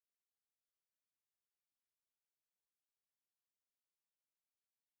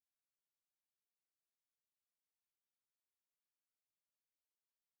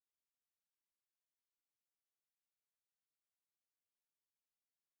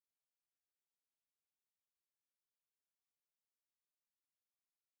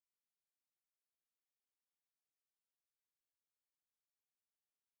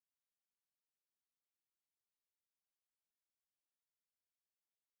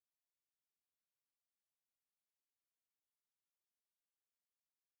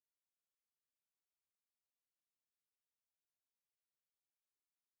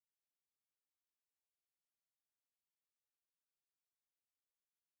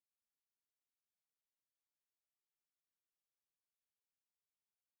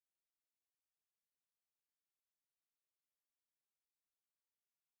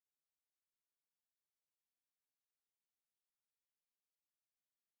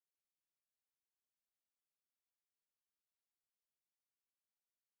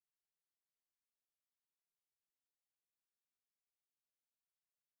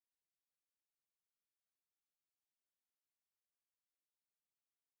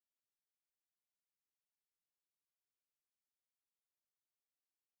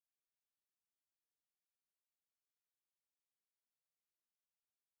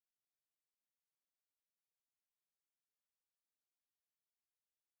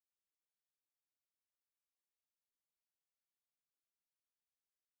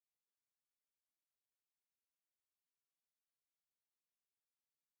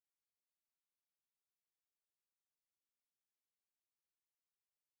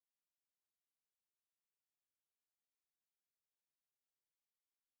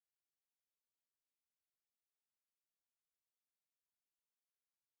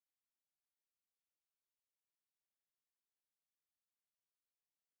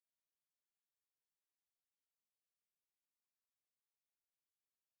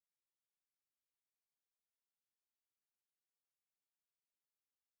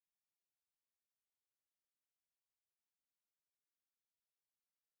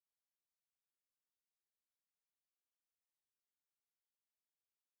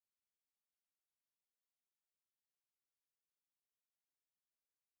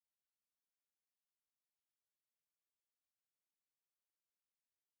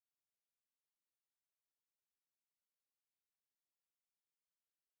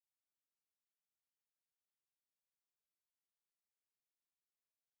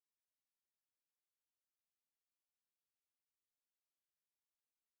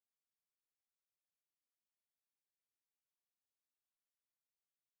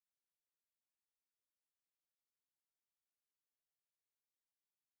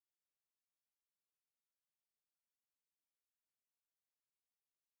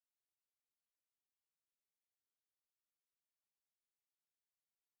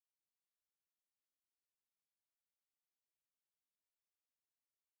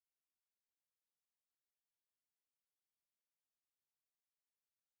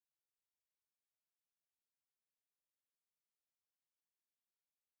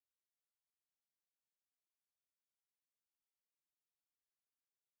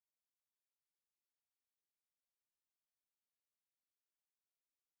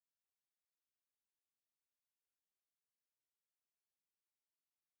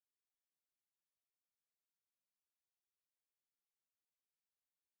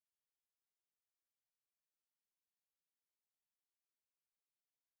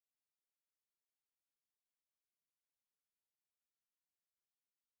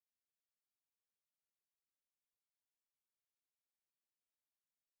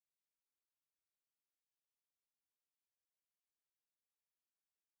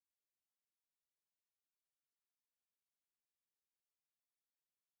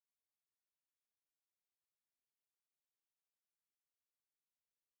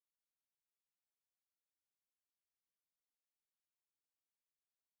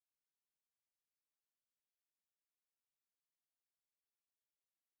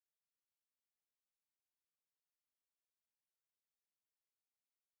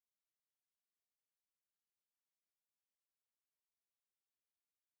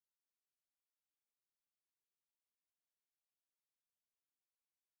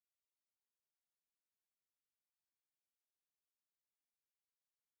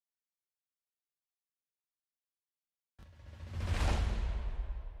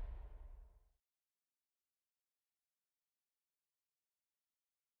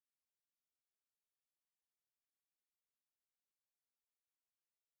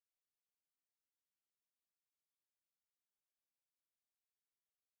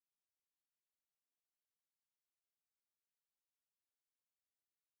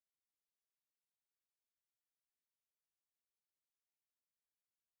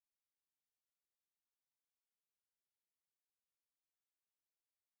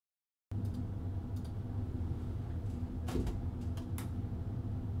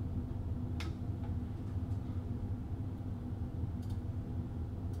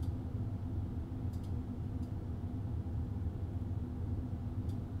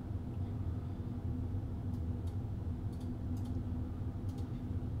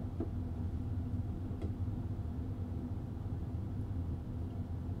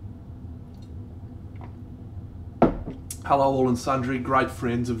Hello all and sundry, great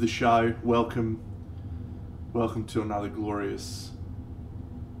friends of the show. Welcome to another glorious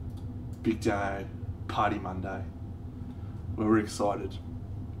big day, Party Monday. We're excited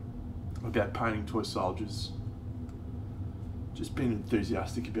about painting toy soldiers. Just being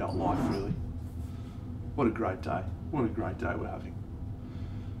enthusiastic about life, really. What a great day. What a great day we're having.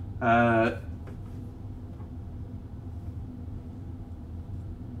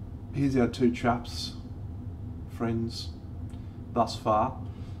 Here's our two chaps, friends, thus far.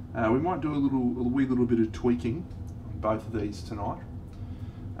 We might do a wee little bit of tweaking on both of these tonight,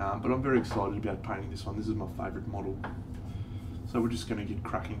 but I'm very excited about painting this one. This is my favourite model, so we're just going to get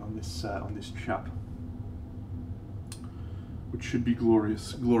cracking on this chap, which should be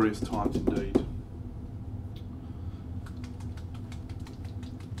glorious times indeed.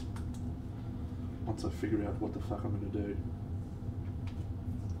 Once I figure out what the fuck I'm going to do.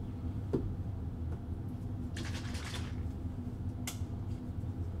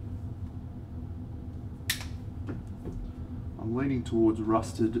 I'm leaning towards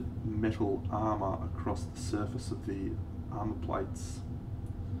rusted metal armour across the surface of the armour plates.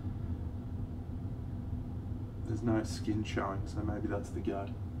 There's no skin showing, so maybe that's the go.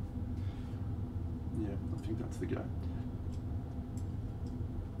 Yeah, I think that's the go.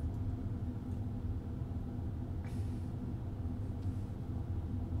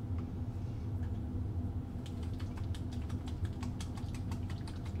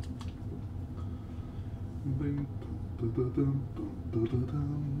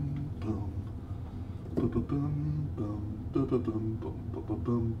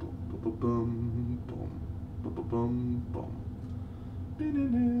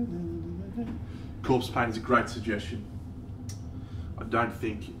 Corpse paint is a great suggestion. I don't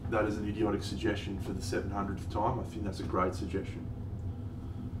think that is an idiotic suggestion for the 700th time. I think that's a great suggestion.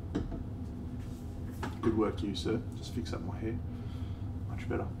 Good work, you sir. Just fix up my hair. Much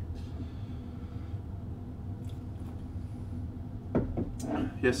better.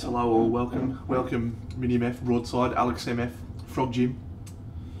 Yes, hello all, welcome Mini MF, Broadside, Alex MF, Frog Jim.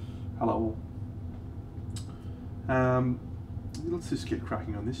 Hello all. Let's just get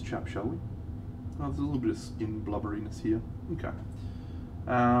cracking on this chap, shall we? Oh, there's a little bit of skin blubberiness here. Okay.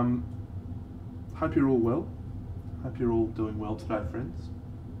 Hope you're all well. Hope you're all doing well today, friends.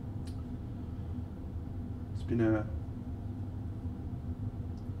 It's been a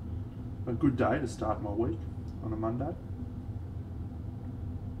good day to start my week on a Monday.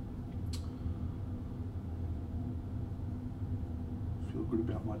 Feel good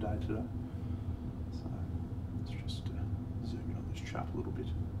about my day today. So let's just zoom in on this chap a little bit.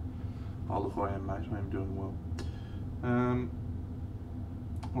 Oh look, I am, mate. I am doing well.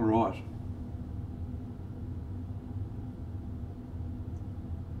 All right.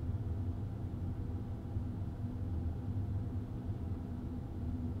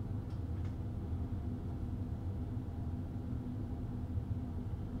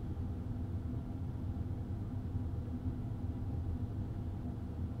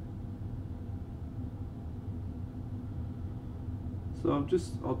 So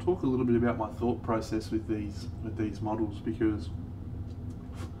I'll talk a little bit about my thought process with these models, because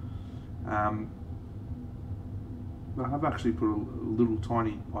I have actually put a little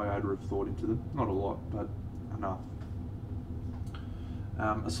tiny iota of thought into them. Not a lot, but enough.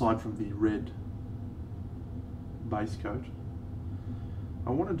 Aside from the red base coat, I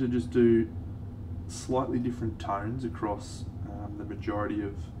wanted to just do slightly different tones across the majority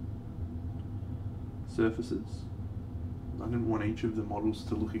of surfaces. I didn't want each of the models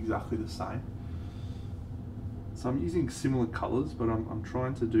to look exactly the same. So I'm using similar colours, but I'm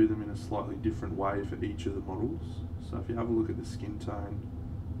trying to do them in a slightly different way for each of the models. So if you have a look at the skin tone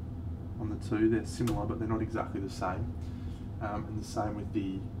on the two, they're similar, but they're not exactly the same. And the same with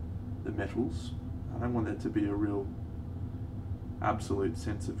the metals. I don't want there to be a real absolute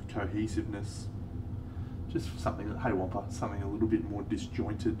sense of cohesiveness. Just something, hey Wampa, something a little bit more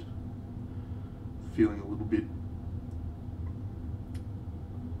disjointed, feeling a little bit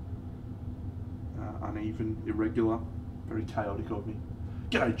uneven, irregular, very chaotic of me.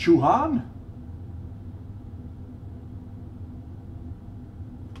 G'day, Chuhan!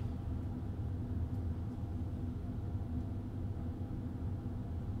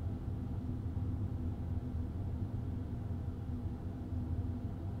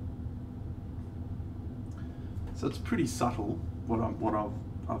 So it's pretty subtle what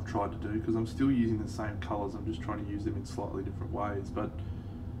I've tried to do, because I'm still using the same colours. I'm just trying to use them in slightly different ways, but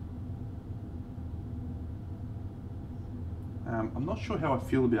I'm not sure how I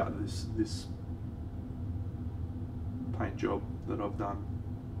feel about this paint job that I've done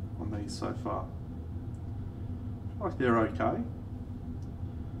on these so far. Like they're okay.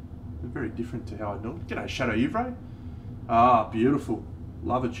 They're very different to how I know. G'day, Shadow Uvre. Ah, beautiful.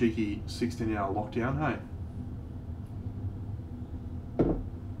 Love a cheeky 16-hour lockdown, hey?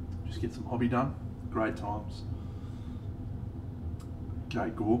 Just get some hobby done. Great times. Okay,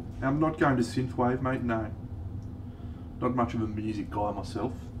 Gore. I'm not going to synthwave, mate, no. Not much of a music guy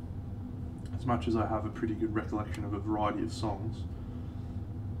myself. As much as I have a pretty good recollection of a variety of songs,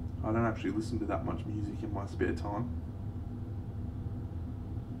 I don't actually listen to that much music in my spare time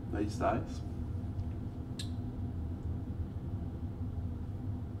these days.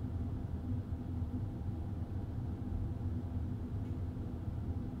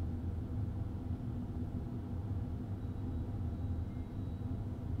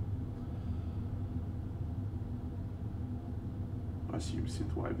 I assume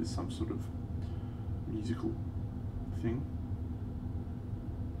synthwave is some sort of musical thing.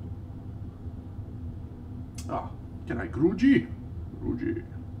 Ah, g'day, Groogy. Groogy.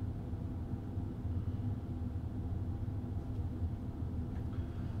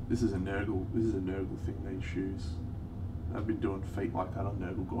 This is a Nurgle thing, these shoes. I've been doing feet like that on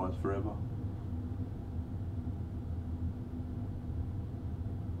Nurgle guys forever.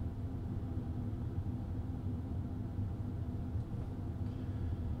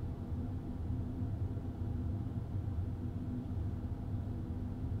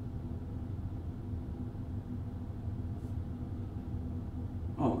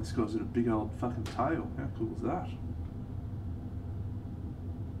 Oh, this guy's got a big old fucking tail. How cool is that?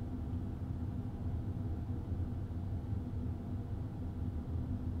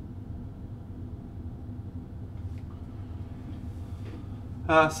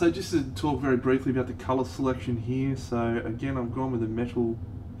 So just to talk very briefly about the colour selection here. So again, I've gone with a metal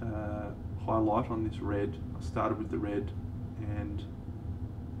highlight on this red. I started with the red and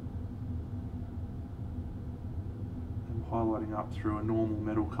I'm highlighting up through a normal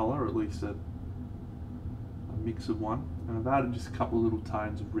metal colour, or at least a mix of one. And I've added just a couple of little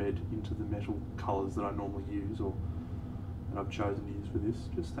tones of red into the metal colours that I normally use, or that I've chosen to use for this,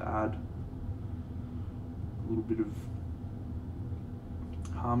 just to add a little bit of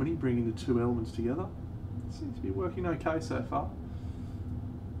harmony, bringing the two elements together. It seems to be working okay so far.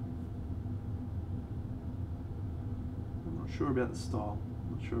 I'm not sure about the style.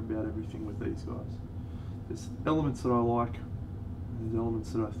 I'm not sure about everything with these guys. There's elements that I like, and there's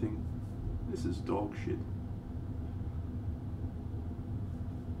elements that I think, this is dog shit.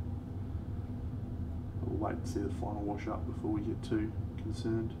 We'll wait and see the final wash up before we get too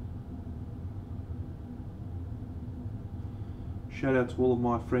concerned. Shout out to all of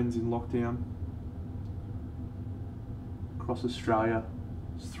my friends in lockdown across Australia.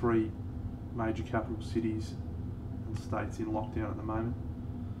 There's 3 major capital cities and states in lockdown at the moment.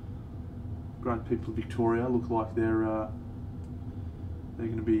 Great people of Victoria look like they're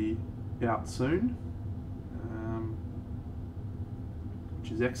going to be out soon,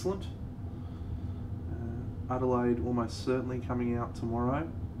 which is excellent. Adelaide almost certainly coming out tomorrow,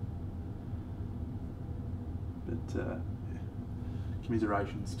 but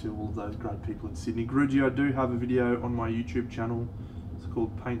commiserations to all of those great people in Sydney. Groogy, I do have a video on my YouTube channel. It's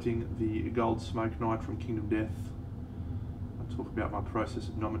called Painting the Gold Smoke Knight from Kingdom Death. I talk about my process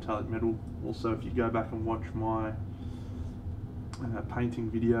of non-metallic metal. Also, if you go back and watch my painting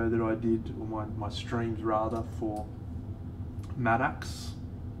video that I did, or my streams rather, for Maddox,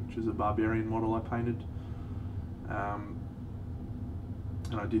 which is a barbarian model I painted, and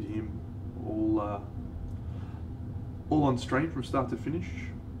I did him all on stream from start to finish,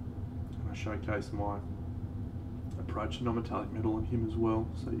 and I showcased my approach to non-metallic metal on him as well,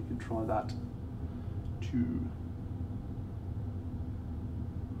 so you can try that too.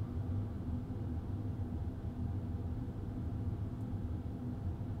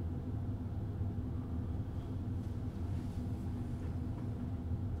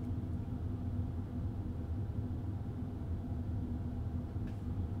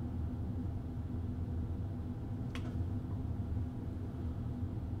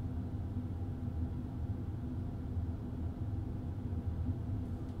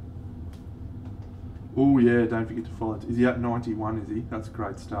 Oh yeah, don't forget to follow it. Is he at 91, is he? That's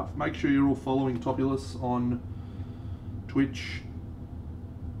great stuff. Make sure you're all following Topulus on Twitch.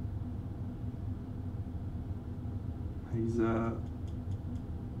 He's a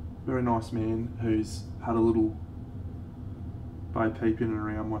very nice man who's had a little bay peep in and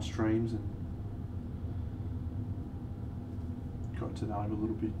around my streams and got to know him a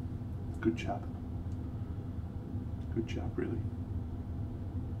little bit. Good chap. Good chap, really.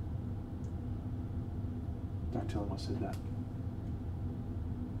 Don't tell him I said that.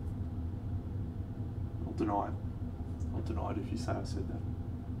 I'll deny it. I'll deny it if you say I said that.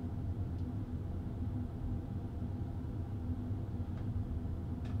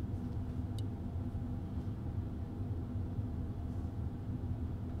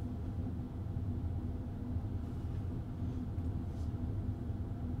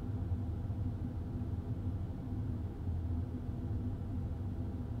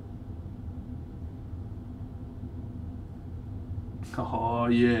 Oh,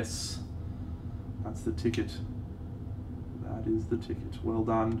 yes. That's the ticket. That is the ticket. Well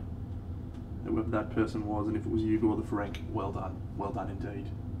done, whoever that person was, and if it was you or the Frank, well done. Well done indeed.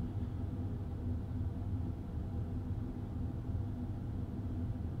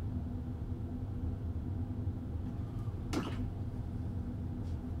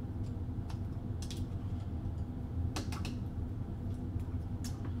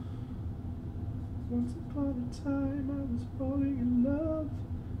 Once upon a time I was falling in love,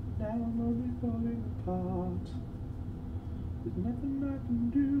 now I'm only falling apart. There's nothing I can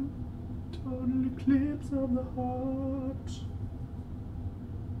do, total eclipse of the heart.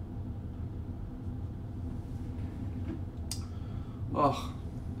 Oh.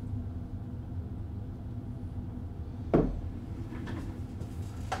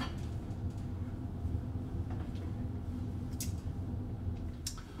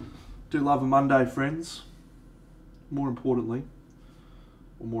 Do love a Monday, friends. More importantly,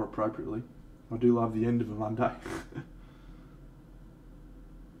 or more appropriately, I do love the end of a Monday.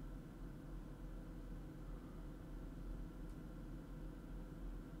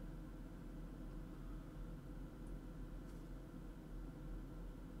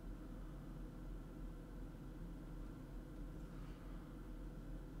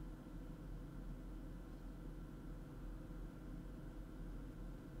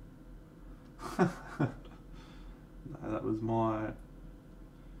 No,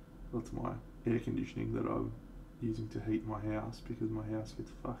 that's my air conditioning that I'm using to heat my house because my house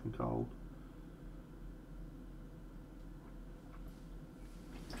gets fucking cold.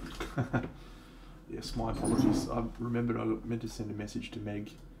 Yes, my apologies. I remembered I meant to send a message to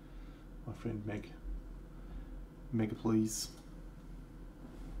Meg, my friend Meg. Meg, please.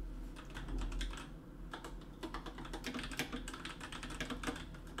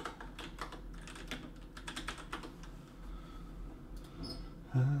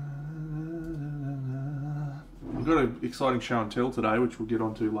 We've got an exciting show and tell today, which we'll get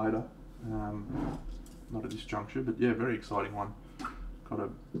onto later. Not at this juncture, but yeah, very exciting one. Got a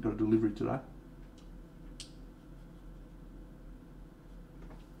delivery today.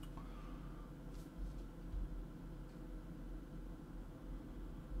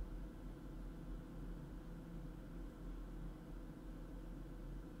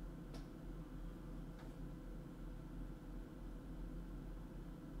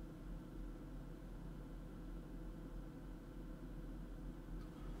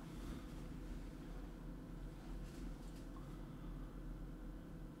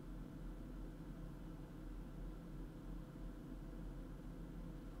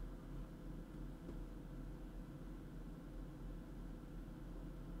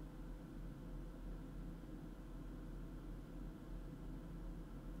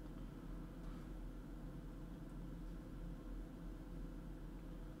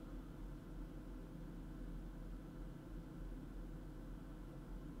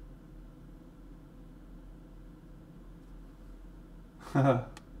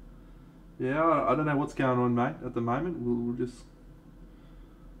 Yeah, I don't know what's going on, mate, at the moment. We'll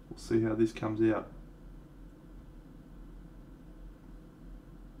see how this comes out.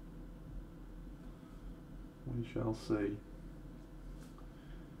 We shall see. It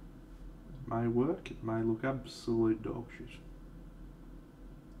may work, it may look absolute dog shit.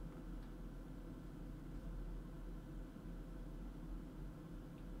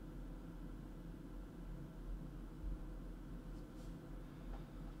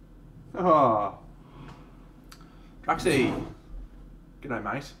 Oh, Truxy. G'day,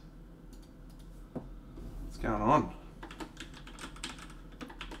 mate. What's going on?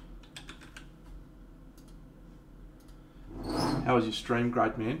 How was your stream?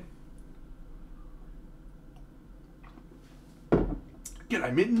 Great, man.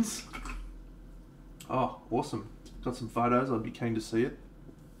 G'day, Mittens. Oh, awesome. Got some photos. I'd be keen to see it.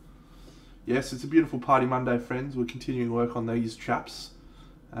 Yes, it's a beautiful party Monday, friends. We're continuing work on these chaps.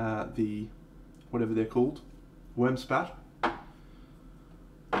 The whatever they're called, Wurmspat.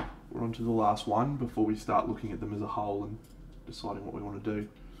 We're on to the last one before we start looking at them as a whole and deciding what we want to do.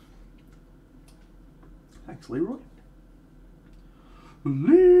 Thanks, Leroy.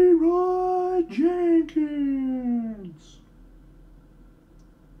 Leroy Jenkins.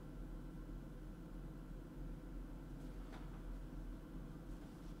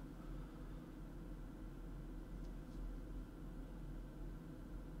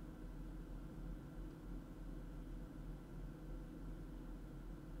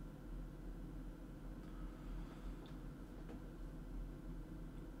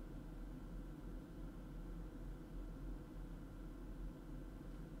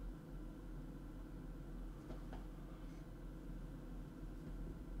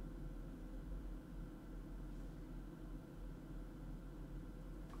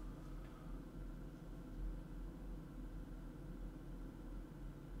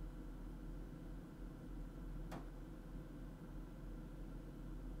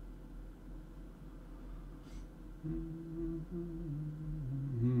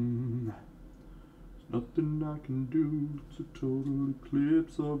 Nothing I can do, it's a total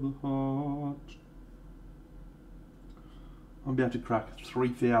eclipse of the heart. I'm about to crack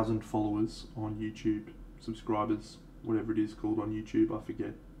 3,000 followers on YouTube, subscribers, whatever it is called on YouTube, I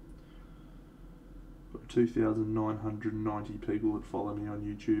forget. Got 2,990 people that follow me on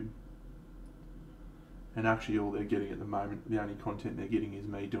YouTube. And actually all they're getting at the moment, the only content they're getting is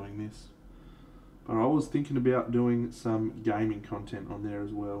me doing this. But I was thinking about doing some gaming content on there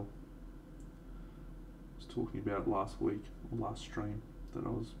as well. I was talking about last week, or last stream, that I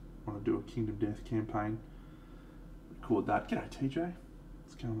want to do a Kingdom Death campaign. Record that. G'day TJ.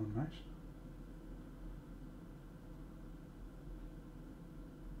 What's going on, mate?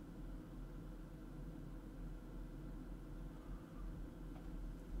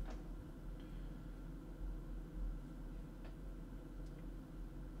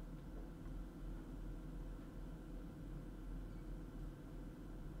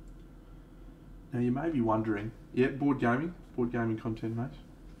 Now you may be wondering, yeah, board gaming content, mate.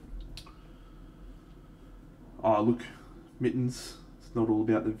 Oh look, Mittens, it's not all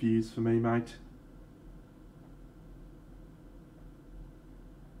about the views for me, mate.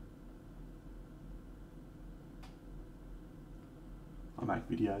 I make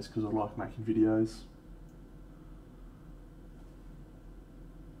videos because I like making videos.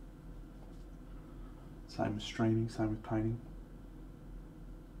 Same with streaming, same with painting.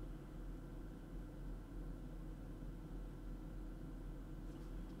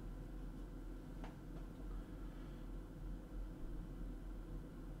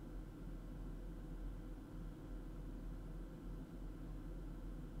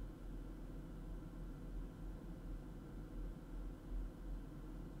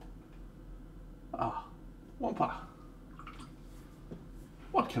 Ah, Wampa.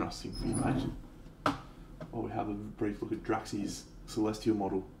 What can I sing for you, mate? While we have a brief look at Draxy's Celestial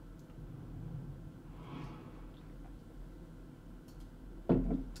model.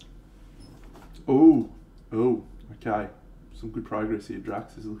 Oh, okay. Some good progress here,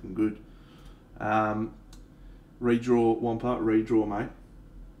 Drax is looking good. Redraw, Wampa, redraw, mate.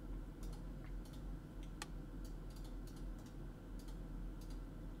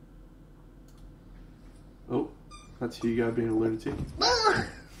 Oh, that's Hugo being a lunatic.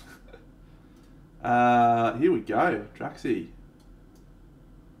 Here we go, Draxy.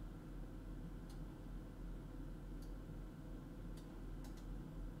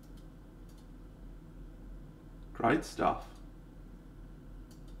 Great stuff.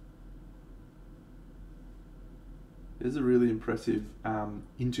 There's a really impressive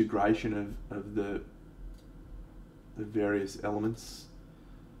integration of the various elements.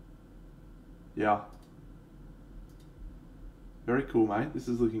 Yeah. Very cool, mate. This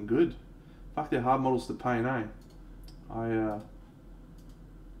is looking good. Fuck, they're hard models to paint, eh? I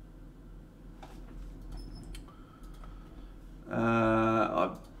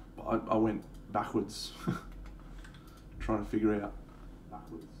went backwards, trying to figure out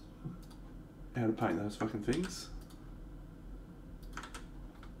how to paint those fucking things.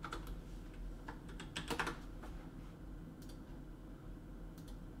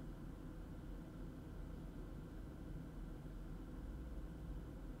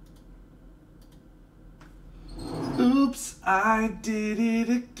 Oops, I did it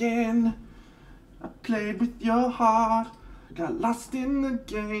again. I played with your heart, got lost in the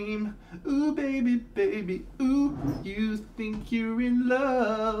game. Ooh, baby, baby, ooh, you think you're in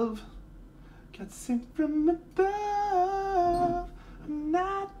love. Got sent from above, I'm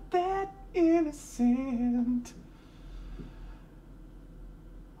not that innocent.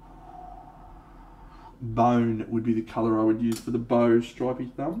 Bone would be the colour I would use for the bow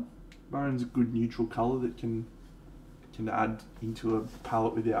stripy thumb. Bone's a good neutral colour that can add into a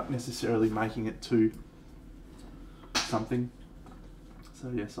palette without necessarily making it too something.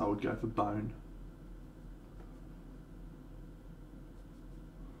 So yes, I would go for bone.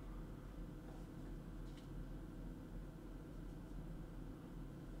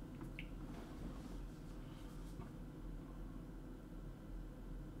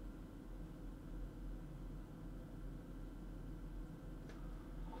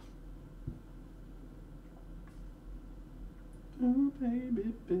 Oh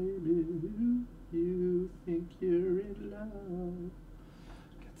baby, baby, you think you're in love.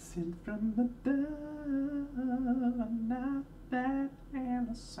 Got sent from above, not that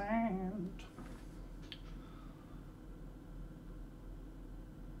innocent.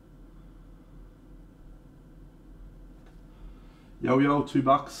 Yo,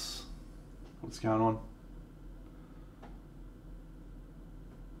 $2. What's going on?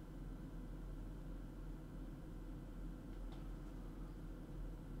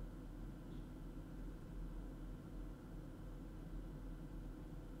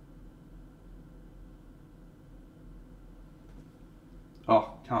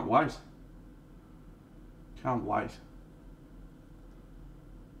 Can't wait. Can't wait.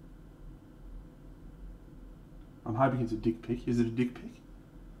 I'm hoping it's a dick pic. Is it a dick pic?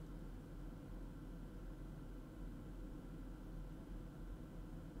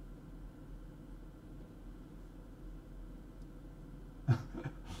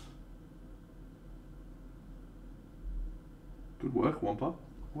 Good work, Wampa.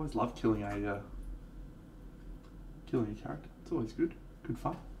 Always love killing a character. It's always good. Good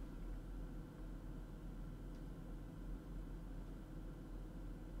fun.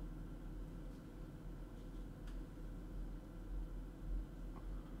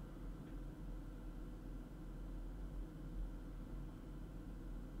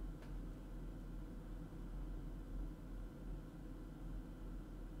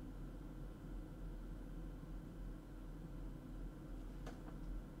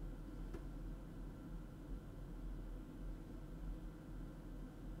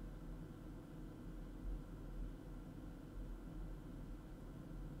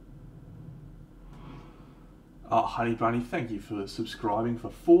 Oh, Honey Bunny, thank you for subscribing for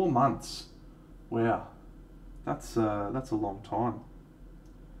 4 months. Wow, that's a long time.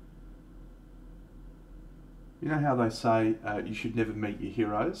 You know how they say you should never meet your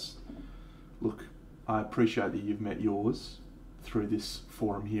heroes? Look, I appreciate that you've met yours through this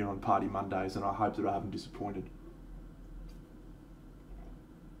forum here on Party Mondays, and I hope that I haven't disappointed.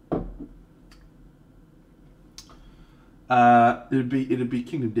 It'd be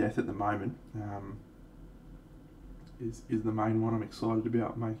Kingdom Death at the moment. Is the main one I'm excited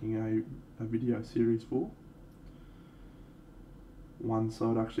about making a video series for. One,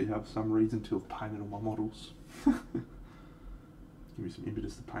 so I'd actually have some reason to have painted all my models. Give me some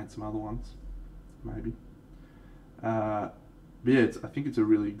impetus to paint some other ones, maybe. But yeah, I think it's a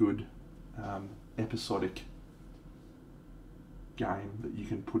really good episodic game that you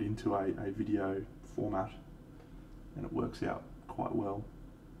can put into a video format, and it works out quite well.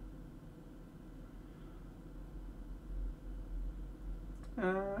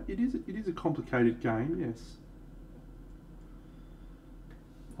 It is a complicated game, yes.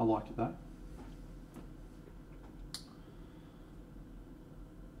 I like it though.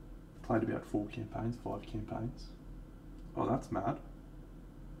 Played about 4 campaigns, 5 campaigns. Oh, that's mad.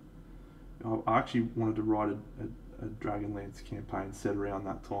 I actually wanted to write a Dragonlance campaign set around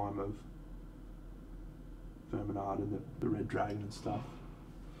that time of Verminard and the Red Dragon and stuff.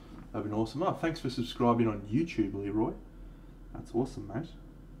 That'd been awesome. Oh, thanks for subscribing on YouTube, Leroy. That's awesome, mate.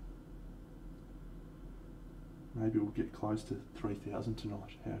 Maybe we'll get close to 3,000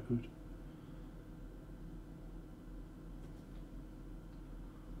 tonight. How good.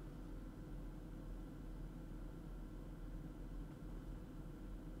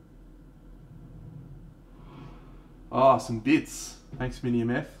 Oh, some bits. Thanks, Mini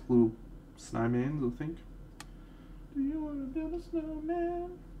MF. Little snowmans, I think. Do you want to build a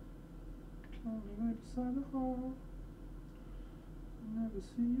snowman? Come right beside the hall. I'll never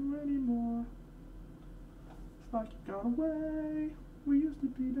see you anymore. It's like you gone away. We used to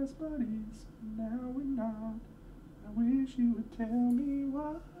be best buddies, now we're not. I wish you would tell me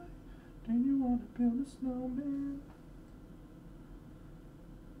why. Do you want to build a snowman?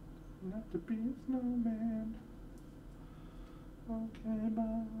 Not to be a snowman. Okay,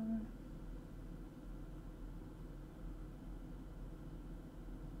 bye.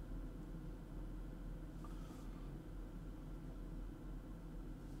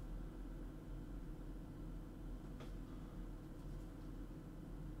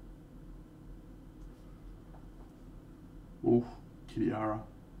 Oof, Kitiara.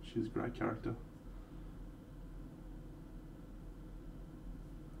 She's a great character.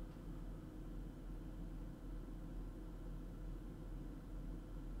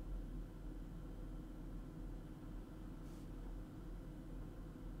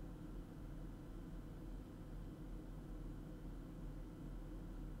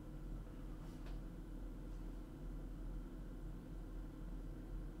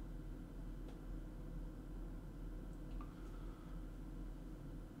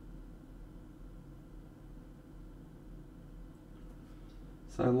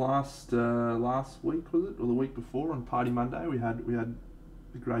 So last week, was it, or the week before, on Party Monday, we had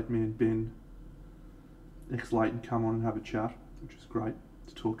the great man Ben X Layton come on and have a chat, which was great,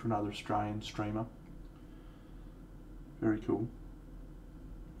 to talk to another Australian streamer. Very cool.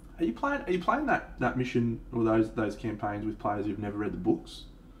 Are you playing that mission or those campaigns with players who've never read the books,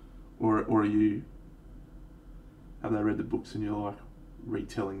 or have they read the books and you're like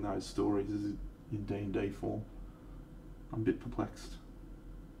retelling those stories as in D&D form? I'm a bit perplexed.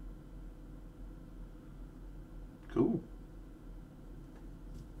 Cool.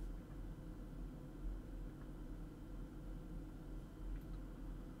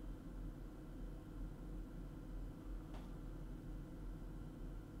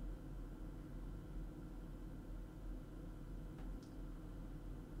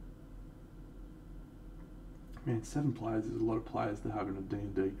 Man, 7 players is a lot of players to have in a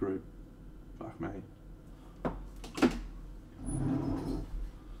D&D group. Fuck me.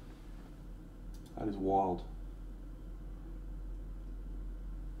 That is wild.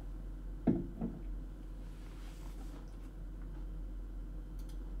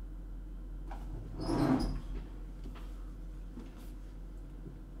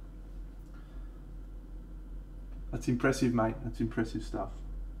 That's impressive, mate. That's impressive stuff.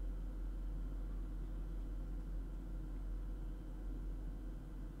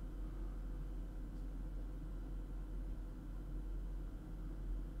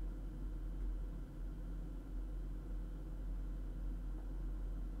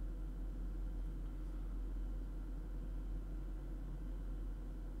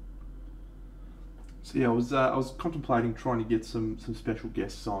 So yeah, I was contemplating trying to get some special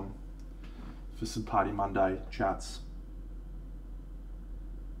guests on for some Party Monday chats.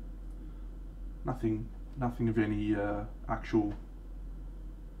 Nothing of any actual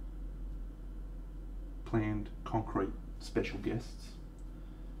planned concrete special guests,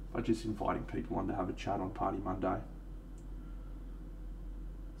 but just inviting people on to have a chat on Party Monday.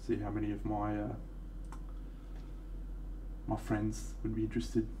 See how many of my my friends would be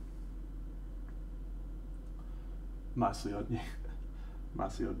interested. Mostly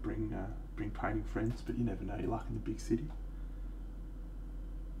I'd bring painting friends, but you never know your luck in the big city.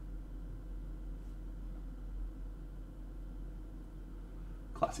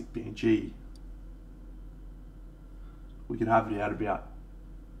 Classic BNG. We could have it out about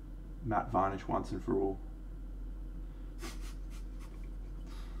Matt Varnish once and for all.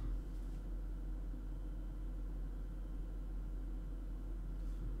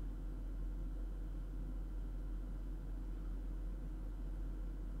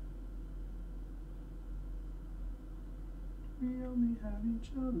 We only have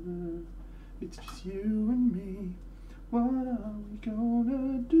each other, it's just you and me. What are we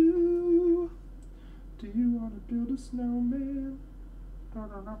gonna do? Do you wanna build a snowman?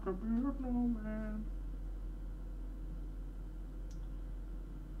 Don't have to build a snowman.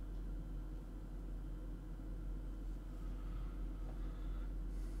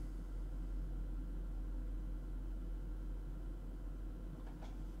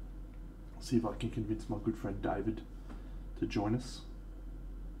 I'll see if I can convince my good friend David to join us.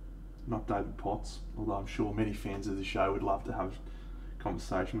 Not David Potts, although I'm sure many fans of the show would love to have a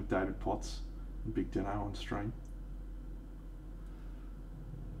conversation with David Potts and Big Dino on stream.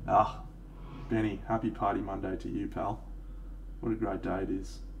 Ah, Benny, happy Party Monday to you, pal. What a great day it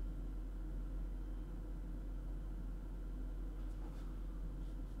is.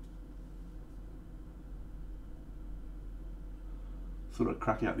 Thought I'd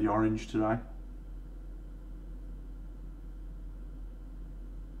crack out the orange today.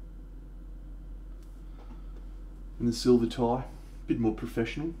 And the silver tie, a bit more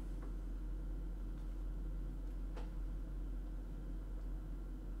professional.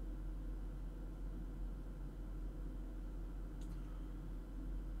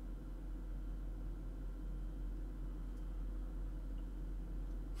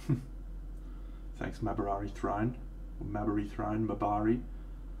 Thanks, Mabarari Throne, or Mabari Throne, Mabari,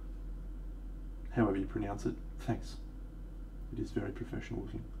 however you pronounce it. Thanks. It is very professional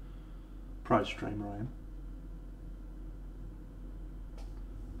looking. Pro streamer I am.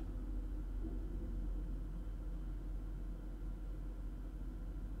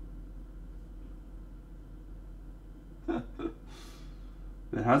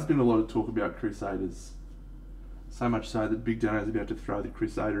 There has been a lot of talk about Crusaders. So much so that Big Dano's about to throw the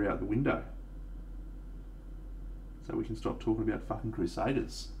Crusader out the window. So we can stop talking about fucking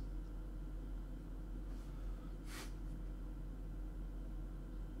Crusaders.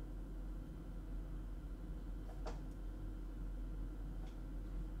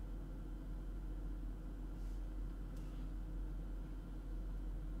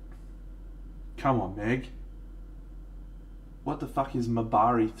 Come on, Meg. What the fuck is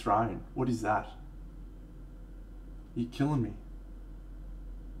Mabari Throne? What is that? You're killing me.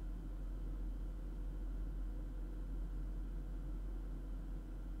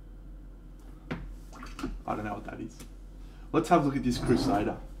 I don't know what that is. Let's have a look at this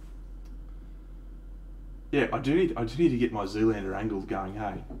Crusader. Yeah, I do need to get my Zoolander angles going,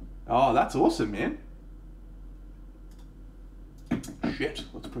 hey. Oh, that's awesome, man. Shit,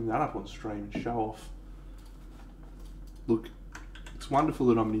 let's bring that up on stream and show off. Look, it's wonderful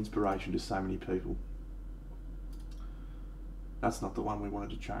that I'm an inspiration to so many people. That's not the one we wanted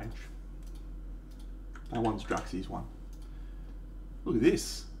to change. That one's Draxy's one. Look at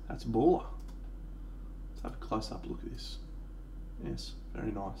this. That's baller. Let's have a close-up look at this. Yes,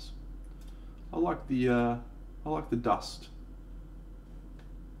 very nice. I like the I like the dust.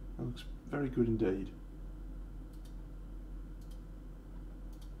 That looks very good indeed.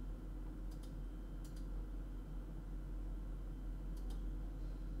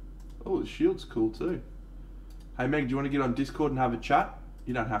 Oh, the shield's cool too. Hey Meg, do you want to get on Discord and have a chat?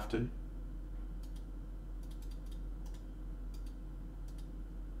 You don't have to.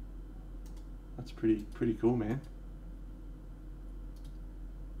 That's pretty cool, man.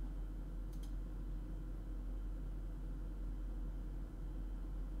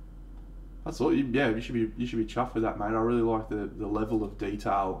 That's all. Yeah, you should be chuffed with that, mate. I really like the level of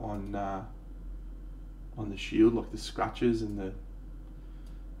detail on the shield, like the scratches and the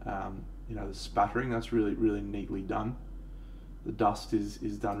you know, the spattering. That's really neatly done. The dust is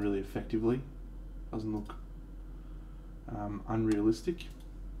done really effectively. Doesn't look unrealistic.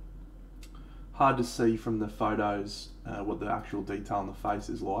 Hard to see from the photos what the actual detail on the face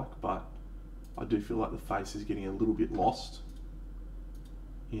is like, but I do feel like the face is getting a little bit lost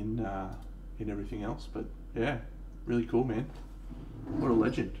in everything else. But yeah, really cool, man. What a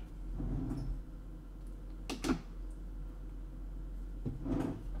legend.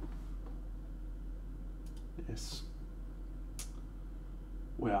 Yes.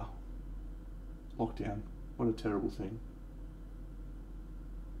 Wow. Lockdown. What a terrible thing.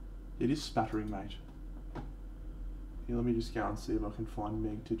 It is spattering, mate. Here, let me just go and see if I can find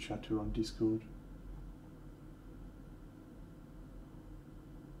Meg to chat to on Discord.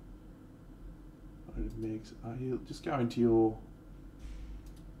 Meg's. Here, just go into your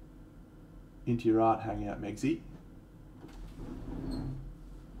art hangout, Megsy.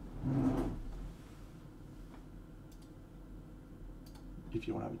 If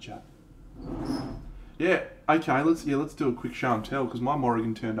you want to have a chat. Yeah, okay, let's do a quick show and tell, because my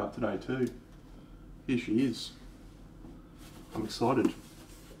Morrigan turned up today too. Here she is. I'm excited.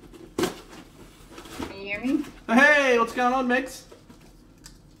 Can you hear me? Hey, what's going on, Megs?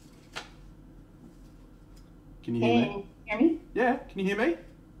 Can you hear me? Can you hear me? Yeah, can you hear me?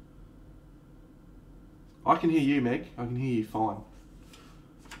 I can hear you, Meg. I can hear you fine.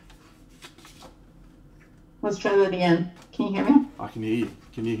 Let's try that again. Can you hear me? I can hear you.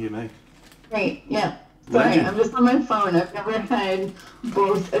 Can you hear me? Great, yeah. Sorry, Legend. I'm just on my phone. I've never had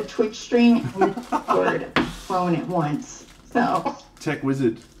both a Twitch stream and a Discord phone at once. So Tech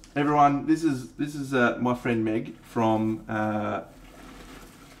wizard. Everyone, this is my friend Meg from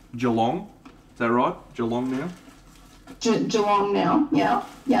Geelong. Is that right? Geelong now. Geelong now. Yeah.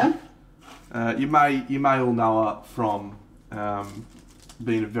 You may all know her from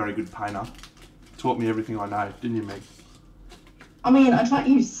being a very good painter. Taught me everything I know, didn't you, Meg? I mean, I taught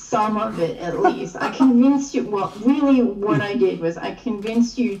you some of it at least. I convinced you. Well, really, what I did was I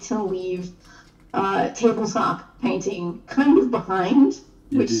convinced you to leave tabletop painting kind of behind,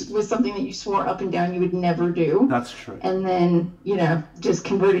 which was something that you swore up and down you would never do. That's true. And then, just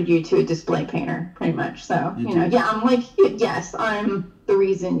converted you to a display painter, pretty much. So, yeah, I'm like, yes, I'm the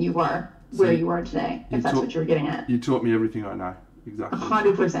reason you are where you are today, if that's what you were getting at. You taught me everything I know. Exactly.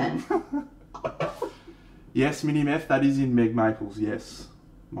 100%. Yes, Mini Meth, that is in Meg Maples, yes.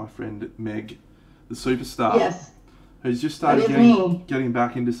 My friend Meg, the superstar. Yes. Who's just started getting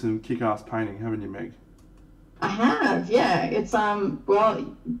back into some kick-ass painting, haven't you, Meg? I have, yeah. It's,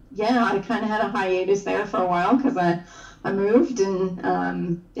 well, yeah, I kind of had a hiatus there for a while because I moved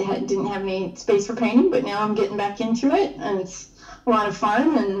and didn't have any space for painting, but now I'm getting back into it, and it's a lot of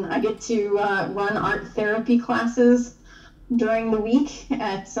fun, and I get to run art therapy classes during the week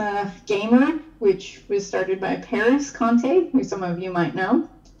at Gamer, which was started by Paris Conte, who some of you might know.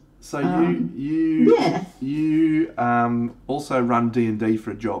 So you also run D&D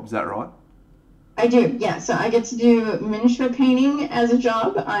for a job, is that right? I do, yeah. So I get to do miniature painting as a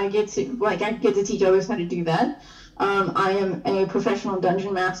job. I get to teach others how to do that. I am a professional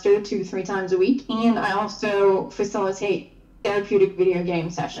dungeon master 2-3 times a week, and I also facilitate therapeutic video game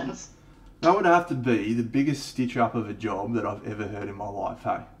sessions. That would have to be the biggest stitch up of a job that I've ever heard in my life,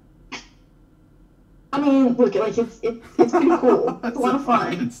 hey? I mean, look, like it's pretty cool. It's a lot of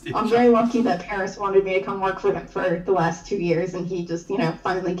fun. I'm very lucky that Paris wanted me to come work for him for the last 2 years, and he just,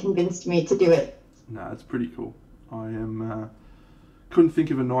 finally convinced me to do it. No, it's pretty cool. I am couldn't think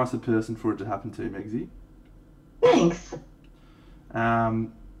of a nicer person for it to happen to, Megsy. Thanks.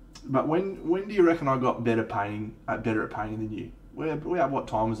 But when do you reckon I got better at painting than you? What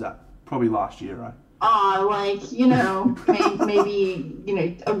time was that? Probably last year, right?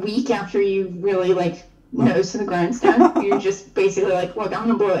 Maybe a week after you really nose to the grindstone. You're just basically like, look, I'm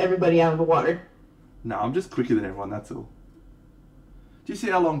gonna blow everybody out of the water. No, I'm just quicker than everyone. That's all. Do you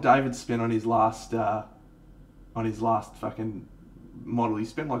see how long David spent on his last fucking model? He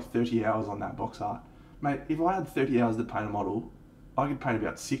spent like 30 hours on that box art. mate, if I had 30 hours to paint a model, I could paint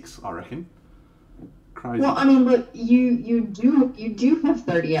about 6, I reckon. Crazy. Well, I mean, look, you do have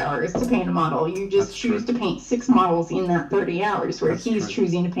 30 hours to paint a model. You just That's choose true. to paint 6 models in that 30 hours, where That's he's true.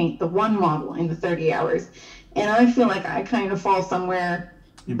 choosing to paint the 1 model in the 30 hours. And I feel like I kind of fall somewhere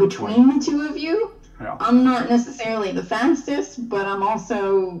In between the two of you. Yeah. I'm not necessarily the fastest, but I'm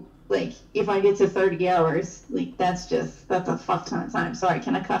also like, if I get to 30 hours, like that's a fuck ton of time. Sorry,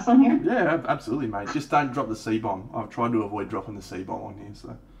 can I cuss on here? Yeah, absolutely, mate. Just don't drop the C-bomb. I've tried to avoid dropping the C-bomb on here,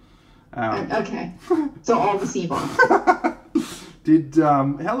 so. Okay. So all the C-bombs.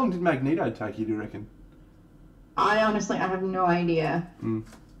 How long did Magneto take you, do you reckon? I have no idea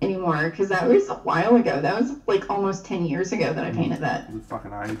anymore, because that was a while ago. That was like almost 10 years ago that I painted that. It was a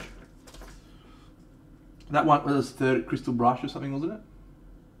fucking age. That one was third Crystal Brush or something, wasn't it?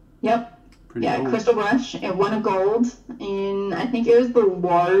 Yep. Pretty Yeah, cool. Crystal Brush. It won a gold in, I think it was the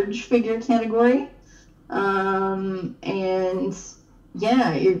large figure category. And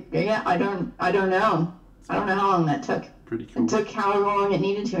yeah, I don't know. I don't know how long that took. Pretty cool. It took however long it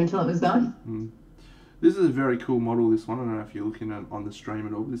needed to until it was done. This is a very cool model, this one. I don't know if you're looking on the stream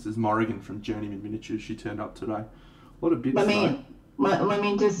at all. This is Morrigan from Journeyman Miniatures. She turned up today. A lot of bits. Let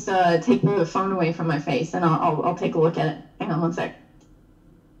me just take the phone away from my face, and I'll take a look at it. Hang on one sec.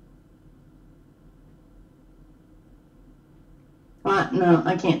 No,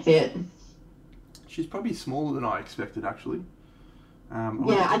 I can't see it. She's probably smaller than I expected, actually.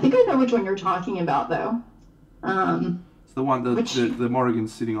 Yeah, I think I know which one you're talking about, though. It's the one the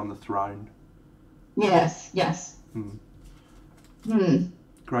Morrigan's sitting on the throne. Yes.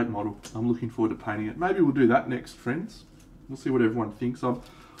 Great model. I'm looking forward to painting it. Maybe we'll do that next, friends. We'll see what everyone thinks.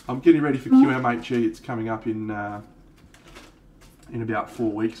 I'm getting ready for QMHE. It's coming up in about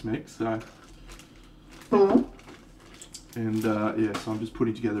 4 weeks, Meg. So. Cool. And yeah, so I'm just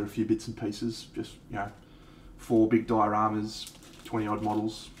putting together a few bits and pieces. Just 4 big dioramas, 20 odd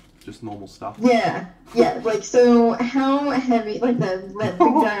models, just normal stuff. Yeah. Like, so how heavy? Like that big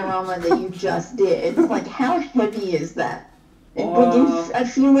diorama that you just did. Like, how heavy is that? I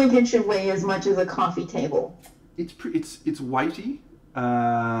feel like it should weigh as much as a coffee table. It's weighty, but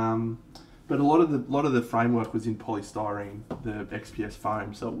a lot of the framework was in polystyrene, the XPS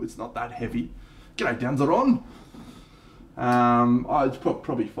foam, so it's not that heavy. G'day, Danzaron. It's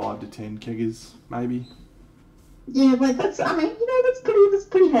probably 5 to 10 keggers, maybe. Yeah, like that's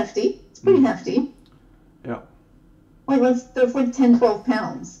pretty hefty. It's pretty hefty. Yeah. Like that's like 10, 12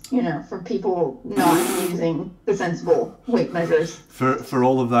 pounds, for people not using the sensible weight measures. For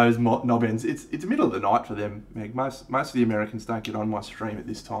all of those knob ends, it's middle of the night for them, Meg. Most of the Americans don't get on my stream at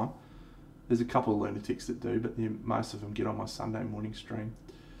this time. There's a couple of lunatics that do, but most of them get on my Sunday morning stream.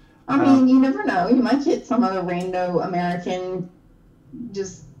 I mean, you never know. You might get some other rando American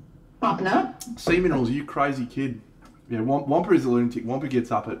just popping up. Sea Minerals, you crazy kid. Yeah, Wampa is a lunatic. Wampa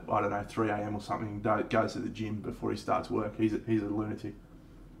gets up at, 3 a.m. or something, goes to the gym before he starts work. He's a lunatic.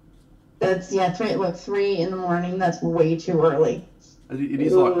 That's, 3 in the morning, that's way too early. It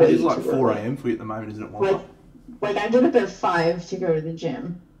is like 4 a.m. for you at the moment, isn't it, Wampa? Like I get up at 5 to go to the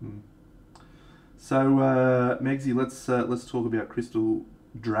gym. So, Megsy, let's talk about Crystal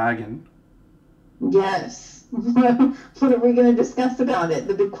Dragon. Yes. What are we going to discuss about it?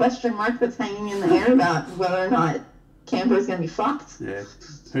 The big question mark that's hanging in the air about whether or not Canberra's going to be fucked. Yeah,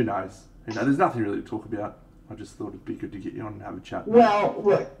 who knows? There's nothing really to talk about. I just thought it'd be good to get you on and have a chat. Well,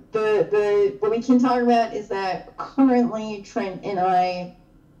 look, what we can talk about is that currently Trent and I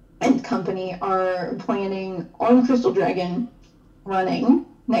and company are planning on Crystal Dragon running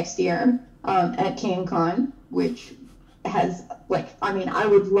next year at CanCon, which has, I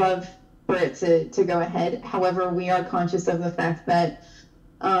would love for it to go ahead. However, we are conscious of the fact that,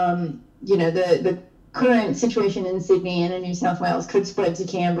 the current situation in Sydney and in New South Wales could spread to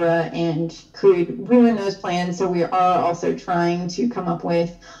Canberra and could ruin those plans. So we are also trying to come up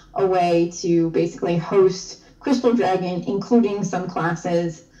with a way to basically host Crystal Dragon, including some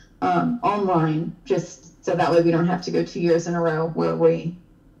classes online, just so that way we don't have to go 2 years in a row where we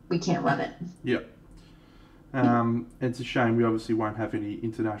can't run it. Yep. It's a shame we obviously won't have any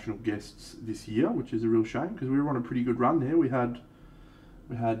international guests this year, which is a real shame because we were on a pretty good run there. We had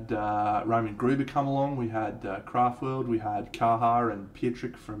Roman Gruber come along, we had Craftworld, we had Kaha and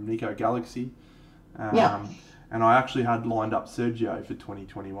Pietrek from Nico Galaxy. And I actually had lined up Sergio for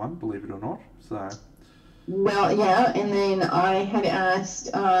 2021, believe it or not. So. Well, yeah, and then I had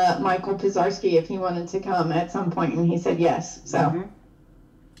asked Michael Pizarski if he wanted to come at some point, and he said yes. So.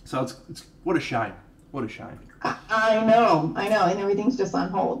 So it's what a shame. What a shame. I know, and everything's just on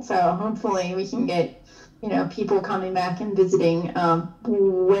hold. So hopefully we can get people coming back and visiting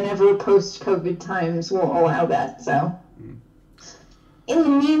whenever post-COVID times will allow that. So in the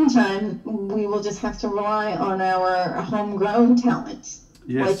meantime, we will just have to rely on our homegrown talent,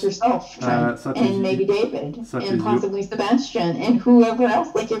 like yourself, Trent, and maybe David, and possibly Sebastian, and whoever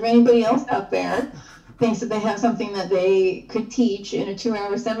else. Like if anybody else out there thinks that they have something that they could teach in a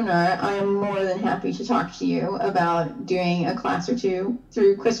 2-hour seminar, I am more than happy to talk to you about doing a class or two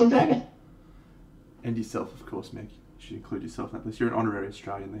through Crystal Dragon. And yourself, of course, Meg. You should include yourself in that list. You're an honorary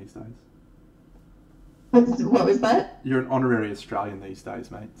Australian these days. What was that? You're an honorary Australian these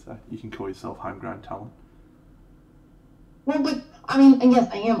days, mate, so you can call yourself homegrown talent. Well, but, I mean, yes,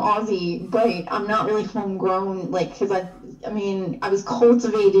 I am Aussie, but I'm not really homegrown, because I was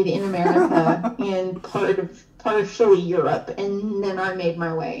cultivated in America and part of Philly, Europe, and then I made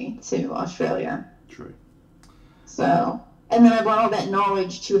my way to Australia. True. So, and then I brought all that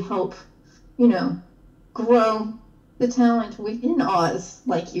knowledge to help, grow the talent within Oz,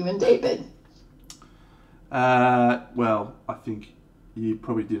 like you and David. Well, I think you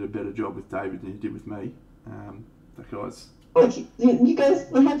probably did a better job with David than you did with me. That guy's... Look, you guys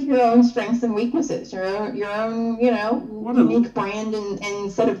have your own strengths and weaknesses, your own, unique brand and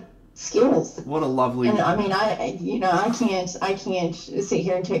set of skills. What a lovely... And I mean, I can't sit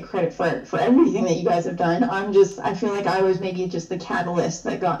here and take credit for everything that you guys have done. I feel like I was maybe just the catalyst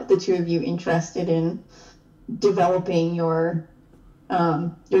that got the two of you interested in developing your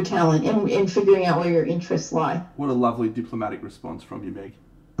talent and figuring out where your interests lie. What a lovely diplomatic response from you, Meg.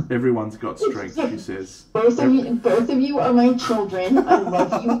 Everyone's got strengths, she says. Both of you are my children. I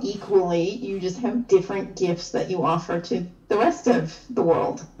love you equally. You just have different gifts that you offer to the rest of the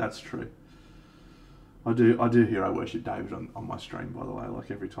world. That's true. I do hero worship David on my stream, by the way.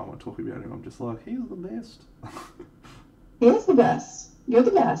 Like every time I talk about him, I'm just like, he's the best. He is the best. You're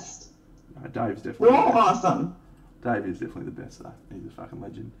the best. No, Dave's definitely We're all awesome. Dave is definitely the best, though. He's a fucking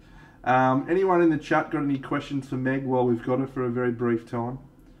legend. Anyone in the chat got any questions for Meg while we've got her for a very brief time?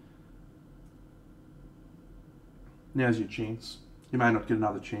 Now's your chance. You may not get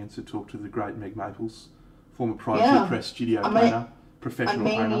another chance to talk to the great Meg Maples, former Privacy Press studio painter, professional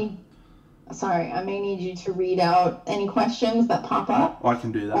painter. I may need you to read out any questions that pop up. I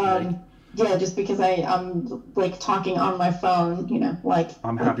can do that, Meg. Yeah, just because I'm like talking on my phone,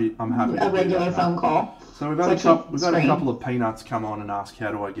 I'm happy. A regular phone call. So we've had a couple of peanuts come on and ask, how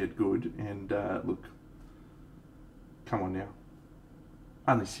do I get good? And look, come on now.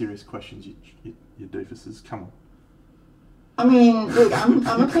 Only serious questions, you doofuses. Come on. I mean, look, I'm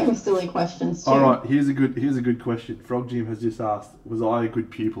okay with silly questions too. All right, here's a good question. Frog Jim has just asked, was I a good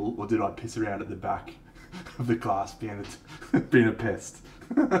pupil or did I piss around at the back of the class being a pest?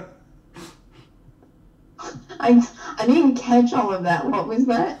 I didn't catch all of that. What was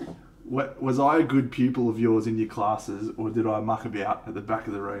that? Was I a good pupil of yours in your classes, or did I muck about at the back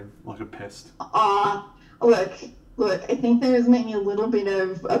of the room like a pest? Look, I think there's maybe a little bit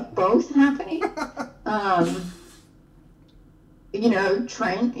of both happening.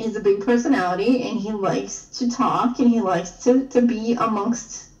 Trent is a big personality, and he likes to talk, and he likes to be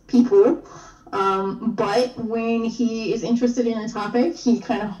amongst people. But when he is interested in a topic, he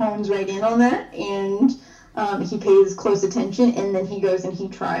kind of hones right in on that, and he pays close attention, and then he goes and he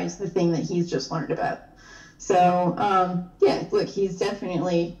tries the thing that he's just learned about. So, look, he's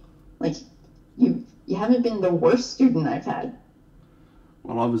definitely, you haven't been the worst student I've had.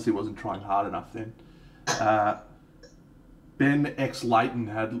 Well, obviously wasn't trying hard enough then. Ben X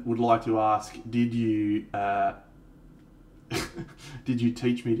Layton would like to ask, did you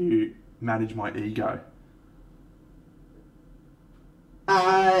teach me to manage my ego?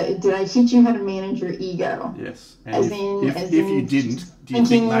 Did I teach you how to manage your ego? Yes. And if you didn't, do you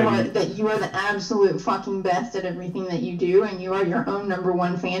think maybe... that you are the absolute fucking best at everything that you do, and you are your own number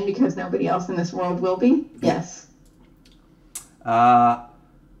one fan because nobody else in this world will be? Yes.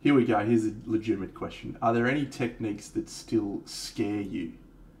 Here we go. Here's a legitimate question. Are there any techniques that still scare you,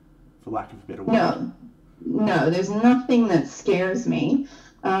 for lack of a better word? No, there's nothing that scares me.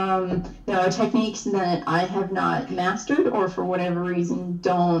 There are techniques that I have not mastered or for whatever reason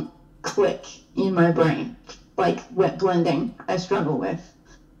don't click in my brain, like wet blending I struggle with,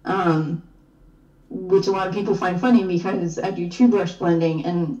 which a lot of people find funny because I do two-brush blending,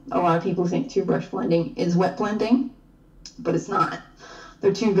 and a lot of people think two-brush blending is wet blending, but it's not.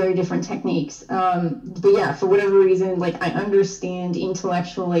 They're two very different techniques. But yeah, for whatever reason, I understand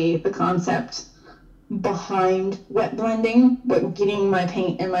intellectually the concept behind wet blending, but getting my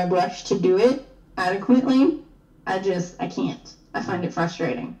paint and my brush to do it adequately, I can't. I find it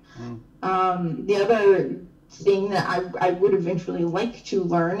frustrating. The other thing that I would eventually like to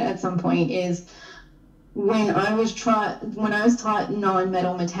learn at some point is when I was taught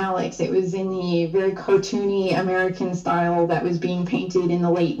non-metal metallics, it was in the very cartoony American style that was being painted in the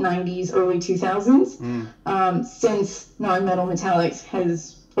late 90s, early 2000s. Since non-metal metallics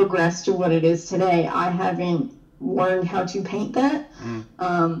has progressed to what it is today, I haven't learned how to paint that.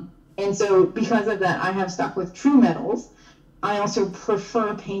 And so because of that, I have stuck with true metals. I also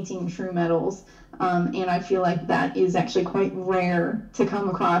prefer painting true metals, and I feel like that is actually quite rare to come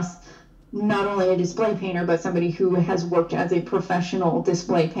across not only a display painter, but somebody who has worked as a professional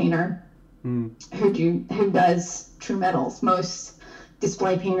display painter who does true metals. Most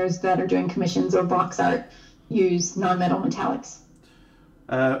display painters that are doing commissions or box art use non-metal metallics.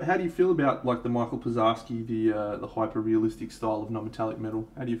 How do you feel about like the Michael Pizarski, the hyper realistic style of non-metallic metal?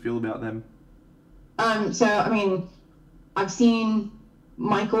 How do you feel about them? So I mean, I've seen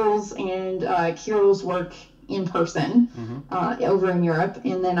Michael's and Kirill's work in person over in Europe,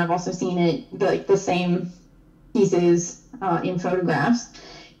 and then I've also seen it the same pieces in photographs,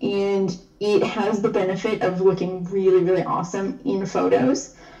 and it has the benefit of looking really, really awesome in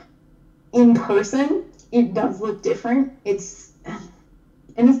photos. In person, it does look different. It's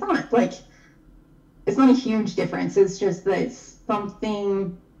not like it's not a huge difference. It's just that it's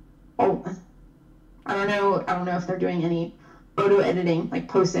something. Oh, I don't know if they're doing any photo editing, like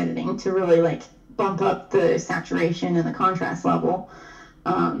post editing, to really like bump up the saturation and the contrast level.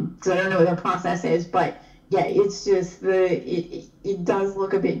 Because I don't know what their process is, but yeah, it's just it does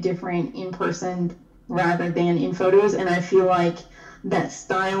look a bit different in person rather than in photos, and I feel like that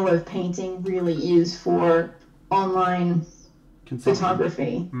style of painting really is for online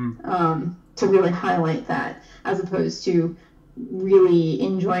photography, to really highlight that, as opposed to really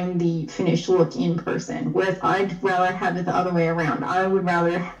enjoying the finished look in person. Whereas I'd rather have it the other way around. I would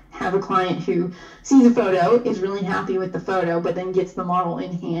rather have a client who sees a photo, is really happy with the photo, but then gets the model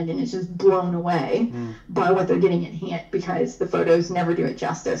in hand and is just blown away by what they're getting in hand, because the photos never do it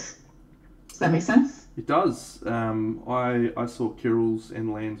justice. Does that make sense? It does. I saw Kirill's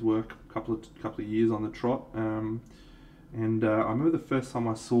and Land's work a couple of years on the trot, and I remember the first time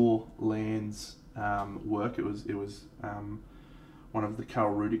I saw Land's work. It was one of the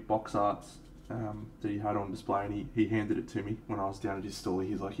Carl Rudick box arts that he had on display, and he handed it to me when I was down at his stall.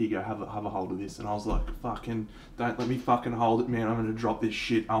 He's like, "Here you go, have a hold of this." And I was like, "Fucking, don't let me fucking hold it, man. I'm gonna drop this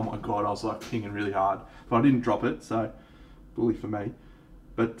shit." Oh my god, I was like pinging really hard, but I didn't drop it, so bully for me.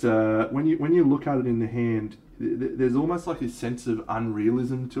 But when you look at it in the hand, there's almost like a sense of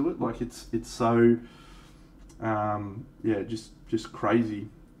unrealism to it. Like it's so just crazy.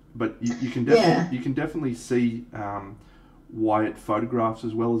 But you can definitely see why it photographs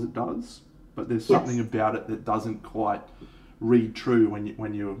as well as it does. But there's something about it that doesn't quite read true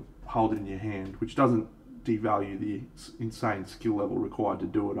when you hold it in your hand, which doesn't devalue the insane skill level required to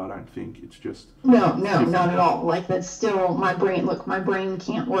do it. I don't think it's just no, not at all. Like, that's still my brain. Look, my brain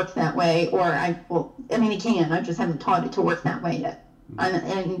can't work that way, or I mean, it can. I just haven't taught it to work that way yet.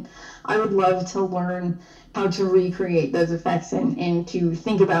 And I would love to learn how to recreate those effects and to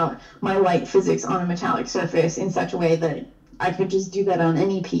think about my light physics on a metallic surface in such a way that I could just do that on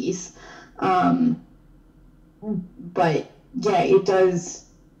any piece. But yeah, it does.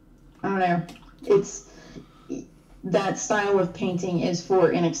 I don't know. It's that style of painting is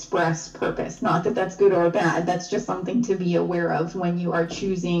for an express purpose. Not that that's good or bad. That's just something to be aware of when you are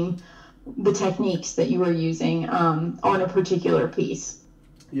choosing the techniques that you are using on a particular piece.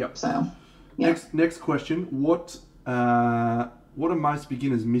 Yep. So, yeah. Next question. What are most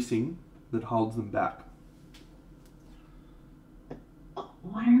beginners missing that holds them back?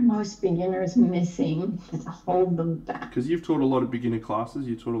 What are most beginners missing that hold them back? Because you've taught a lot of beginner classes.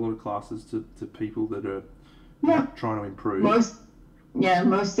 You taught a lot of classes to people that are trying to improve.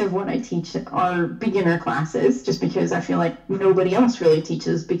 Most of what I teach are beginner classes, just because I feel like nobody else really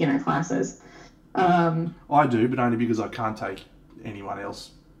teaches beginner classes. I do, but only because I can't teach anyone else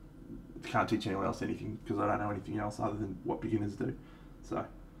anything, because I don't know anything else other than what beginners do. So,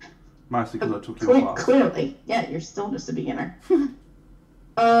 mostly because I took your class. Clearly, yeah, you're still just a beginner.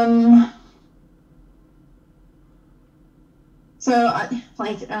 So, I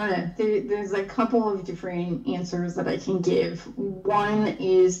don't know, there's a couple of different answers that I can give. One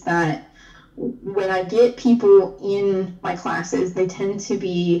is that when I get people in my classes, they tend to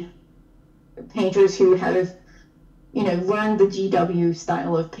be painters who have, learned the GW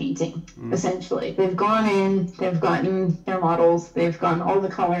style of painting, essentially. They've gone in, they've gotten their models, they've gotten all the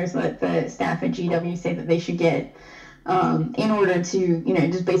colors that the staff at GW say that they should get in order to,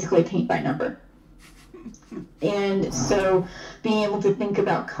 just basically paint by number. And so being able to think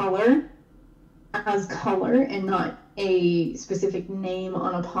about color as color and not a specific name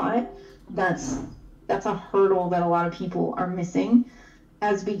on a pot, that's that's a hurdle that a lot of people are missing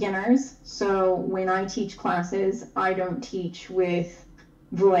as beginners. So when I teach classes, I don't teach with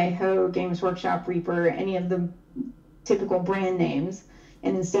Vallejo, Games Workshop, Reaper, any of the typical brand names.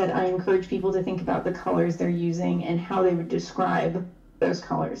 And instead, I encourage people to think about the colors they're using and how they would describe those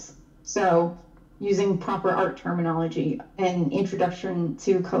colors. So using proper art terminology and introduction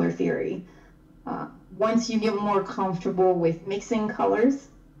to color theory. Once you get more comfortable with mixing colors,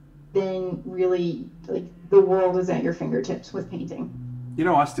 then really, like, the world is at your fingertips with painting. You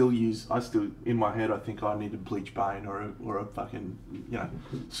know, I still in my head, I think I need a bleach paint or a fucking, you know,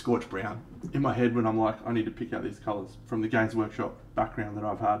 scorch brown. In my head, when I'm like, I need to pick out these colours. From the Games Workshop background that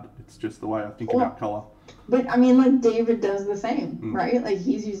I've had, it's just the way I think about colour. But I mean, like, David does the same, right? Like,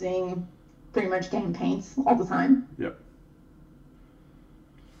 he's using pretty much game paints all the time. Yep.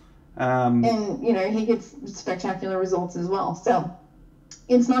 And, you know, he gets spectacular results as well. So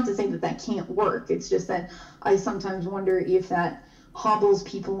it's not to say that that can't work. It's just that I sometimes wonder if that hobbles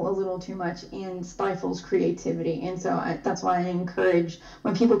people a little too much and stifles creativity. And so that's why I encourage,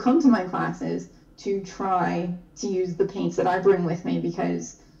 when people come to my classes, to try to use the paints that I bring with me,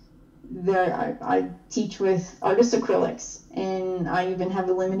 because I teach with artist acrylics, and I even have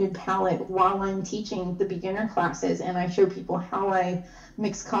a limited palette while I'm teaching the beginner classes, and I show people how I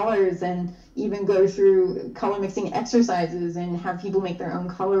mix colors and even go through color mixing exercises and have people make their own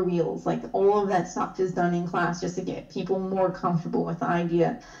color wheels. Like, all of that stuff is done in class just to get people more comfortable with the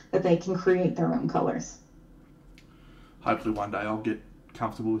idea that they can create their own colors. Hopefully one day I'll get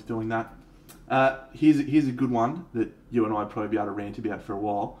comfortable with doing that. Here's a good one that you and I probably be able to rant about for a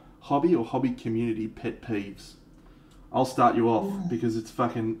while. Hobby or hobby community pet peeves. I'll start you off because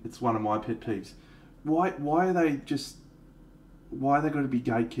it's one of my pet peeves. Why are they got to be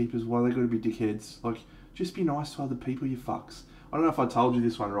gatekeepers? Why are they got to be dickheads? Like, just be nice to other people, you fucks. I don't know if I told you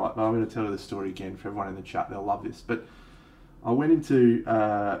this one right, but I'm going to tell you the story again for everyone in the chat. They'll love this. But I went into,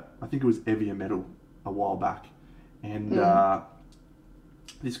 I think it was Evia Metal a while back, and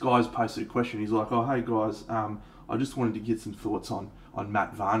this guy's posted a question. He's like, "Oh, hey guys, I just wanted to get some thoughts on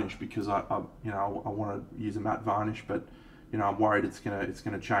matte varnish, because I want to use a matte varnish, but you know, I'm worried it's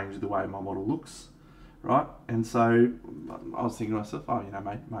gonna change the way my model looks." Right? And so I was thinking to myself, oh, you know,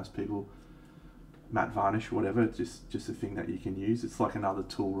 mate, most people, matte varnish, whatever, it's just a thing that you can use. It's like another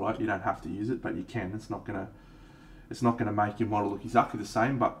tool, right? You don't have to use it, but you can. It's not gonna make your model look exactly the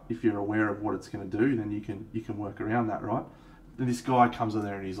same, but if you're aware of what it's gonna do, then you can work around that, right? And this guy comes in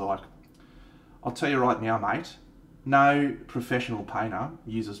there and he's like, "I'll tell you right now, mate, no professional painter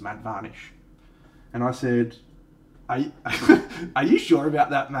uses matte varnish." And I said, are you sure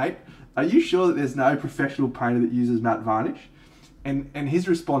about that, mate? Are you sure that there's no professional painter that uses matte varnish? And his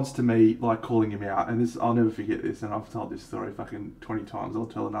response to me, like, calling him out, and this, I'll never forget this, and I've told this story fucking 20 times, I'll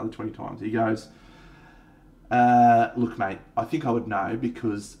tell another 20 times. He goes, "Look, mate, I think I would know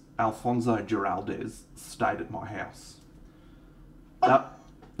because Alfonso Giraldez stayed at my house." That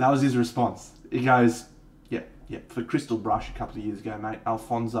was his response. He goes, yeah, for Crystal Brush a couple of years ago, mate,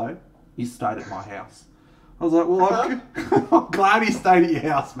 Alfonso, he stayed at my house. I was like, well, I'm glad he stayed at your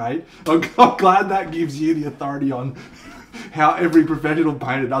house, mate. I'm glad that gives you the authority on how every professional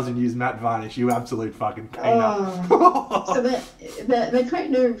painter doesn't use matte varnish. You absolute fucking painter. So that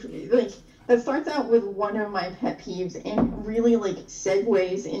kind of, like, that starts out with one of my pet peeves and really, like,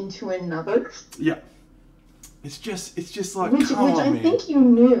 segues into another. Yeah. It's just like, which I think you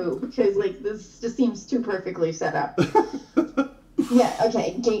knew, because, like, this just seems too perfectly set up. Yeah,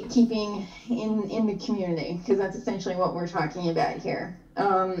 okay, gatekeeping in the community, because that's essentially what we're talking about here.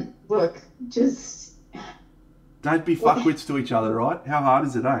 Look, just... Don't be fuckwits to each other, right? How hard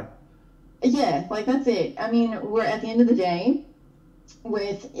is it, eh? Yeah, like, that's it. I mean, we're at the end of the day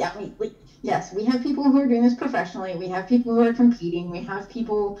yes, we have people who are doing this professionally. We have people who are competing. We have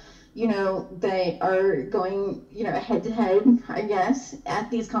people, you know, that are going, you know, head-to-head, I guess, at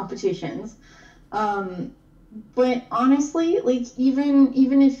these competitions. But honestly, like, even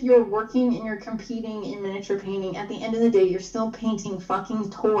if you're working and you're competing in miniature painting, at the end of the day, you're still painting fucking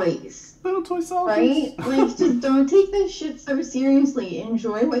toys. Little toy soldiers. Right? Like, just don't take this shit so seriously.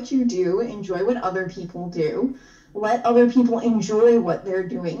 Enjoy what you do. Enjoy what other people do. Let other people enjoy what they're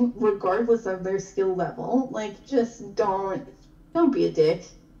doing, regardless of their skill level. Like, just don't be a dick.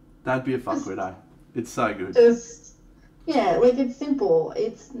 Don't be a fuckwit, eh? It's so good. Yeah, like, it's simple.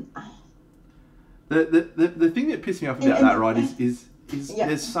 It's... The thing that pissed me off about that, right, is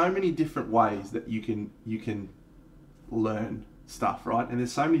there's so many different ways that you can learn stuff, right? And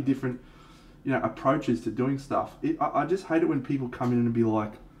there's so many different, you know, approaches to doing stuff. I just hate it when people come in and be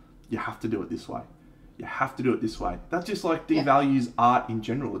like, you have to do it this way. You have to do it this way. That just, like, devalues art in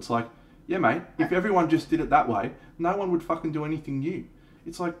general. It's like, Yeah, mate. If everyone just did it that way, no one would fucking do anything new.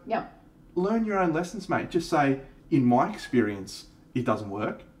 It's like, learn your own lessons, mate. Just say, in my experience, it doesn't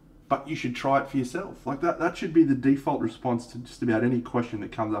work, but you should try it for yourself. Like that should be the default response to just about any question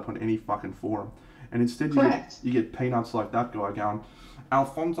that comes up on any fucking forum. And instead you get peanuts like that guy going,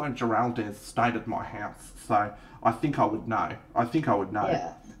 Alfonso Geraldez stayed at my house, so I think I would know.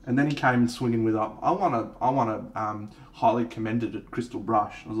 Yeah. And then he came swinging with, I want a highly commended Crystal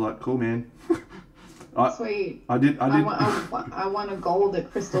brush. I was like, cool, man. Sweet. I did. I want a gold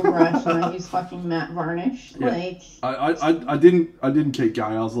at Crystal brush, and I use fucking matte varnish. Yeah. Like. I didn't keep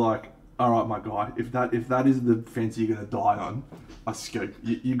going. I was like, all right, my guy. If that is the fence you're gonna die on, I scoop.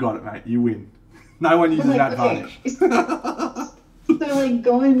 You got it, mate. You win. No one uses matte varnish. So, like,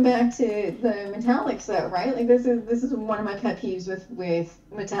 going back to the metallics, though, right? Like, this is one of my pet peeves with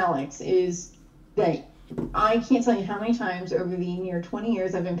metallics, is that I can't tell you how many times over the near 20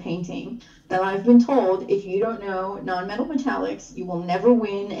 years I've been painting that I've been told, if you don't know non-metal metallics, you will never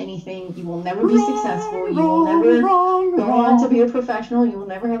win anything, you will never be successful, you will never go on to be a professional, you will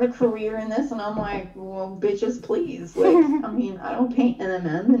never have a career in this, and I'm like, well, bitches, please. Like, I mean, I don't paint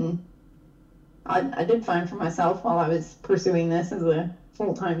NMM, and I did fine for myself while I was pursuing this as a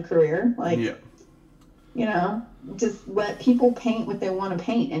full-time career. Like, you know, just let people paint what they want to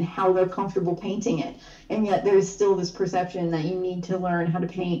paint and how they're comfortable painting it. And yet there's still this perception that you need to learn how to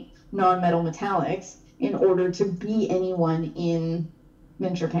paint non-metal metallics in order to be anyone in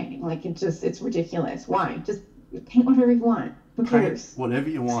miniature painting. Like, it's ridiculous. Why? Just paint whatever you want. Who cares? Paint whatever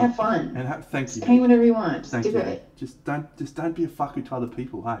you want. Just have fun. And thank you. Paint whatever you want. Just do it. Just don't be a fucker to other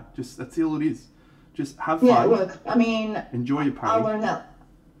people. Hey, that's all it is. Just have fun. Yeah, look, I mean, enjoy your painting.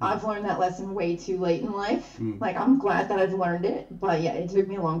 I've learned that lesson way too late in life. Like, I'm glad that I've learned it, but yeah, it took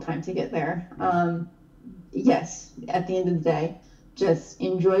me a long time to get there. Yes, at the end of the day, just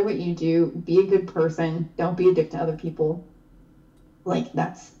enjoy what you do. Be a good person. Don't be a dick to other people. Like,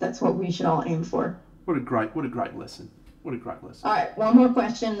 that's what we should all aim for. What a great lesson. What a great lesson. All right, one more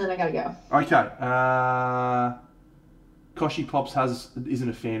question, then I gotta go. Okay. Koshi Pops isn't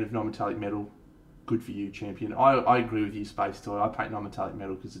a fan of non-metallic metal. Good for you, champion. I agree with you, Space Toy. I paint non-metallic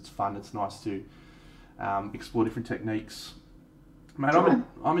metal because it's fun. It's nice to explore different techniques. Mate,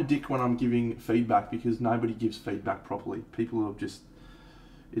 I'm a dick when I'm giving feedback because nobody gives feedback properly. People are just...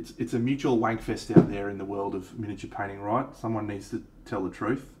 It's a mutual wankfest out there in the world of miniature painting, right? Someone needs to tell the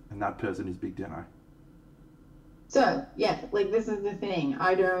truth, and that person is Big Deno. So, yeah, like, this is the thing.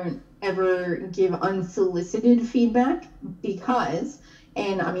 I don't ever give unsolicited feedback because...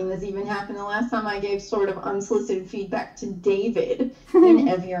 And, I mean, this even happened the last time I gave sort of unsolicited feedback to David in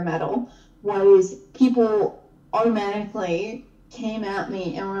Heavier Metal, was people automatically came at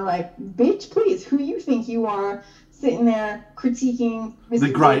me and were like, bitch, please, who you think you are sitting there critiquing Mr. The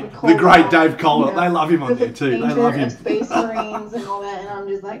great Dave Kohler. You know, they love him on there, too. They love him. Space Marines and all that. And I'm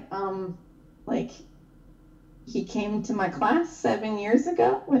just like, he came to my class 7 years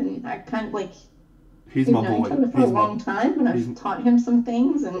ago, and I kind of, like... He's my boy. For a long time, and I've taught him some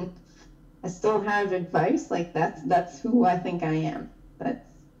things, and I still have advice. Like, that's who I think I am.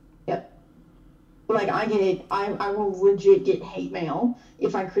 Yep. Like, I will legit get hate mail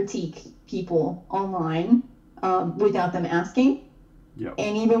if I critique people online without them asking. Yep.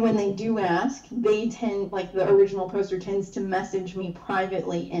 And even when they do ask, they tend, like, the original poster tends to message me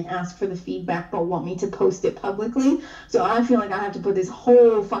privately and ask for the feedback, but want me to post it publicly. So I feel like I have to put this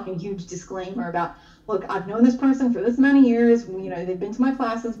whole fucking huge disclaimer about, look, I've known this person for this many years. You know, they've been to my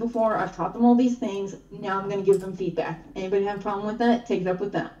classes before. I've taught them all these things. Now I'm going to give them feedback. Anybody have a problem with that? Take it up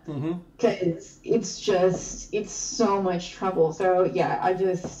with them. Because it's so much trouble. So, yeah, I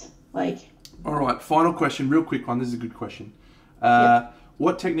just, like... All right, final question, real quick one. This is a good question.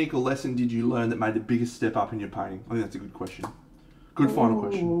 What technical lesson did you learn that made the biggest step up in your painting? I think that's a good question. Good final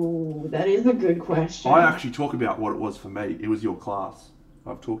question. Ooh, that is a good question. I actually talk about what it was for me. It was your class.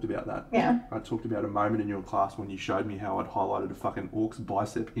 I've talked about that. Yeah. I talked about a moment in your class when you showed me how I'd highlighted a fucking orc's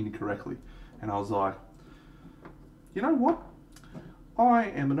bicep incorrectly. And I was like, you know what? I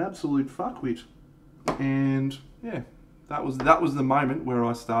am an absolute fuckwit. And yeah, that was the moment where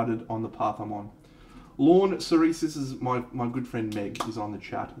I started on the path I'm on. Lorne Cerise, this is my good friend Meg is on the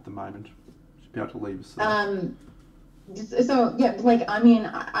chat at the moment. She's about to leave us. So, yeah, like, I mean,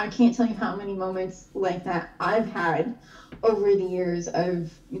 I can't tell you how many moments like that I've had over the years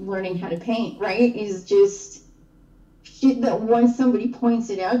of learning how to paint, right? Is just shit that once somebody points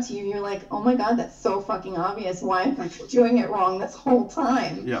it out to you, you're like, oh my god, that's so fucking obvious. Why am I doing it wrong this whole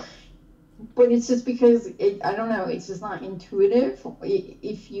time? Yeah. But it's just because, I don't know, it's just not intuitive.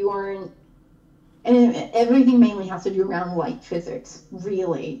 If you aren't And everything mainly has to do around light physics,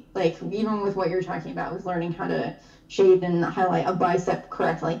 really. Like, even with what you're talking about, with learning how to shade and highlight a bicep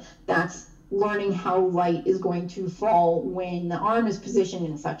correctly, that's learning how light is going to fall when the arm is positioned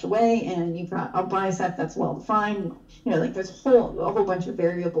in such a way, and you've got a bicep that's well defined. You know, like there's a whole bunch of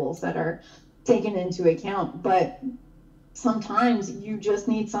variables that are taken into account. But sometimes you just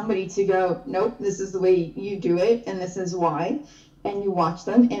need somebody to go, nope, this is the way you do it, and this is why. And you watch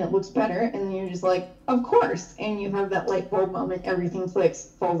them, and it looks better, and then you're just like, of course. And you have that light bulb moment, everything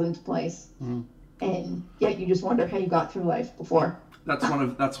clicks, falls into place, and yet you just wonder how you got through life before. That's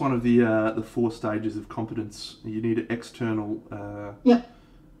one of the 4 stages of competence. You need external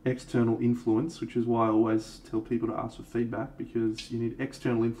external influence, which is why I always tell people to ask for feedback, because you need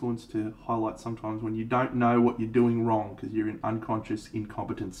external influence to highlight sometimes when you don't know what you're doing wrong because you're in unconscious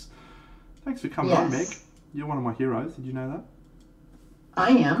incompetence. Thanks for coming on, Meg. You're one of my heroes. Did you know that?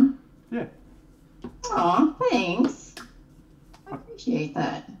 I am. Yeah. Aw, thanks. I appreciate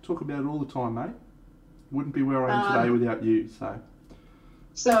that. Talk about it all the time, mate. Wouldn't be where I am today without you, so.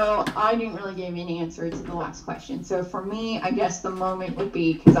 So I didn't really give any answer to the last question. So for me, I guess the moment would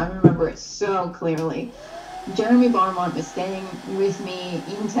be, because I remember it so clearly, Jeremy Barmont was staying with me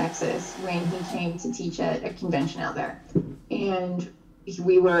in Texas when he came to teach at a convention out there. And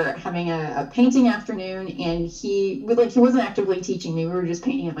we were having a painting afternoon, and he wasn't actively teaching me. We were just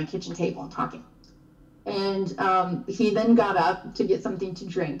painting at my kitchen table and talking. And he then got up to get something to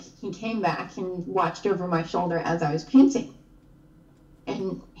drink. He came back and watched over my shoulder as I was painting.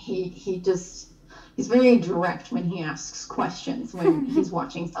 And he's very direct when he asks questions when he's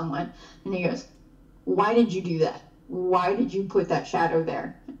watching someone. And he goes, why did you do that? Why did you put that shadow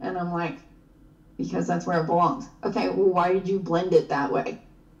there? And I'm like, because that's where it belongs. Okay, well, why did you blend it that way?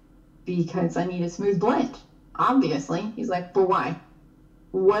 Because I need a smooth blend. Obviously. He's like, but why?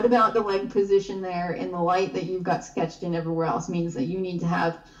 What about the leg position there in the light that you've got sketched in everywhere else means that you need to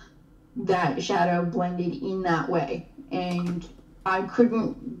have that shadow blended in that way? And I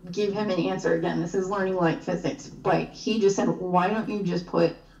couldn't give him an answer. Again, this is learning light physics. But he just said, why don't you just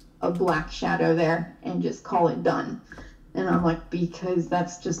put a black shadow there and just call it done? And I'm like, because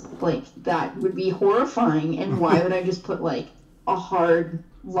that's just like, that would be horrifying. And why would I just put like a hard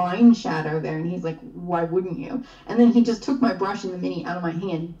line shadow there? And he's like, why wouldn't you? And then he just took my brush and the mini out of my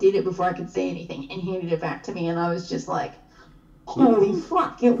hand, did it before I could say anything, and handed it back to me. And I was just like, holy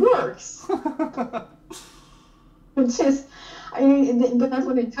fuck, it works. It's just, but that's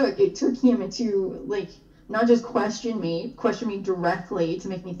what it took. It took him to like, not just question me directly to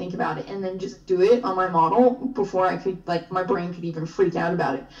make me think about it, and then just do it on my model before I could, like, my brain could even freak out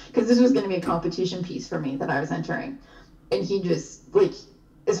about it. Because this was going to be a competition piece for me that I was entering. And he just, like,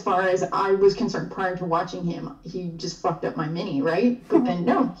 as far as I was concerned prior to watching him, he just fucked up my mini, right? But then,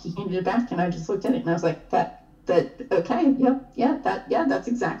 no, he handed it back, and I just looked at it, and I was like, okay, that's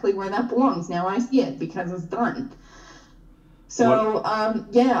exactly where that belongs. Now I see it, because it's done. So,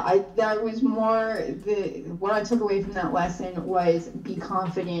 that was more, what I took away from that lesson was be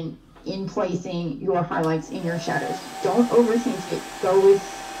confident in placing your highlights in your shadows. Don't overthink it. Go with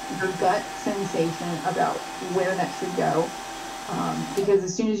your gut sensation about where that should go. Because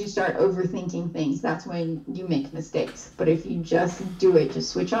as soon as you start overthinking things, that's when you make mistakes. But if you just do it,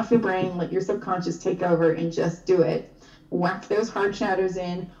 just switch off your brain, let your subconscious take over, and just do it. Whack those hard shadows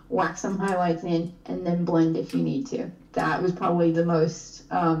in, whack some highlights in, and then blend if you need to. That was probably the most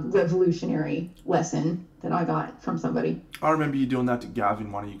revolutionary lesson that I got from somebody. I remember you doing that to Gav in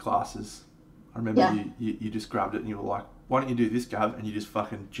one of your classes. I remember you just grabbed it and you were like, why don't you do this, Gav? And you just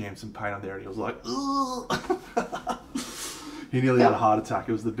fucking jammed some paint on there, and he was like, ugh. He nearly had a heart attack.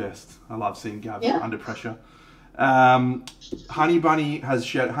 It was the best. I love seeing Gav under pressure. Honey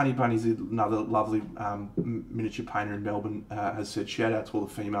Bunny's another lovely miniature painter in Melbourne, has said shout out to all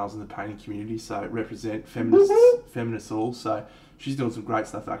the females in the painting community, so represent feminists all. So she's doing some great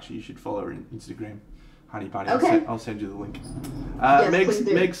stuff actually. You should follow her on Instagram, Honey Bunny. Okay. I'll send you the link. Yes,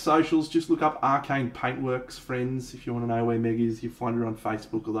 Meg's socials, just look up Arcane Paintworks Friends if you want to know where Meg is. You find her on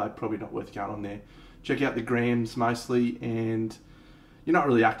Facebook, although probably not worth going on there. Check out the grams mostly, and you're not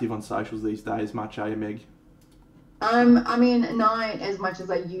really active on socials these days much, are you, Meg? I mean, not as much as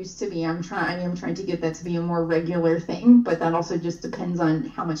I used to be. I am trying to get that to be a more regular thing, but that also just depends on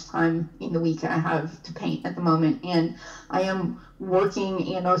how much time in the week I have to paint at the moment. And I am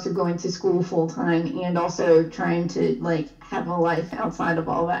working and also going to school full time, and also trying to like have a life outside of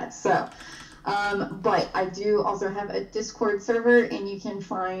all that. So, but I do also have a Discord server, and you can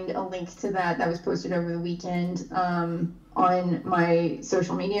find a link to that was posted over the weekend on my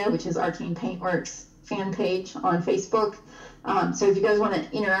social media, which is Arcane Paintworks fan page on Facebook. So if you guys want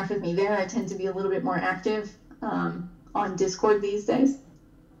to interact with me there, I tend to be a little bit more active on Discord these days.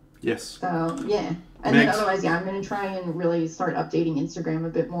 Yes. So yeah, and then otherwise, yeah, I'm going to try and really start updating Instagram a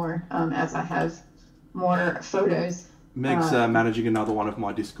bit more as I have more photos. Meg's managing another one of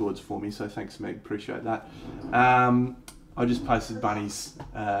my Discords for me, so thanks, Meg. Appreciate that. I just posted Bunny's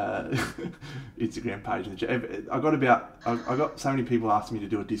Instagram page. I got so many people asking me to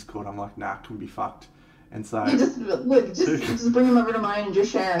do a Discord. I'm like, nah, couldn't be fucked. And so you just bring them over to mine and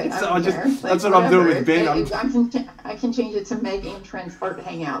just share it. That's what I'm doing with Ben. I can change it to Meg and Trent's art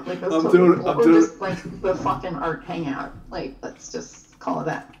hangout. Like I'm doing it. Like the fucking art hangout. Like let's just call it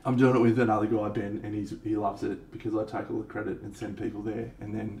that. I'm doing it with another guy, Ben, and he loves it because I take all the credit and send people there,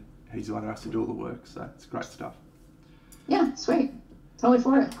 and then he's the one who has to do all the work. So it's great stuff. Yeah, sweet. Totally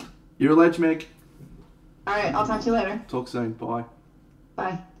for it. You're a ledge, Meg. All right, I'll talk to you later. Talk soon. Bye.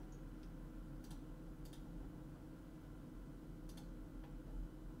 Bye.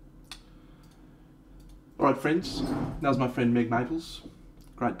 All right, friends. That was my friend Meg Maples.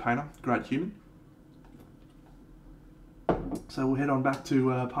 Great painter, great human. So we'll head on back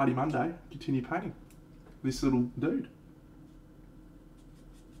to Party Monday, continue painting this little dude.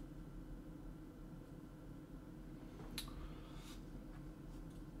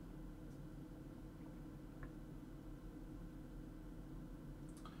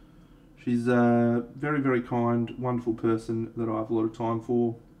 She's a very, very kind, wonderful person that I have a lot of time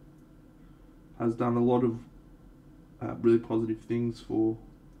for. Has done a lot of really positive things for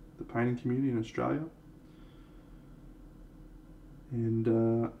the painting community in Australia.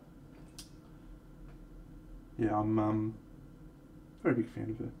 And yeah, I'm a very big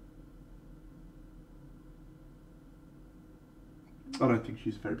fan of her. I don't think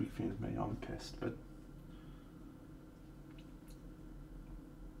she's a very big fan of me. I'm a pest, but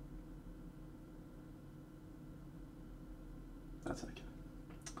that's okay.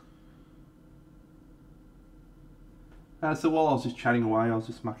 So while I was just chatting away, I was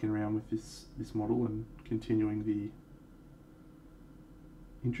just mucking around with this model and continuing the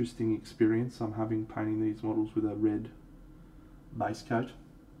interesting experience I'm having painting these models with a red base coat.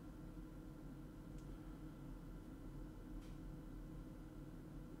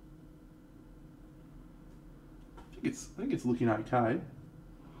 I think it's looking okay.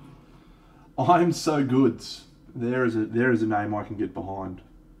 I'm so good. There is a name I can get behind.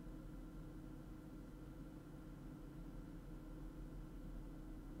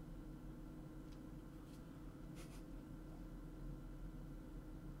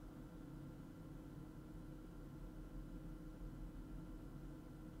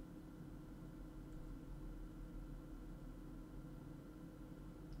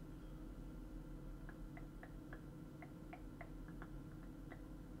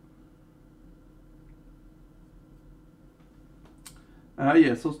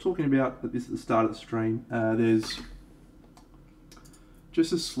 Yeah, so I was talking about this at the start of the stream. There's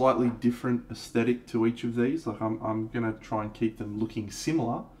just a slightly different aesthetic to each of these. Like I'm going to try and keep them looking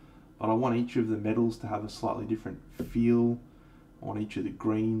similar, but I want each of the metals to have a slightly different feel. I want each of the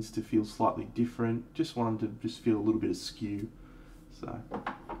greens to feel slightly different. Just want them to just feel a little bit askew. So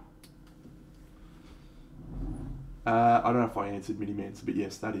I don't know if I answered Minimancer, but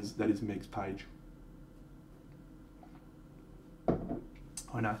yes, that is Meg's page.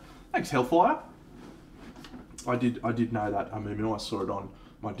 I know. Thanks, Hellfire. I did know that. I mean, I saw it on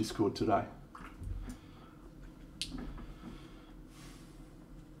my Discord today.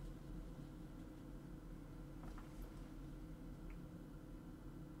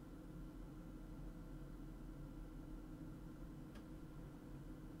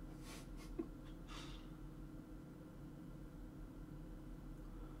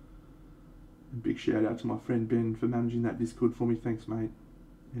 And big shout out to my friend Ben for managing that Discord for me. Thanks, mate.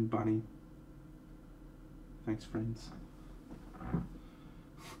 And Bunny. Thanks, friends.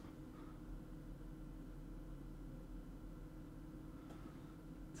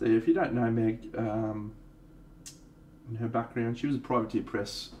 So if you don't know Meg, in her background, she was a privateer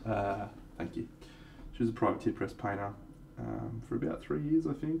press, thank you. She was a privateer press painter for about 3 years,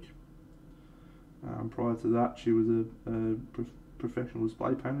 I think. Prior to that, she was a professional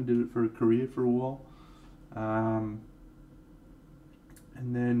display painter, did it for a career for a while.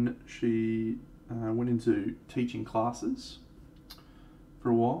 And then she went into teaching classes for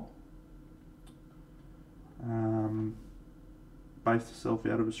a while. Based herself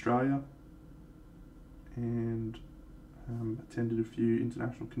out of Australia and attended a few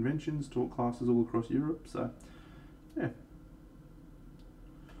international conventions, taught classes all across Europe. So, yeah,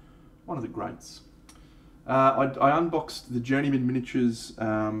 one of the greats. I unboxed the Journeyman Miniatures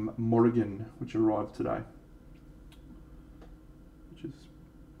Morrigan, which arrived today.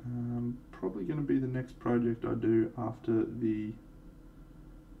 Probably going to be the next project I do after the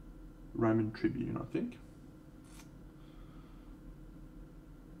Roman Tribune, I think.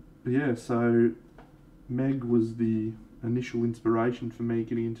 But yeah, so Meg was the initial inspiration for me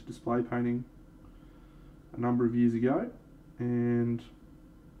getting into display painting a number of years ago, and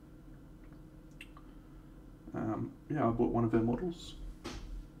yeah, I bought one of her models.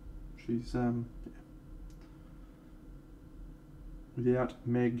 She's yeah. Without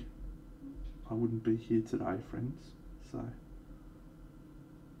Meg, I wouldn't be here today, friends. So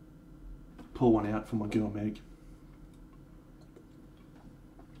pour one out for my girl Meg.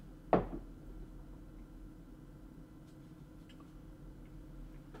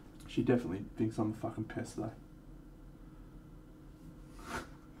 She definitely thinks I'm a fucking pest though.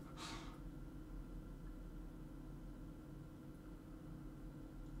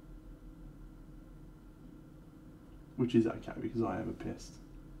 Which is okay because I am a pest.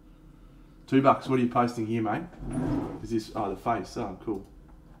 $2, what are you posting here, mate? Is this, oh, the face, oh, cool.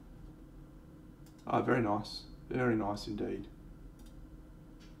 Oh, very nice indeed.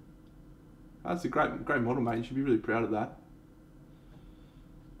 That's a great model, mate. You should be really proud of that.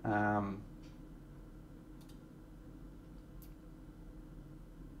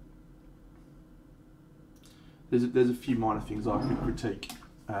 There's a few minor things I could critique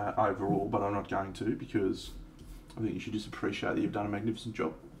overall, but I'm not going to because I think you should just appreciate that you've done a magnificent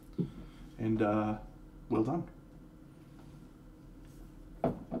job. And well done.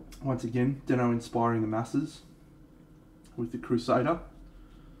 Once again, Deno inspiring the masses with the Crusader.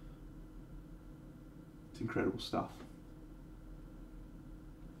 It's incredible stuff.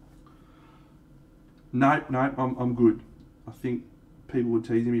 No, I'm good. I think people were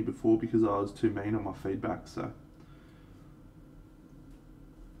teasing me before because I was too mean on my feedback, so.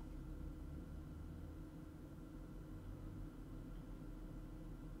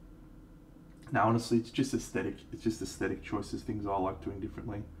 No, honestly, it's just aesthetic. It's just aesthetic choices, things I like doing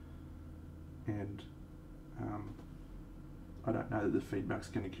differently. And I don't know that the feedback's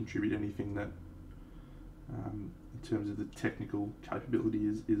going to contribute anything that, in terms of the technical capability,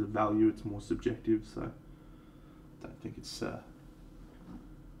 is of value. It's more subjective, so I don't think it's don't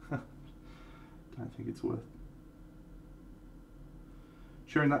think it's worth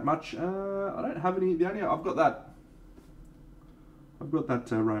sharing that much. I don't have any. I've got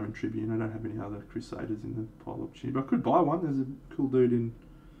that Roman Tribune. I don't have any other Crusaders in the pile opportunity, but I could buy one. There's a cool dude in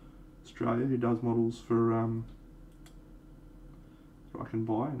Australia who does models for that I can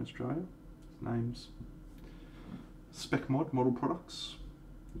buy in Australia. His name's Spec Model Products.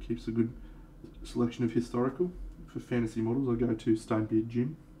 He keeps a good selection of historical. For fantasy models, I go to Stonebeard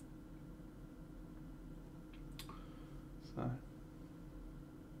Gym. So,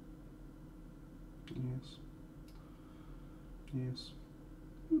 yes. Yes.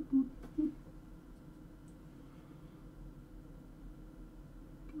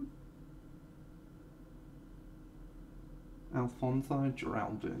 Alfonso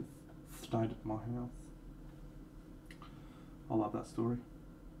Geraldez stayed at my house. I love that story.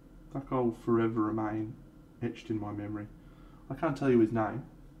 That guy will forever remain etched in my memory. I can't tell you his name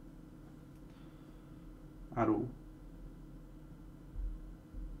at all.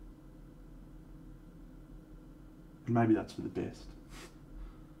 And maybe that's for the best.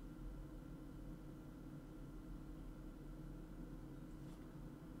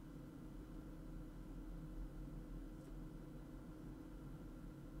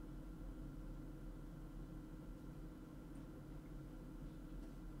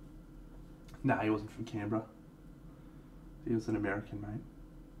 No, he wasn't from Canberra. He was an American, mate.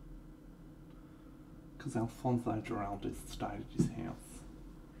 Because Alfonso Geraldez stayed at his house.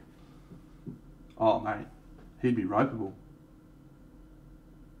 Oh, mate. He'd be ropeable.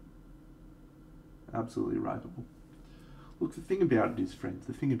 Absolutely ropeable. Look, the thing about it is, friends,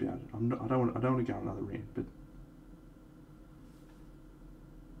 I don't want to go on another rant, but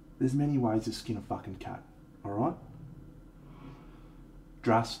there's many ways to skin a fucking cat, alright?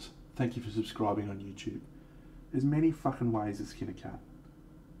 Drust, thank you for subscribing on YouTube. There's many fucking ways to skin a cat.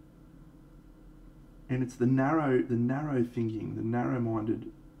 And it's the narrow thinking, the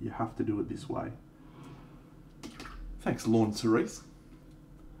narrow-minded, you have to do it this way. Thanks, Lauren Cerise.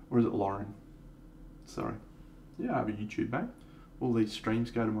 Or is it Lauren? Sorry. Yeah, I have a YouTube, mate. All these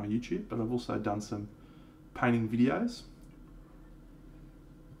streams go to my YouTube, but I've also done some painting videos,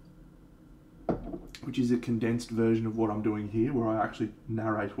 which is a condensed version of what I'm doing here, where I actually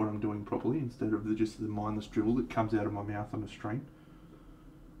narrate what I'm doing properly instead of just the mindless dribble that comes out of my mouth on the stream.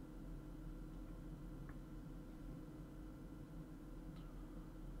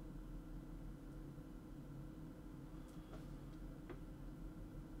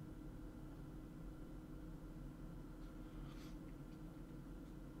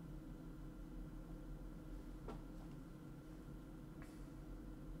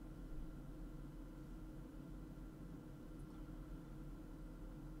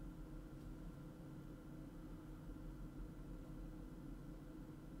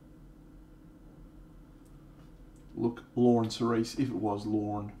 look, Lauren Cerise, if it was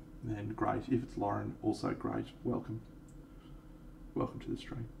Lauren, then great. If it's Lauren, also great. Welcome. Welcome to the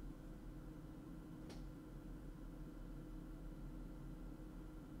stream.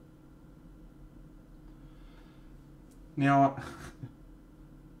 Now,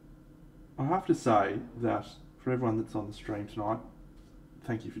 I have to say that for everyone that's on the stream tonight,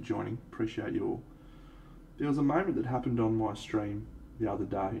 thank you for joining. Appreciate you all. There was a moment that happened on my stream the other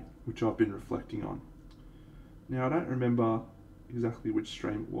day, which I've been reflecting on. Now, I don't remember exactly which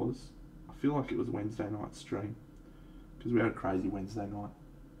stream it was. I feel like it was Wednesday night stream, because we had a crazy Wednesday night.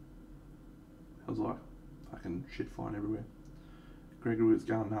 I was like, fucking shit flying everywhere. Gregory was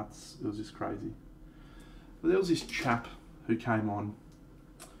going nuts. It was just crazy. But there was this chap who came on,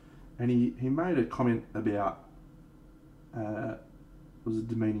 and he made a comment about, it was a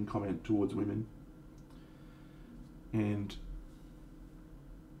demeaning comment towards women. And,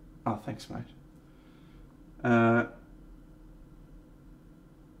 oh, thanks, mate. And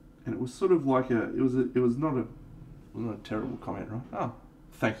it was sort of like it was not a terrible comment, right? Oh,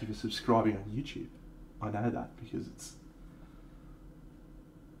 thank you for subscribing on YouTube. I know that because it's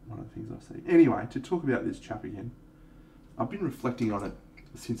one of the things I see. Anyway, to talk about this chap again, I've been reflecting on it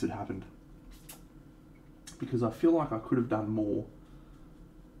since it happened, because I feel like I could have done more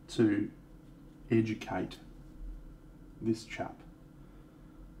to educate this chap.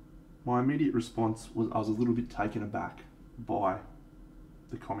 My immediate response was I was a little bit taken aback by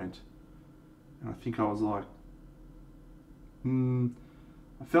the comment, and I think I was like,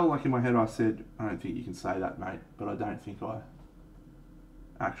 I felt like in my head I said, I don't think you can say that, mate, but I don't think I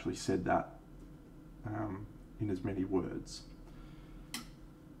actually said that in as many words.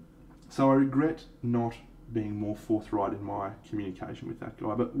 So I regret not being more forthright in my communication with that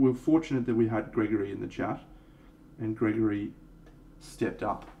guy, but we're fortunate that we had Gregory in the chat, and Gregory stepped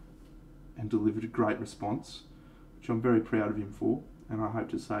up and delivered a great response, which I'm very proud of him for, and I hope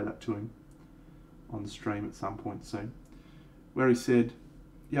to say that to him on the stream at some point soon, where he said,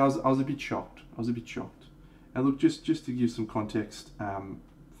 yeah, I was a bit shocked. And look, just to give some context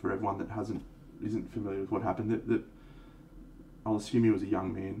for everyone that isn't familiar with what happened, that I'll assume he was a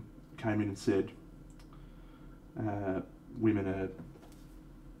young man, came in and said, women are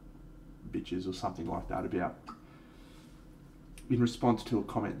bitches or something like that, about, in response to a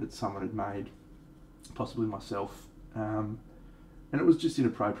comment that someone had made, possibly myself, and it was just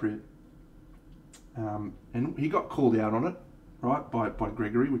inappropriate. And he got called out on it, right, by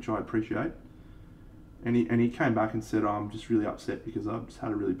Gregory, which I appreciate. And he came back and said, oh, I'm just really upset because I've just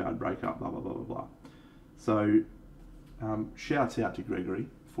had a really bad breakup, blah, blah, blah, blah, blah. So, shouts out to Gregory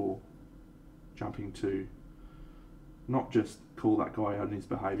for jumping to not just call that guy out on his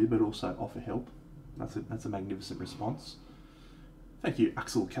behaviour, but also offer help. That's a magnificent response. Thank you,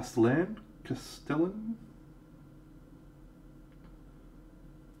 Axel Castellan.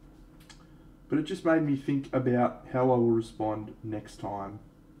 But it just made me think about how I will respond next time,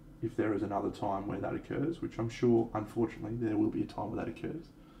 if there is another time where that occurs, which I'm sure, unfortunately, there will be a time where that occurs.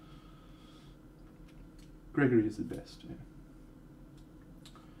 Gregory is the best, yeah.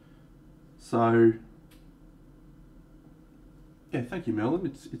 So, yeah, thank you, Merlin.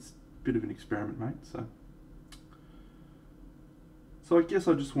 It's a bit of an experiment, mate. So I guess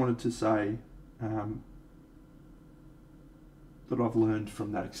I just wanted to say that I've learned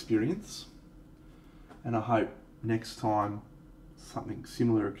from that experience, and I hope next time something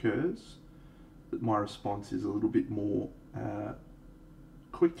similar occurs, that my response is a little bit more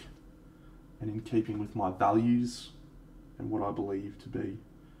quick and in keeping with my values and what I believe to be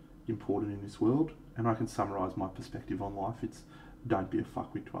important in this world. And I can summarise my perspective on life. It's don't be a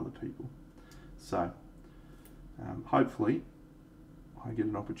fuckwit to other people. So hopefully I get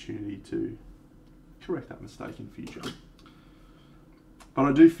an opportunity to correct that mistake in future. But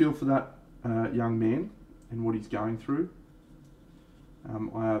I do feel for that young man and what he's going through.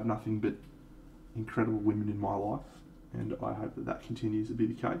 I have nothing but incredible women in my life, and I hope that continues to be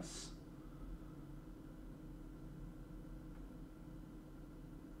the case.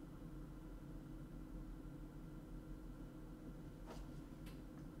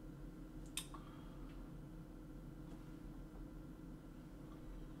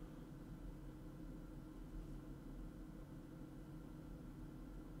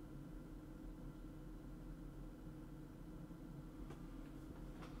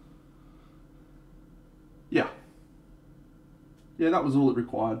 Yeah, that was all it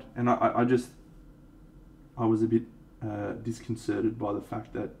required, and I was a bit disconcerted by the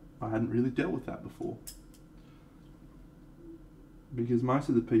fact that I hadn't really dealt with that before, because most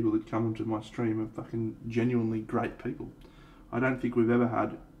of the people that come onto my stream are fucking genuinely great people. I don't think we've ever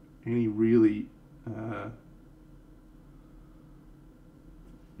had any really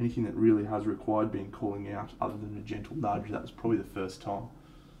anything that really has required being calling out other than a gentle nudge, that was probably the first time.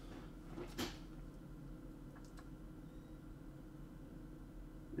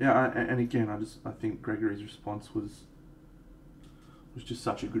 Yeah, and again, I think Gregory's response was just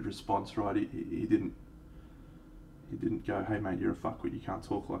such a good response, right? He didn't go, hey mate, you're a fuckwit, you can't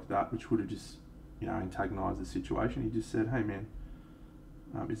talk like that, which would have just, antagonised the situation. He just said, hey man,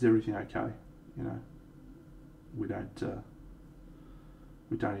 is everything okay? We don't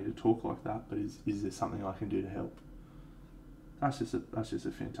need to talk like that, but is there something I can do to help? That's just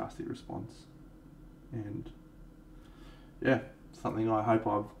a fantastic response, and yeah, something I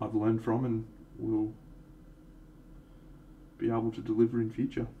hope I've learned from and will be able to deliver in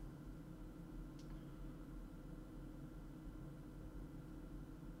future.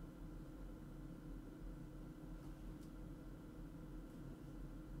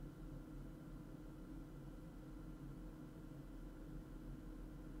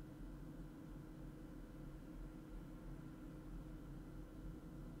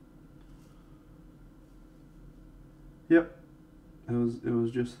 Yep, it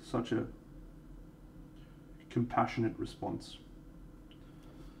was just such a compassionate response.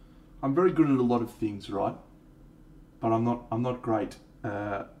 I'm very good at a lot of things, right? But I'm not great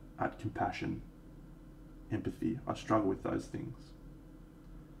at compassion, empathy. I struggle with those things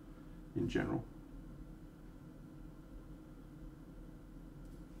in general.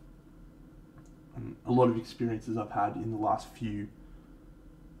 And a lot of experiences I've had in the last few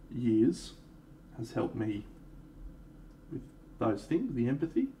years has helped me with those things, the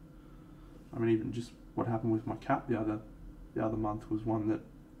empathy. I mean, even just what happened with my cat the other month was one that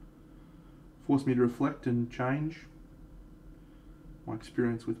forced me to reflect and change my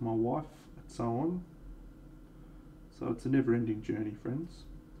experience with my wife and so on. So it's a never-ending journey, friends.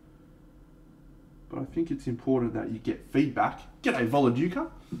 But I think it's important that you get feedback. G'day, Voladuka.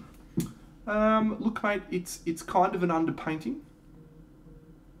 Look, mate, it's kind of an underpainting.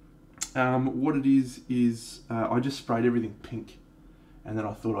 What it is I just sprayed everything pink, and then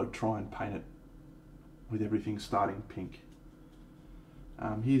I thought I'd try and paint it with everything starting pink.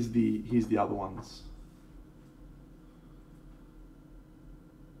 Here's the other ones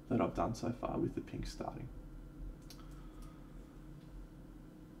that I've done so far with the pink starting.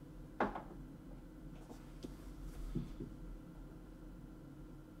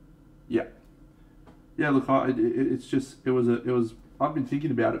 Yeah. Look, it was. I've been thinking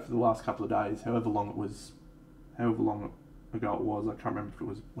about it for the last couple of days. However long ago it was. I can't remember if it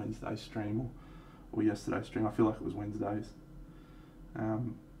was Wednesday's stream or yesterday's stream. I feel like it was Wednesday's. I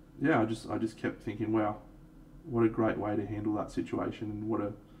just kept thinking, wow, what a great way to handle that situation, and what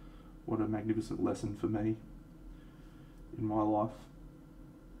a magnificent lesson for me in my life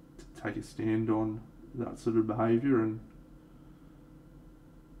to take a stand on that sort of behaviour,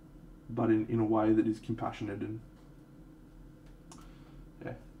 but in a way that is compassionate and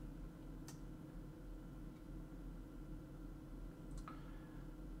yeah.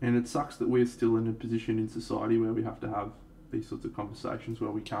 And it sucks that we're still in a position in society where we have to have these sorts of conversations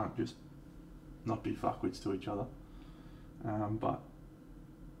where we can't just not be fuckwits to each other. But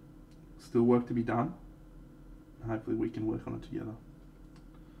still work to be done. Hopefully we can work on it together.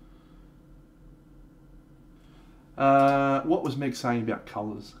 What was Meg saying about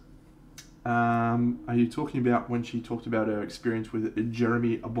colours? Are you talking about when she talked about her experience with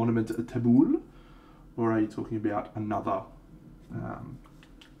Jeremy Abonnement Taboul, or are you talking about another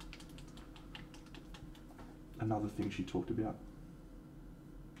thing she talked about?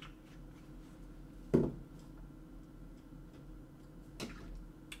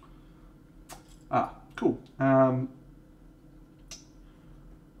 Cool.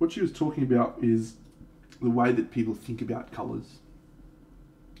 What she was talking about is the way that people think about colours.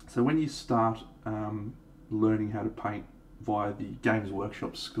 So when you start learning how to paint via the Games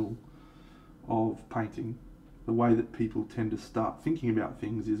Workshop school of painting, the way that people tend to start thinking about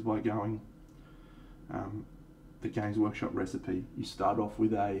things is by going the Games Workshop recipe. You start off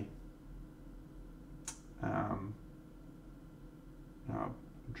with I'm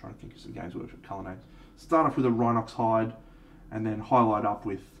trying to think of some Games Workshop colour names. Start off with a Rhinox hide, and then highlight up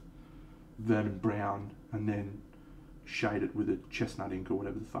with vermin brown, and then shade it with a chestnut ink or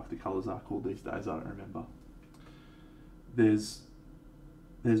whatever the fuck the colours are called these days. I don't remember. There's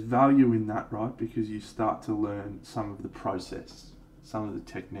value in that, right? Because you start to learn some of the process, some of the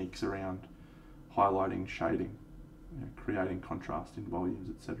techniques around highlighting, shading, creating contrast in volumes,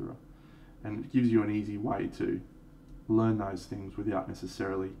 etc. And it gives you an easy way to learn those things without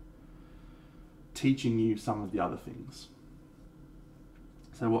necessarily teaching you some of the other things.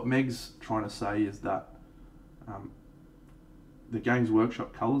 So what Meg's trying to say is that the Games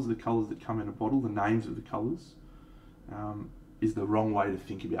Workshop colours, the colours that come in a bottle, the names of the colours, is the wrong way to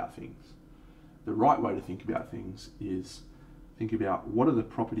think about things. The right way to think about things is think about what are the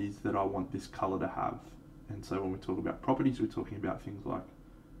properties that I want this colour to have. And so when we talk about properties, we're talking about things like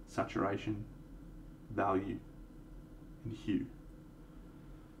saturation, value, and hue.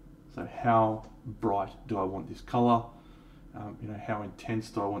 So how bright do I want this colour? How intense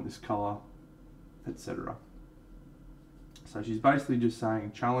do I want this colour, etc. So she's basically just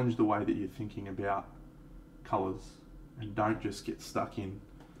saying challenge the way that you're thinking about colours and don't just get stuck in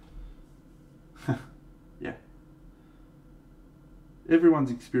yeah.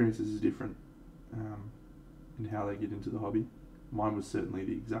 Everyone's experiences is different in how they get into the hobby. Mine was certainly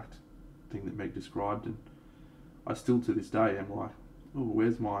the exact thing that Meg described, and I still to this day am like, oh,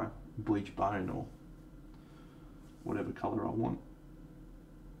 where's my bleach bone or whatever colour I want.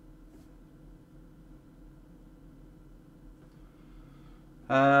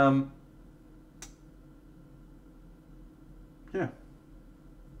 Yeah,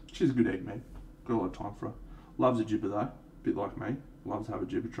 she's a good egg, Meg. Got a lot of time for her. Loves a gibber though, bit like me. Loves to have a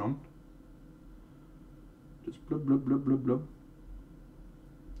gibbertron. Just blub blub blub blub blub.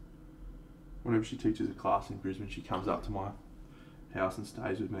 Whenever she teaches a class in Brisbane, she comes up to my house and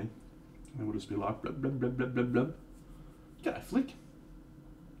stays with me, and we'll just be like blub blub blub blub blub blub. G'day, Flick.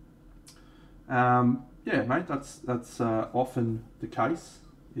 Yeah, mate. That's often the case.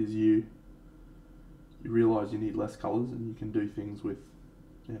 Is you realise you need less colours and you can do things with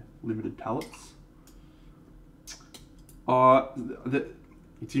limited palettes.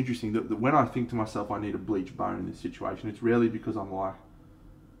 It's interesting that when I think to myself I need a bleach bone in this situation, it's rarely because I'm like,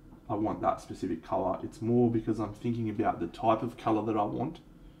 I want that specific colour. It's more because I'm thinking about the type of colour that I want,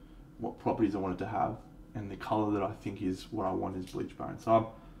 what properties I want it to have, and the colour that I think is what I want is bleach bone.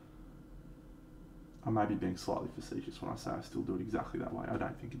 So I may be being slightly facetious when I say I still do it exactly that way. I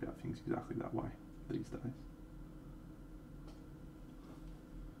don't think about things exactly that way these days.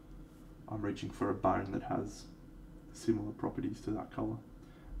 I'm reaching for a bone that has similar properties to that colour,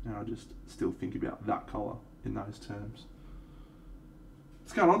 and I just still think about that colour in those terms.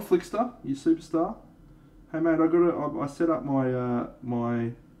 What's going on, Flickster? You superstar? Hey mate, I set up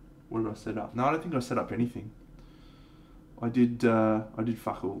my what did I set up? No, I don't think I set up anything. I did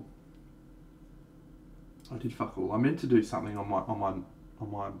fuck all. I meant to do something on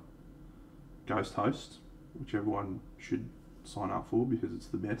my Ghost Host, which everyone should sign up for because it's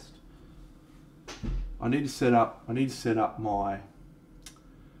the best. I need to set up my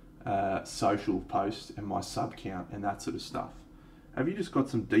social post and my sub count and that sort of stuff. Have you just got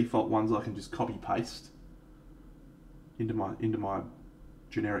some default ones I can just copy paste into my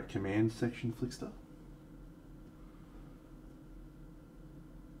generic commands section, Flickster?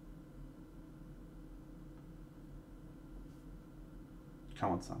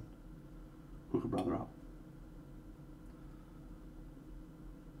 Come on, son. Hook a brother up.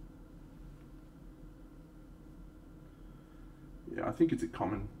 Yeah, I think it's a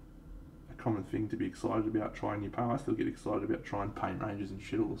common thing to be excited about trying new paint. I still get excited about trying paint ranges and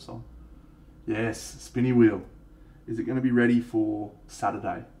shit all the time. Yes, spinny wheel. Is it going to be ready for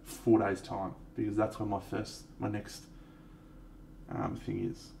Saturday, 4 days time? Because that's when my next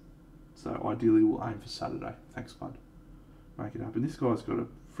thing is. So ideally we'll aim for Saturday. Thanks, bud. Make it happen. This guy's got a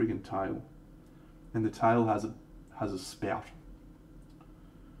friggin' tail, and the tail has a spout.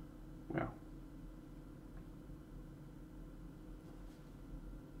 Wow.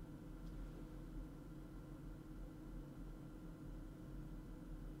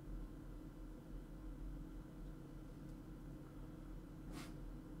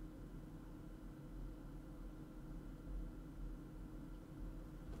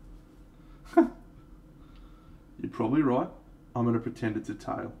 You're probably right. I'm going to pretend it's a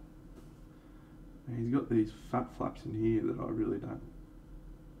tail. And he's got these fat flaps in here that I really don't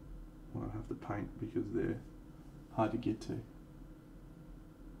want to have to paint because they're hard to get to.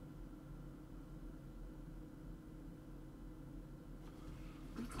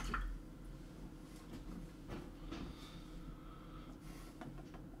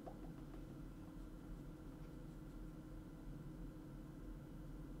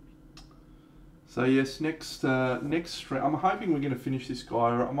 So yes, next stream, I'm hoping we're going to finish this guy,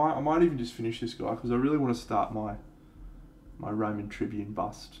 or I might even just finish this guy because I really want to start my Roman Tribune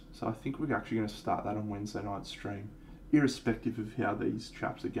bust. So I think we're actually going to start that on Wednesday night stream, irrespective of how these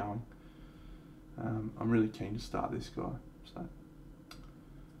chaps are going. I'm really keen to start this guy, so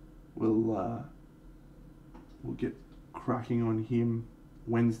we'll get cracking on him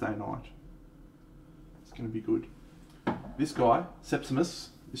Wednesday night. It's going to be good. This guy, Sepsimus,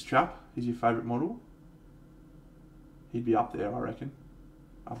 this chap, is your favourite model. He'd be up there, I reckon.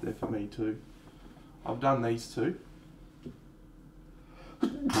 Up there for me too. I've done these two.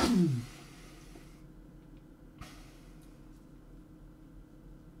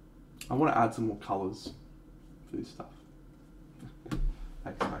 I want to add some more colours for this stuff.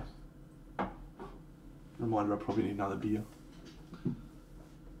 Thanks, mate. Reminder, I probably need another beer.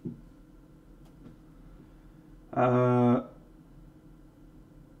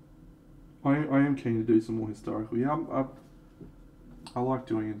 I am keen to do some more historical. Yeah, I like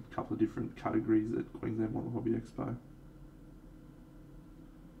doing a couple of different categories at Queensland Model Hobby Expo.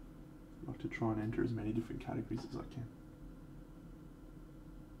 I like to try and enter as many different categories as I can.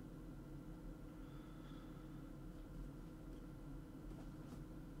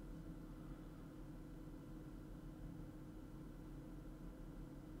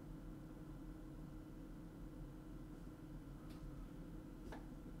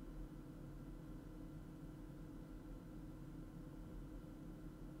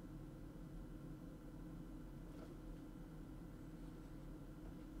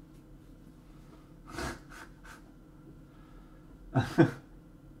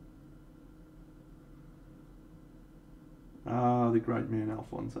 The great man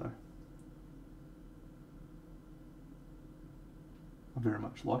Alfonso. I very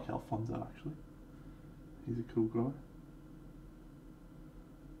much like Alfonso, actually. He's a cool guy.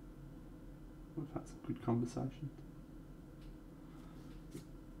 We've had some good conversations.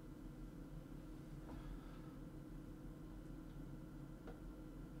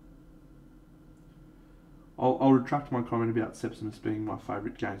 I'll retract my comment about Septimus being my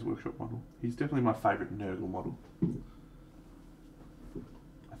favourite Games Workshop model. He's definitely my favourite Nurgle model.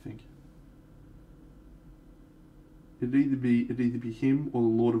 I think. It'd either be him or the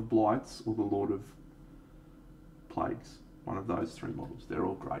Lord of Blights or the Lord of Plagues. One of those three models. They're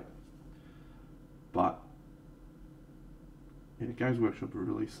all great. But yeah, Games Workshop have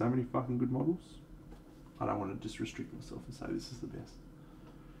released so many fucking good models. I don't want to just restrict myself and say this is the best.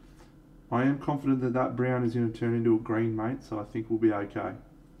 I am confident that that brown is going to turn into a green, mate, so I think we'll be okay.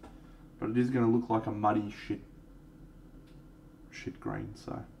 But it is going to look like a muddy shit green,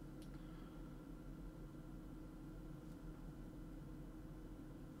 so.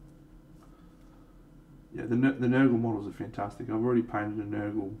 Yeah, the Nurgle models are fantastic. I've already painted a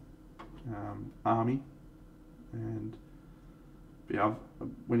Nurgle army, and yeah,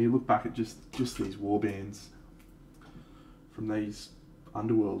 when you look back at just these warbands from these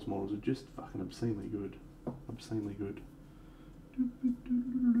Underworlds models are just fucking obscenely good. Obscenely good.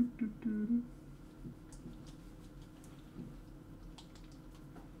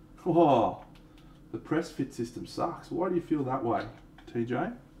 Oh, the press fit system sucks. Why do you feel that way,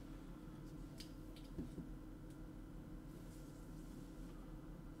 TJ?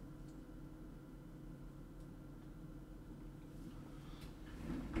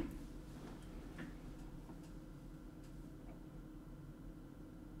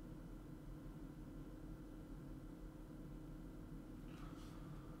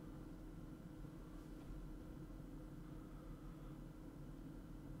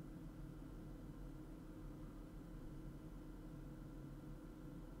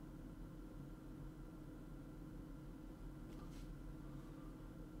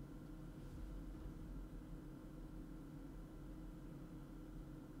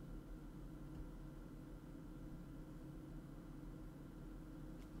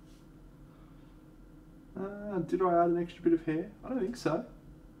 Did I add an extra bit of hair? I don't think so.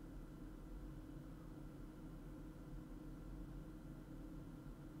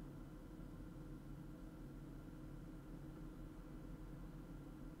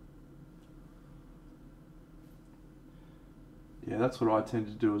 Yeah, that's what I tend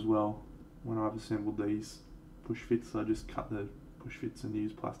to do as well. When I've assembled these push fits, I just cut the push fits and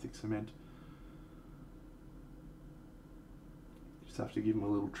use plastic cement. Just have to give them a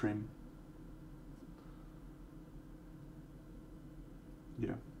little trim.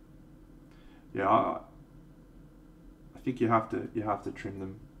 Yeah, I think you have to trim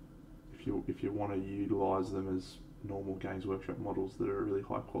them if you want to utilise them as normal Games Workshop models that are really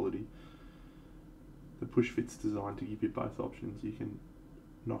high quality. The push fit's designed to give you both options. You can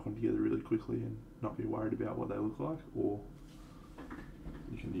knock them together really quickly and not be worried about what they look like, or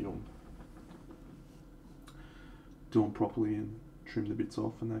you can do them properly and trim the bits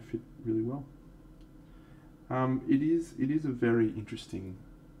off, and they fit really well. It is a very interesting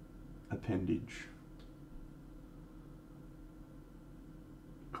appendage.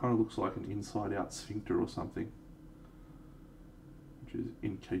 Kind of looks like an inside-out sphincter or something, which is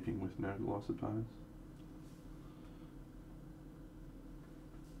in keeping with Nurgle, I suppose.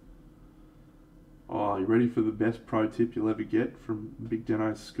 Oh, you ready for the best pro tip you'll ever get from Big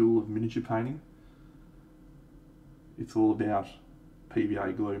Deno's School of Miniature Painting? It's all about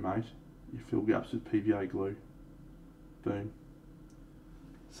PVA glue, mate. You fill gaps with PVA glue. Boom.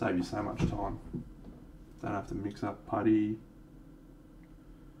 Save you so much time. Don't have to mix up putty.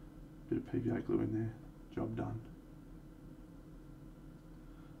 Bit of PVA glue in there. Job done.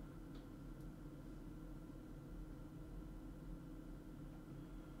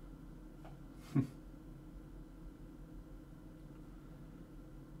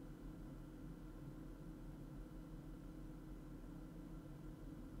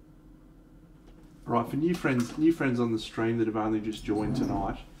 Right, for new friends on the stream that have only just joined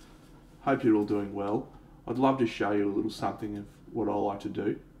tonight, hope you're all doing well. I'd love to show you a little something of what I like to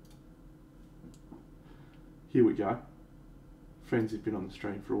do. Here we go. Friends who've been on the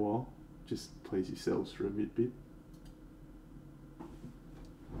stream for a while, just please yourselves for a bit.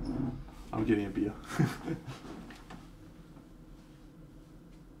 I'm getting a beer.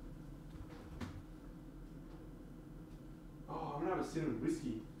 Oh, I'm gonna have a cinnamon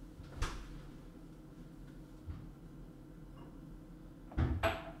whiskey.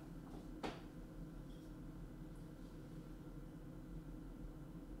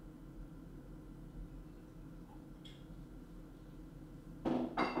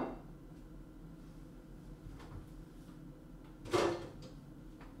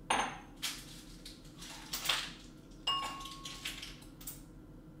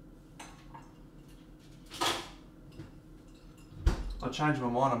 I changed my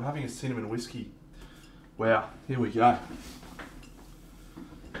mind. I'm having a cinnamon whiskey. Wow, here we go.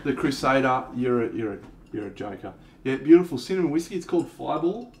 The Crusader, you're a joker. Yeah, beautiful cinnamon whiskey. It's called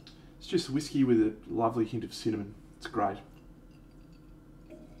Fireball. It's just whiskey with a lovely hint of cinnamon. It's great.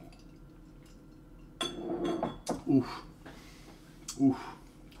 Oof, oof,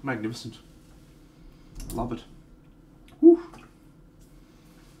 magnificent. Love it. Oof.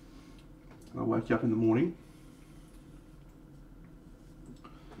 I'll wake you up in the morning.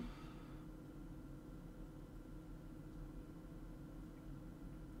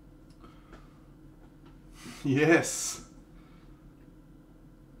 Yes.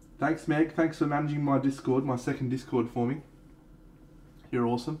 Thanks, Meg. Thanks for managing my Discord, my second Discord for me. You're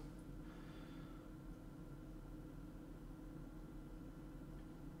awesome.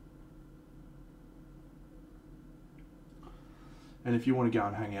 And if you want to go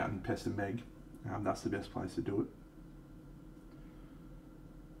and hang out and pester Meg, that's the best place to do it.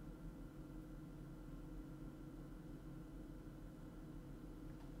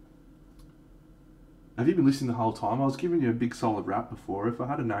 Have you been listening the whole time? I was giving you a big solid rap before. If I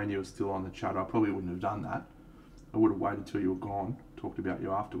had known you were still on the chat, I probably wouldn't have done that. I would have waited till you were gone, talked about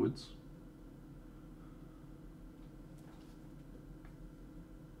you afterwards.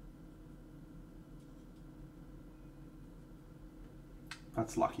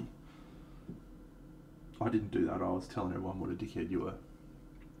 That's lucky. I didn't do that. I was telling everyone what a dickhead you were.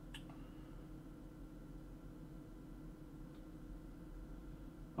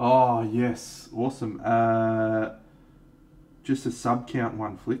 Oh, yes. Awesome. Just a sub count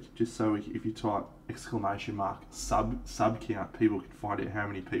one flick, just so if you type exclamation mark sub count, people can find out how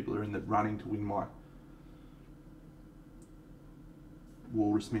many people are in the running to win my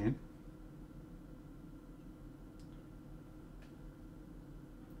Walrus Man.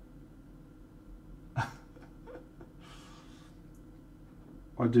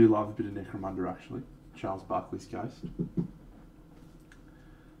 I do love a bit of Necromunda, actually. Charles Barkley's Ghost.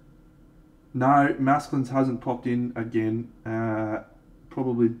 No, Masculins hasn't popped in again.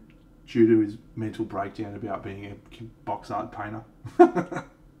 Probably due to his mental breakdown about being a box art painter.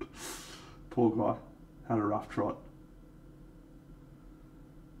 Poor guy. Had a rough trot.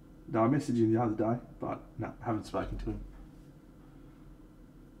 No, I messaged him the other day, but no, haven't spoken to him.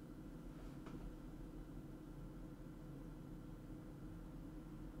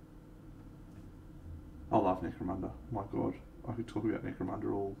 I love Necromunda. My God, I could talk about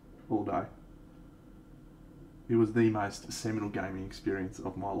Necromunda all day. It was the most seminal gaming experience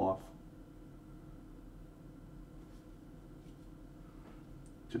of my life.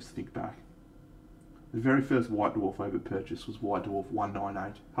 Just think back. The very first White Dwarf I ever purchased was White Dwarf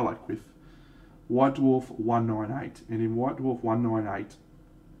 198. Hello, Quiff. White Dwarf 198. And in White Dwarf 198,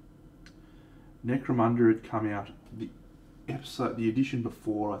 Necromunda had come out, the edition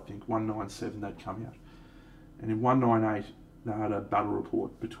before, I think, 197 they'd come out. And in 198, they had a battle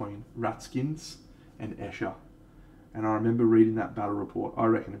report between Ratskins and Escher. And I remember reading that battle report, I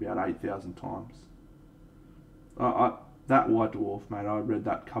reckon about 8,000 times. That White Dwarf, mate, I read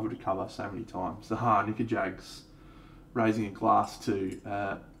that cover to cover so many times. The Nickerjags raising a glass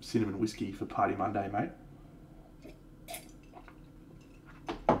to cinnamon whiskey for Party Monday, mate.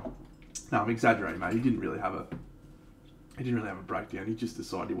 No, I'm exaggerating, mate. He didn't really have a breakdown. He just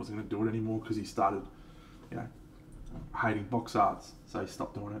decided he wasn't going to do it anymore because he started, you know, hating box arts. So he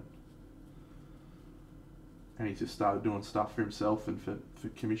stopped doing it. And he just started doing stuff for himself and for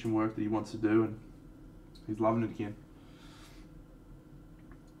commission work that he wants to do, and he's loving it again.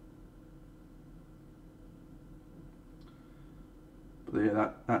 But yeah,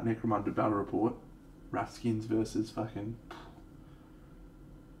 that Necromunda battle report, Rathskins versus fucking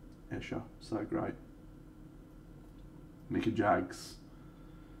Escher, so great. Nika Jags.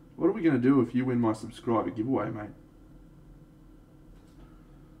 What are we going to do if you win my subscriber giveaway, mate?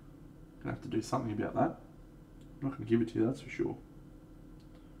 Gonna have to do something about that. I'm not going to give it to you, that's for sure.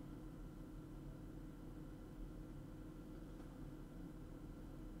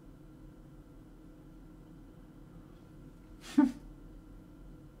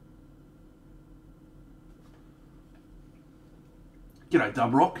 G'day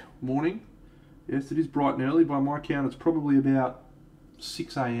Dubrock, morning. Yes, it is bright and early. By my count, it's probably about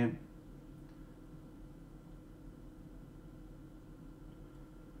 6 a.m.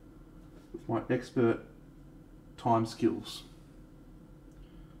 With my expert time skills.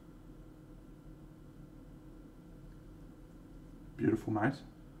 Beautiful, mate.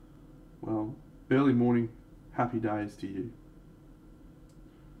 Well, early morning, happy days to you.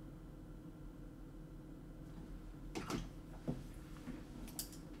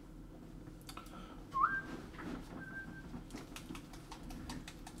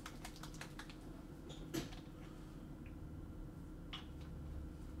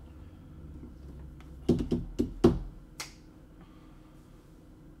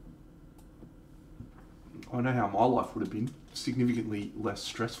 I know how my life would have been, significantly less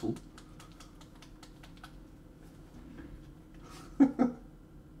stressful.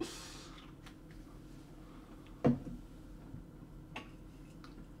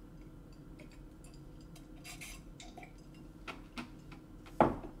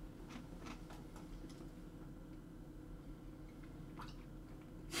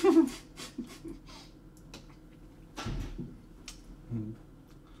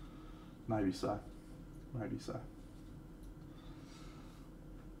 Maybe so. Maybe so.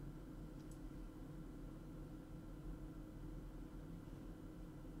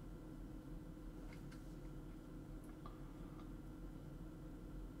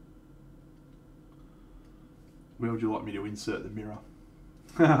 Where would you like me to insert the mirror?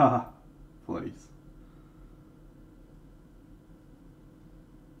 Please.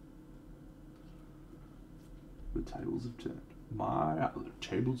 The tables have turned. My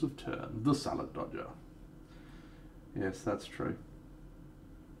tables have turned. The salad dodger. Yes, that's true.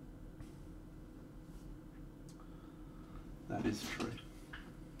 That is true.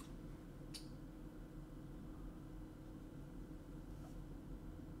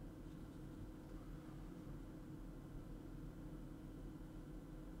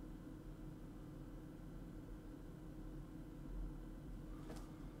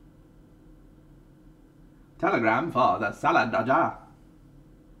 Telegram for the salad dodger.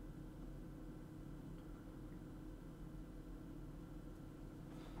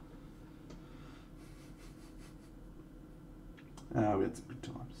 We had some good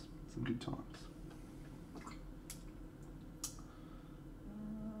times. Some good times.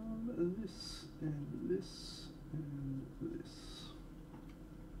 This and this and this.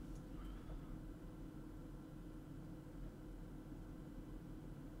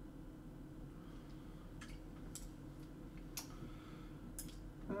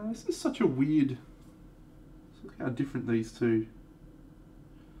 This is such a weird... Look how different these two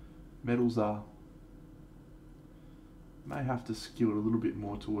metals are. May have to skew it a little bit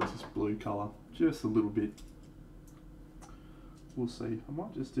more towards this blue colour, just a little bit. We'll see. I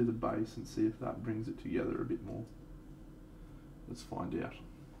might just do the base and see if that brings it together a bit more. Let's find out.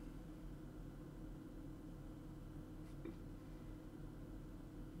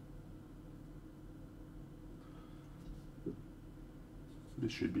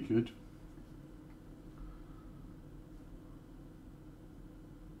 This should be good.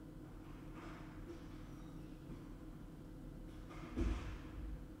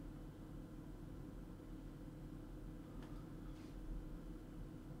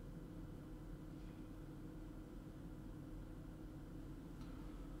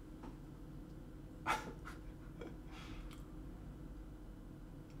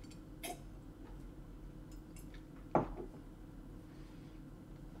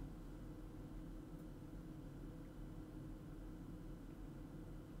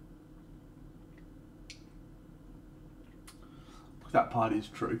 that part is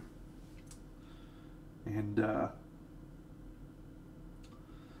true. And the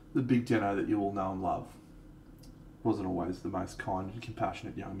big Deno that you all know and love wasn't always the most kind and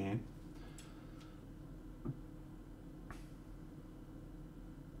compassionate young man.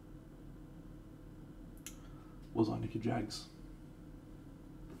 Was I, Nicky Jags?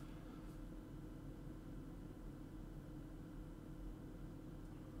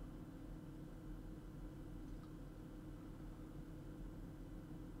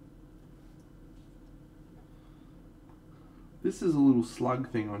 This is a little slug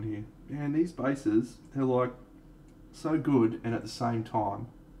thing on here. Man, these bases, they're like so good and at the same time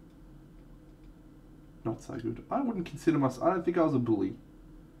not so good. I wouldn't consider myself, I don't think I was a bully.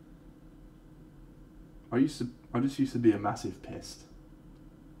 I just used to be a massive pest.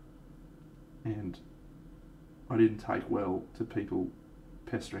 And I didn't take well to people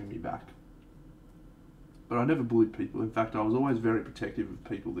pestering me back. But I never bullied people. In fact, I was always very protective of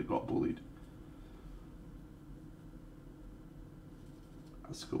people that got bullied.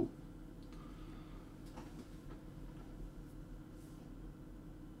 At school.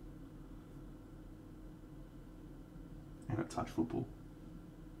 And at touch football.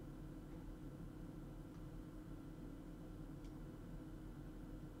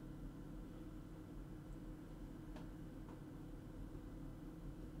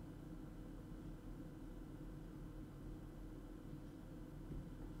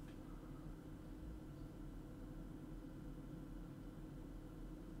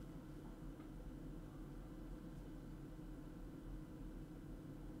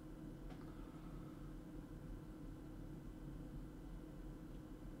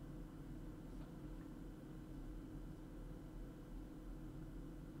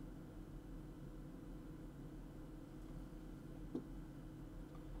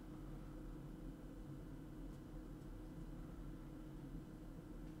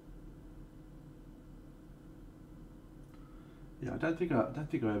 Yeah, I don't think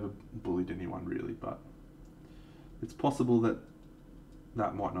I ever bullied anyone really, but it's possible that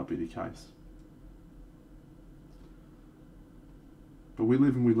that might not be the case. But we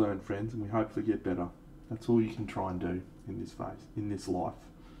live and we learn, friends, and we hopefully get better. That's all you can try and do in this life,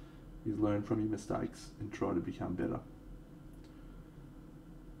 is learn from your mistakes and try to become better.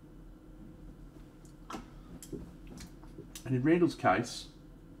 And in Randall's case,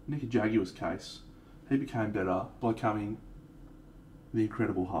 Nicky Jaguar's case, he became better by becoming the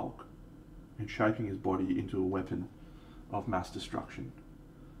Incredible Hulk and shaping his body into a weapon of mass destruction.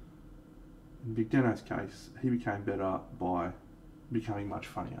 In Big Deno's case, he became better by becoming much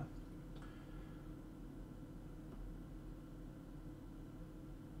funnier.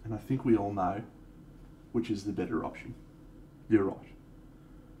 And I think we all know which is the better option. You're right.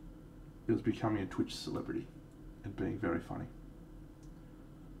 It was becoming a Twitch celebrity and being very funny.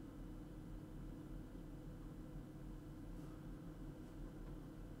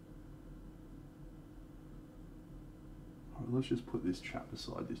 Let's just put this chap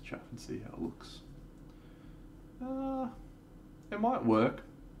beside this chap and see how it looks. It might work.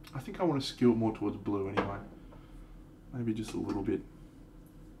 I think I want to skew it more towards blue anyway. Maybe just a little bit.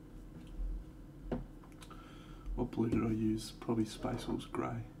 What blue did I use? Probably Space Wolves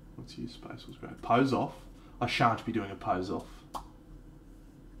Grey. Let's use Space Wolves Grey. Pose off. I shan't be doing a pose off.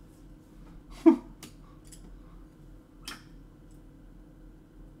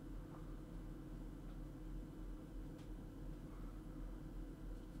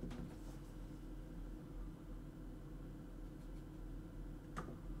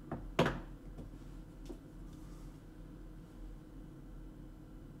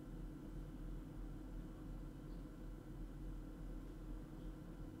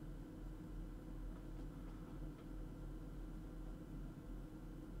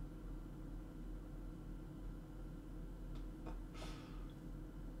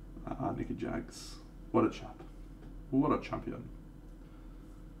 Nicky Jags. What a chap. What a champion.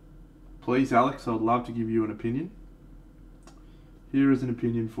 Please, Alex, I would love to give you an opinion. Here is an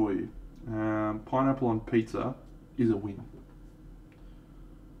opinion for you. Pineapple on pizza is a win.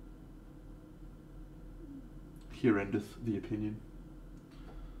 Here endeth the opinion.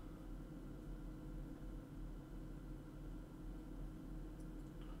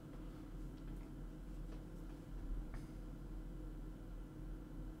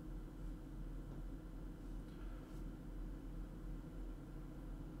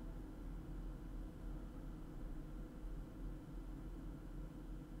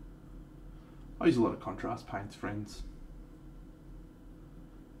 I use a lot of contrast paints, friends.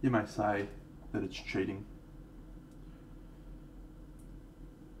 You may say that it's cheating.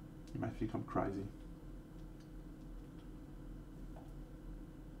 You may think I'm crazy.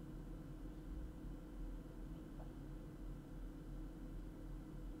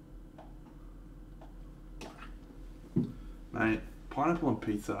 pineapple on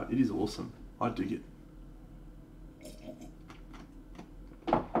pizza, it is awesome. I dig it.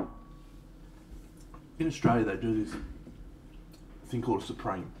 In Australia, they do this thing called a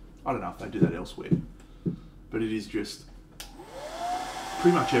Supreme. I don't know if they do that elsewhere, but it is just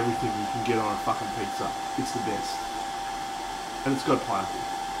pretty much everything you can get on a fucking pizza. It's the best. And it's got pineapple.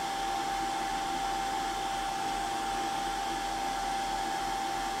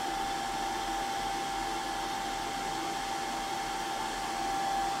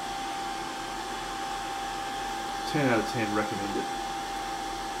 Ten out of 10, recommend it.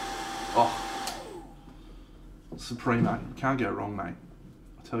 Oh, Supreme, mate. Can't go wrong, mate.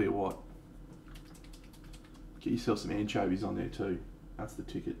 I'll tell you what. Get yourself some anchovies on there too. That's the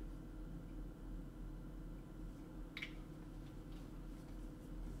ticket.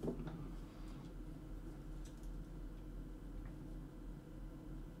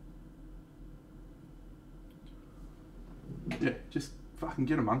 Yeah, just fucking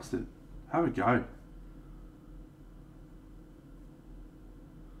get amongst it. Have a go.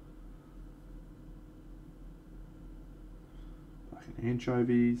 Fucking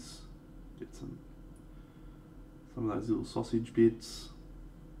anchovies. Get some of those little sausage bits.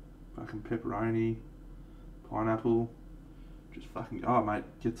 Fucking pepperoni. Pineapple. Just fucking, oh mate,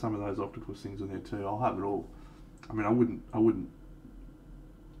 get some of those octopus things on there too. I'll have it all. I mean, I wouldn't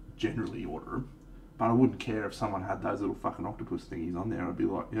generally order them. But I wouldn't care if someone had those little fucking octopus thingies on there. I'd be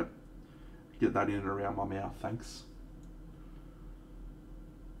like, yep, get that in and around my mouth, thanks.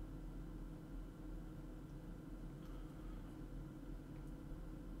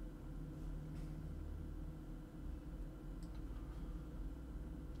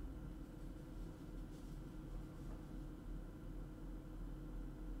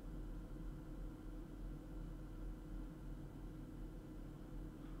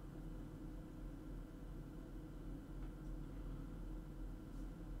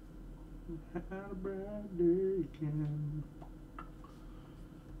 Had a bright day again.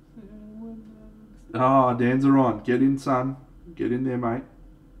 Oh, Dan's are on. Get in, son. Get in there, mate.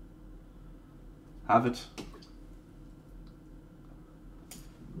 Have it.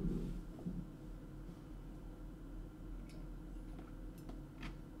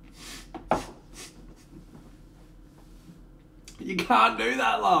 You can't do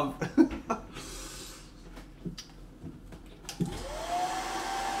that, love.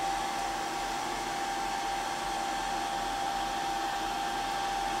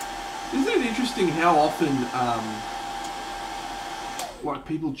 Isn't it interesting how often, like,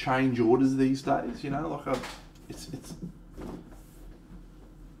 people change orders these days? You know, like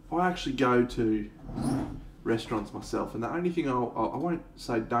I actually go to restaurants myself, and the only thing I won't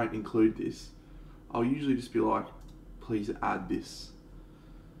say don't include this. I'll usually just be like, please add this.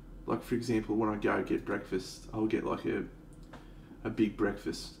 Like, for example, when I go get breakfast, I'll get like a big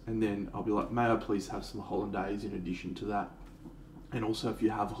breakfast, and then I'll be like, may I please have some hollandaise in addition to that? And also, if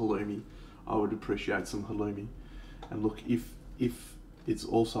you have halloumi, I would appreciate some halloumi. And look, if it's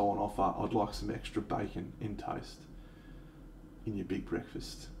also on offer, I'd like some extra bacon in toast in your big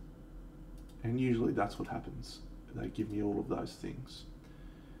breakfast. And usually that's what happens. They give me all of those things.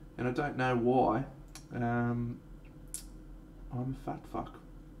 And I don't know why. I'm a fat fuck.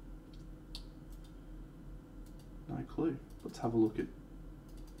 No clue. Let's have a look at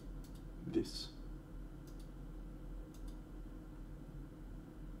this.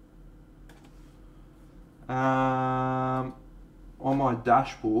 On my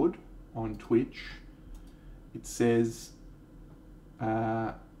dashboard on Twitch, it says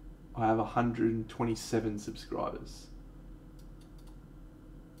I have 127 subscribers.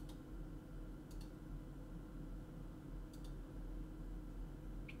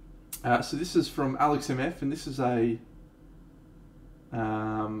 So this is from Alex MF, and this is a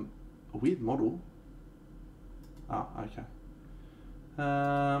weird model. Oh, okay.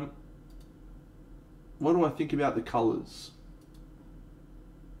 What do I think about the colours?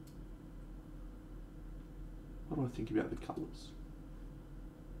 What do I think about the colours?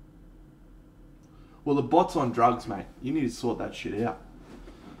 Well, the bot's on drugs, mate. You need to sort that shit out.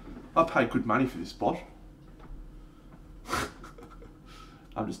 I paid good money for this bot.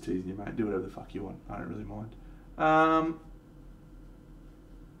 I'm just teasing you, mate. Do whatever the fuck you want. I don't really mind.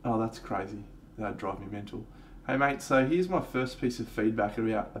 Oh, that's crazy. That'd drive me mental. Hey, mate, so here's my first piece of feedback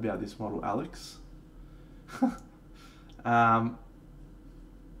about this model, Alex.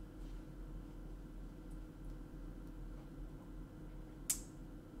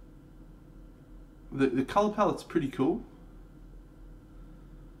 The color palette's pretty cool.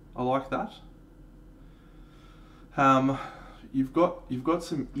 I like that. You've got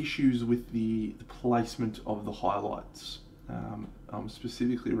some issues with the placement of the highlights. I'm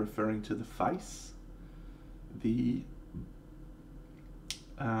specifically referring to the face. The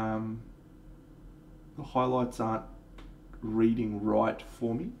highlights aren't reading right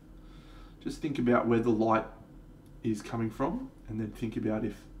for me. Just think about where the light is coming from, and then think about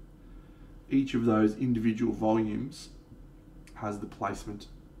if each of those individual volumes has the placement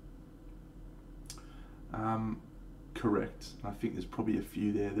correct. I think there's probably a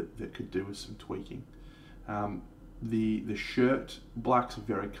few there that could do with some tweaking. The shirt, black's a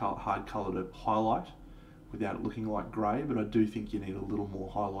very hard colour to highlight without it looking like grey, but I do think you need a little more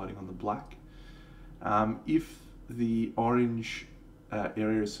highlighting on the black. If the orange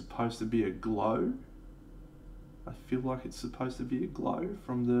area is supposed to be a glow, I feel like it's supposed to be a glow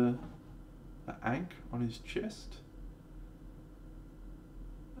from the ank on his chest.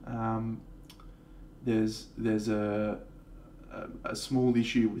 There's a small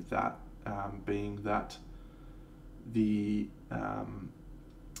issue with that, being that the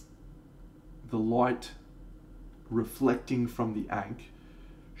light reflecting from the ank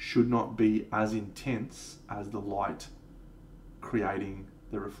should not be as intense as the light creating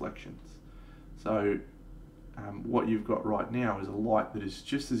the reflections. So what you've got right now is a light that is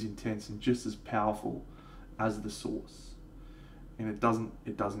just as intense and just as powerful as the source, and it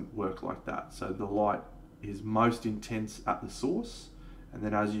doesn't work like that. So the light is most intense at the source, and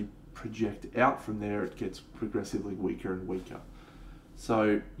then as you project out from there, it gets progressively weaker and weaker.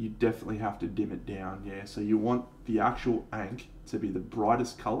 So you definitely have to dim it down, yeah. So you want the actual ank to be the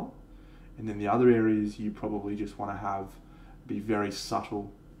brightest color, and then the other areas you probably just want to have be very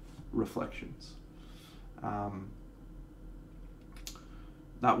subtle reflections.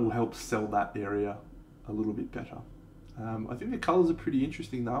 That will help sell that area a little bit better. I think the colors are pretty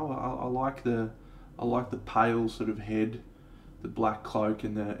interesting though. I like the pale sort of head, the black cloak,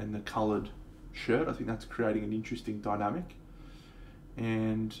 and the coloured shirt. I think that's creating an interesting dynamic,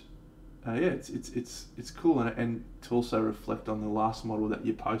 and yeah, it's cool. And to also reflect on the last model that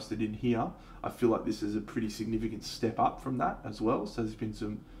you posted in here, I feel like this is a pretty significant step up from that as well. So there's been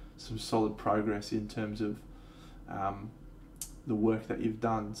some solid progress in terms of the work that you've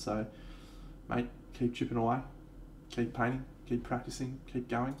done. So, mate, keep chipping away, keep painting, keep practicing, keep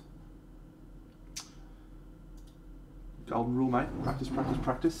going. Golden rule, mate. Practice, practice,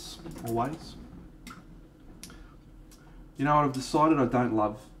 practice, always. You know what, I've decided I don't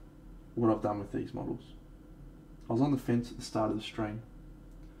love what I've done with these models. I was on the fence at the start of the stream.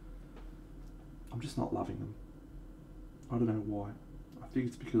 I'm just not loving them. I don't know why. I think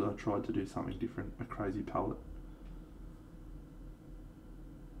it's because I tried to do something different, a crazy palette,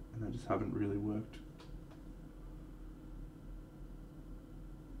 and they just haven't really worked.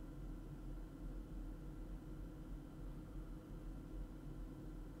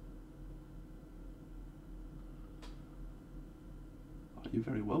 You're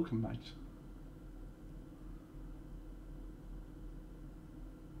very welcome, mate.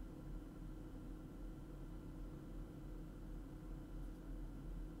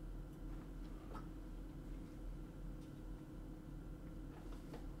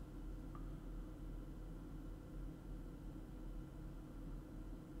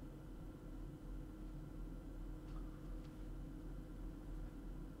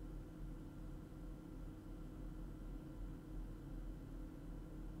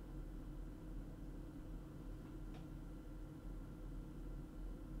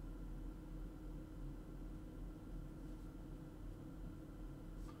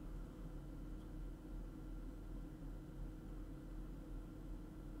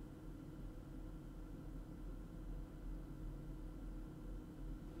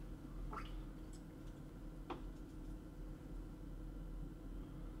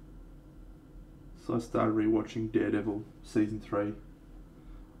 So I started rewatching Daredevil season 3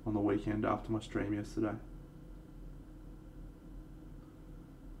 on the weekend after my stream yesterday.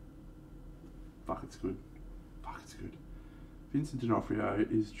 Fuck, it's good. Fuck, it's good. Vincent D'Onofrio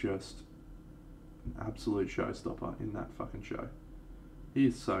is just an absolute showstopper in that fucking show. He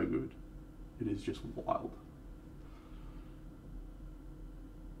is so good. It is just wild.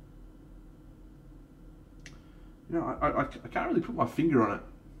 You know, I can't really put my finger on it,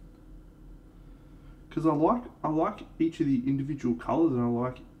 because I like each of the individual colours and I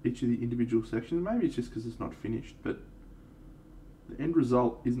like each of the individual sections. Maybe it's just because it's not finished, but the end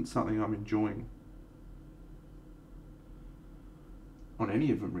result isn't something I'm enjoying on any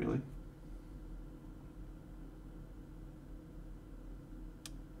of them, really.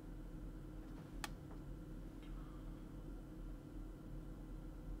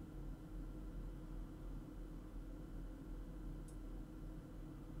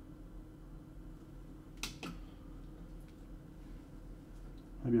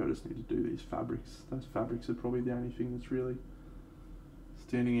 Maybe I just need to do these fabrics. Those fabrics are probably the only thing that's really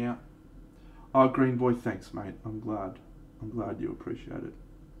standing out. Oh, Green Boy, thanks, mate. I'm glad you appreciate it.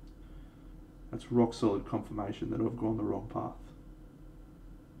 That's rock solid confirmation that I've gone the wrong path.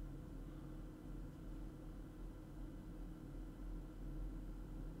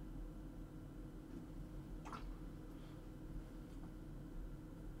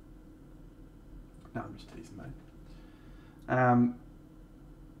 No, I'm just teasing, mate.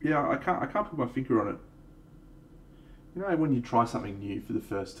 Yeah, I can't put my finger on it. You know, when you try something new for the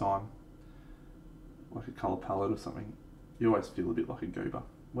first time, like a colour palette or something, you always feel a bit like a goober.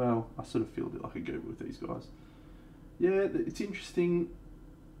 Well, I sort of feel a bit like a goober with these guys. Yeah, it's interesting.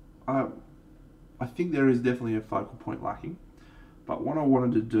 I think there is definitely a focal point lacking, but what I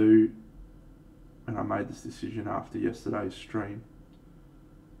wanted to do, and I made this decision after yesterday's stream,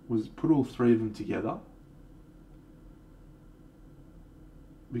 was put all three of them together,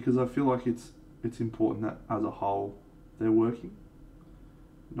 because I feel like it's important that as a whole they're working,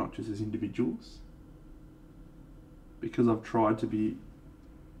 not just as individuals, because I've tried to be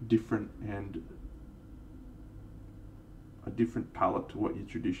different and a different palette to what you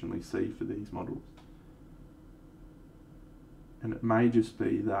traditionally see for these models. And it may just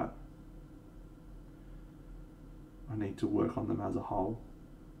be that I need to work on them as a whole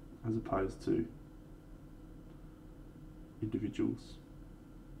as opposed to individuals.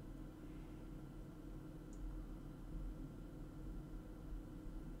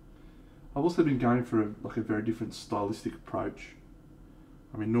 I've also been going for a very different stylistic approach.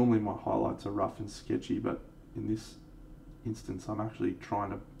 I mean, normally my highlights are rough and sketchy, but in this instance I'm actually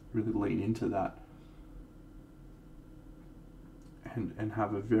trying to really lean into that and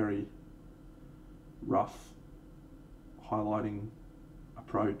have a very rough highlighting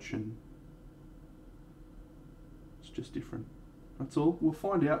approach, and it's just different. That's all. We'll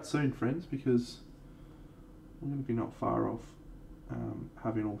find out soon, friends, because we're going to be not far off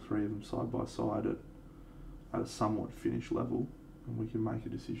having all three of them side by side at a somewhat finished level, and we can make a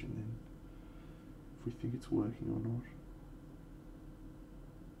decision then if we think it's working or not.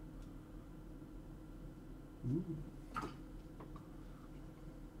 Ooh.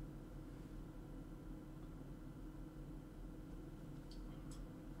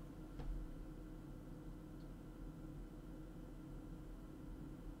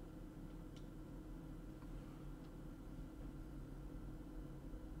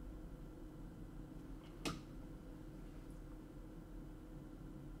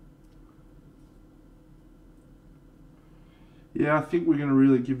 Yeah, I think we're going to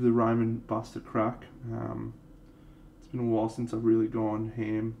really give the Roman bust a crack. It's been a while since I've really gone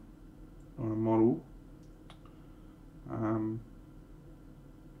ham on a model.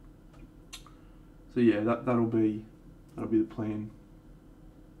 So yeah, that'll be the plan.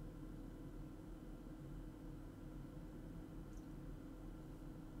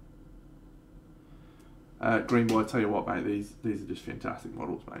 Green Boy, I tell you what, mate, these are just fantastic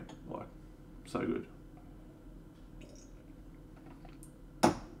models, mate. Like, so good.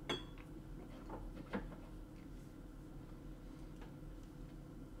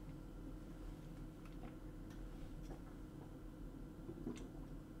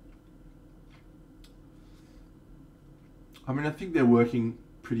 I mean, I think they're working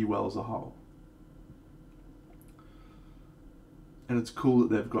pretty well as a whole. And it's cool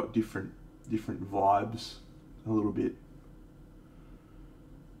that they've got different vibes a little bit.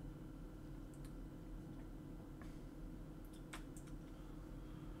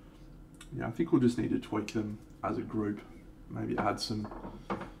 Yeah, I think we'll just need to tweak them as a group. Maybe add some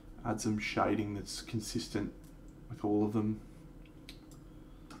shading that's consistent with all of them,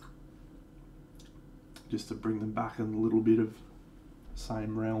 just to bring them back in a little bit of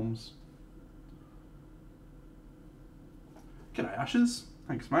same realms. G'day, Ashes.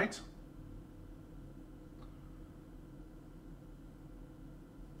 Thanks, mate.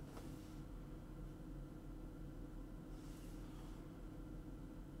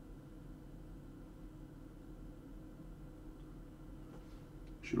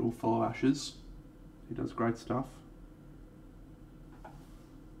 Should all follow Ashes. He does great stuff.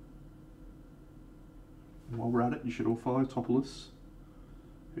 And while we're at it, you should all follow Topolus,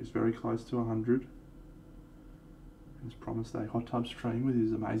 who's very close to 100. He's promised a hot tub stream with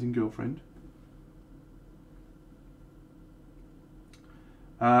his amazing girlfriend.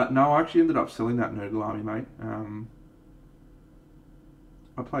 No, I actually ended up selling that Nurgle army, mate.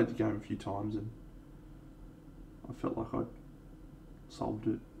 I played the game a few times and I felt like I'd solved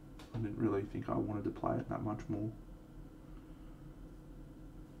it. I didn't really think I wanted to play it that much more.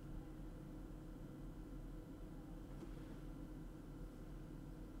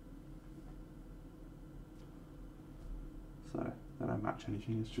 so they don't match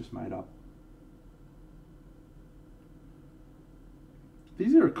anything, it's just made up.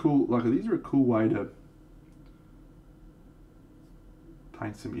 These are a cool way to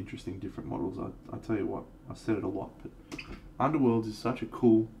paint some interesting different models. I tell you what, I said it a lot, but Underworlds is such a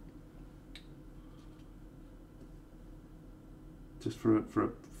cool, just for a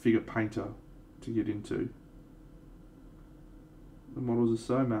figure painter to get into. The models are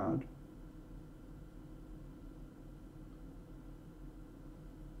so mad.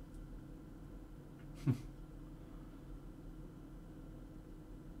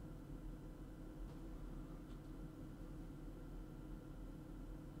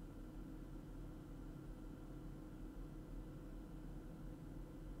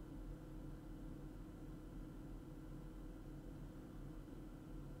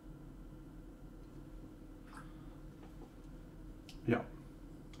 Yeah.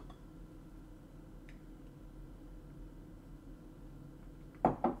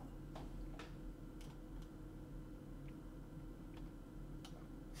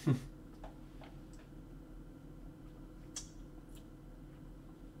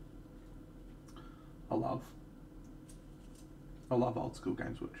 I love old school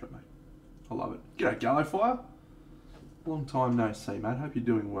Games Workshop, mate. I love it. G'day, Gallowfire. Long time no see, mate. Hope you're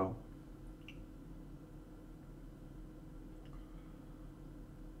doing well.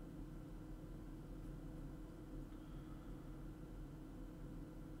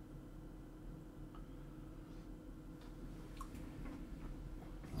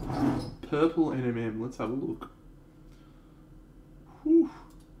 Purple NMM. Let's have a look. Whew.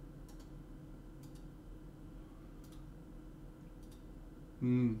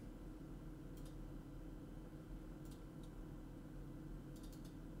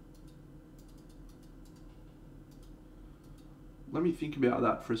 Let me think about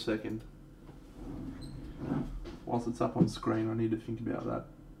that for a second. Whilst it's up on screen, I need to think about that.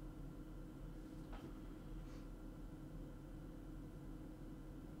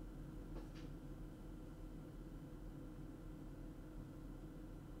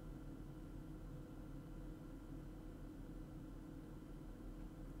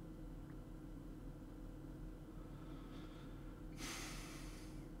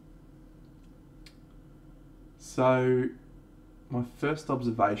 So, my first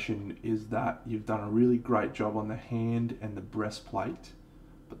observation is that you've done a really great job on the hand and the breastplate,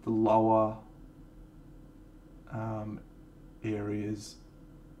 but the lower areas,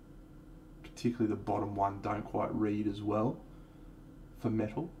 particularly the bottom one, don't quite read as well for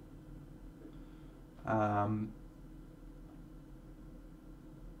metal.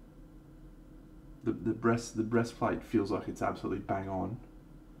 The breastplate feels like it's absolutely bang on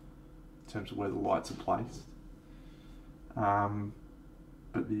in terms of where the lights are placed.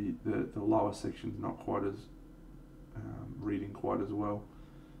 But the lower section's not quite as reading quite as well.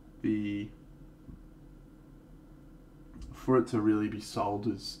 For it to really be sold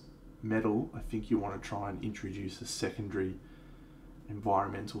as metal, I think you want to try and introduce a secondary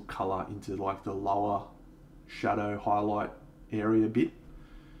environmental colour into like the lower shadow highlight area bit,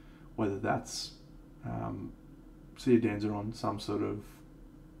 whether that's Ceodanza on some sort of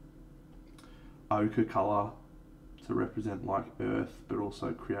ochre colour to represent like earth, but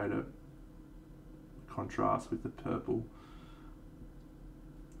also create a contrast with the purple,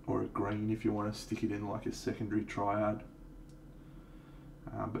 or a green if you want to stick it in like a secondary triad.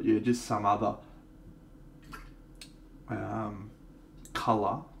 But yeah, just some other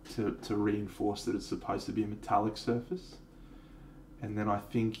colour to reinforce that it's supposed to be a metallic surface. And then I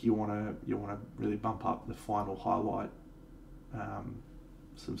think you want to really bump up the final highlight,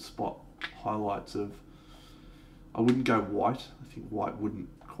 some spot highlights of, I wouldn't go white. I think white wouldn't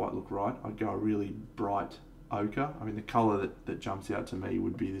quite look right. I'd go a really bright ochre. I mean, the colour that jumps out to me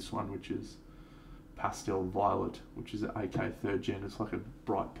would be this one, which is pastel violet, which is an AK 3rd gen. It's like a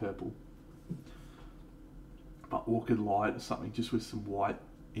bright purple. But orchid light or something, just with some white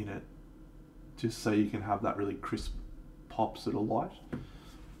in it, just so you can have that really crisp pop sort of light.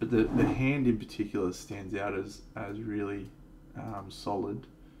 But the hand in particular stands out as really solid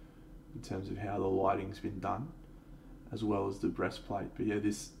in terms of how the lighting's been done, as well as the breastplate. But yeah,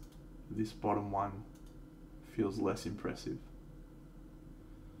 this bottom one feels less impressive.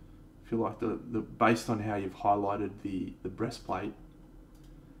 I feel like the based on how you've highlighted the breastplate,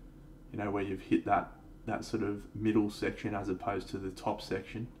 you know, where you've hit that sort of middle section as opposed to the top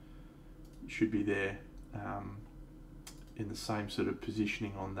section, it should be there in the same sort of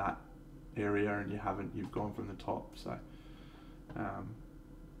positioning on that area, and you've gone from the top. So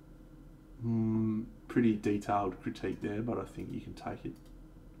pretty detailed critique there, but I think you can take it.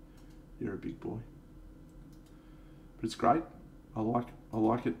 You're a big boy. but it's great. I like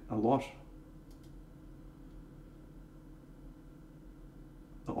it a lot.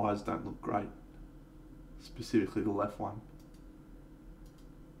 The eyes don't look great, specifically the left one.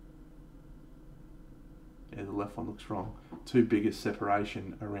 Yeah, the left one looks wrong. Too big a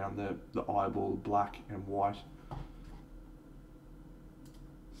separation around the eyeball, black and white.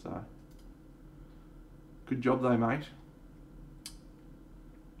 So, good job though, mate.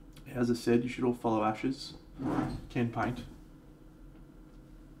 As I said, you should all follow Ashes. Can paint.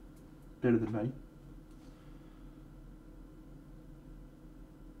 Better than me.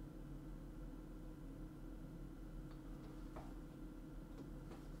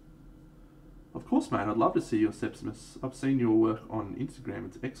 Of course, mate, I'd love to see your Sepsimus. I've seen your work on Instagram,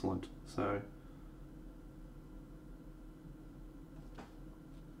 it's excellent. So,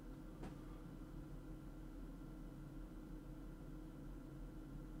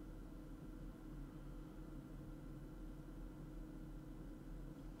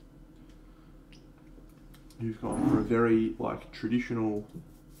 you've gone for a very like traditional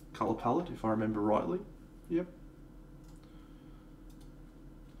colour palette, if I remember rightly. Yep.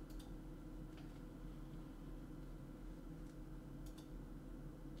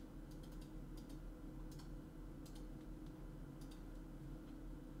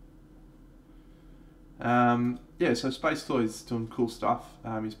 Yeah, so Space Toy's doing cool stuff.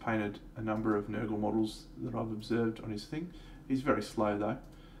 He's painted a number of Nurgle models that I've observed on his thing. He's very slow though.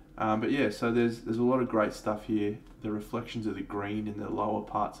 But yeah, so there's a lot of great stuff here. The reflections of the green in the lower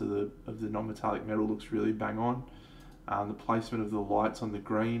parts of the non-metallic metal looks really bang on. The placement of the lights on the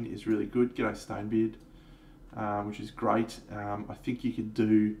green is really good. G'day Stonebeard, which is great. I think you could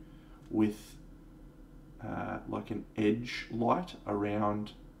do with like an edge light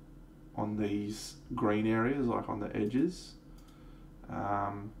around on these green areas, like on the edges.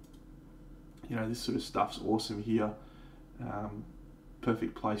 You know, this sort of stuff's awesome here.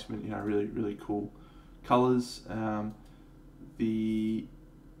 Perfect placement, you know, really, really cool colours. These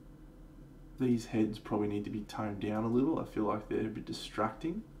heads probably need to be toned down a little. I feel like they're a bit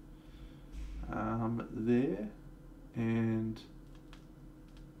distracting there. And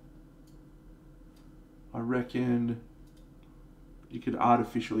I reckon you could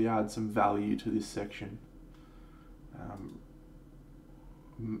artificially add some value to this section.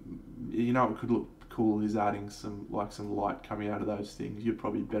 You know, it could look cool is adding some light coming out of those things. You're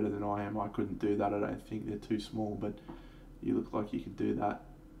probably better than I am. I couldn't do that. I don't think they're too small, but you look like you could do that.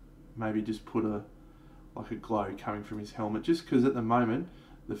 Maybe just put a glow coming from his helmet, just because at the moment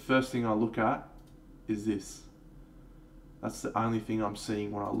the first thing I look at is this. That's the only thing I'm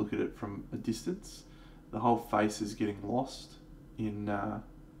seeing when I look at it from a distance. The whole face is getting lost in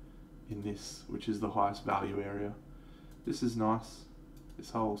this, which is the highest value area. This is nice, this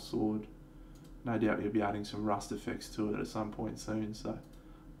whole sword. No doubt you'll be adding some rust effects to it at some point soon, so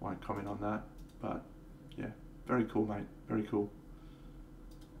won't comment on that. But yeah, very cool, mate, very cool.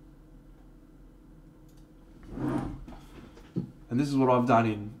 And this is what I've done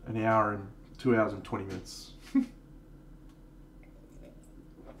in an hour and 2 hours and 20 minutes.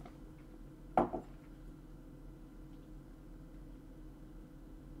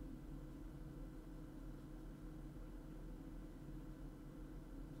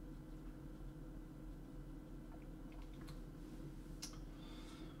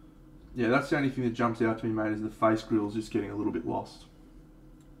 Yeah, that's the only thing that jumps out to me, mate, is the face grill's just getting a little bit lost.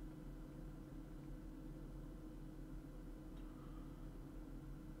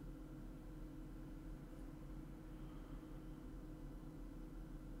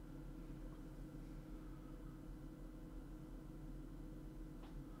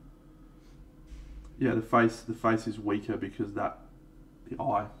 Yeah, the face is weaker because the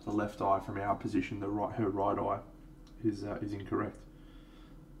left eye from our position, her right eye is incorrect.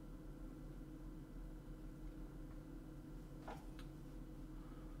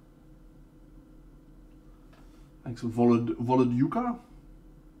 Thanks, Volodyuka.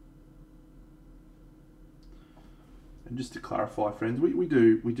 And just to clarify, friends, we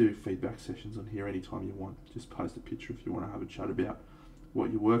do feedback sessions on here anytime you want. Just post a picture if you want to have a chat about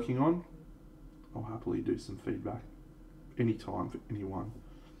what you're working on. I'll happily do some feedback anytime for anyone.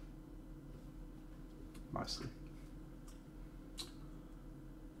 Mostly.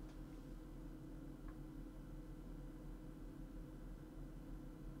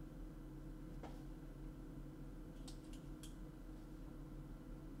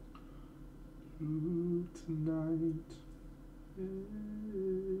 Tonight.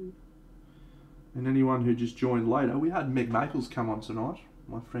 And anyone who just joined later, we had Meg Maples come on tonight.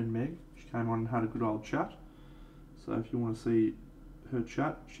 My friend Meg, she came on and had a good old chat. So if you want to see her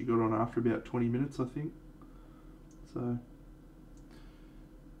chat, she got on after about 20 minutes, I think. So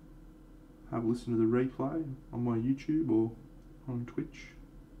have a listen to the replay on my YouTube or on Twitch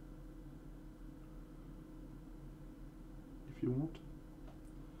if you want,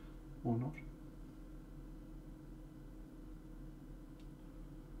 or not.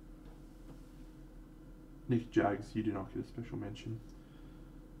 Nick Jags, you do not get a special mention.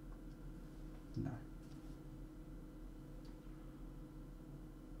 No.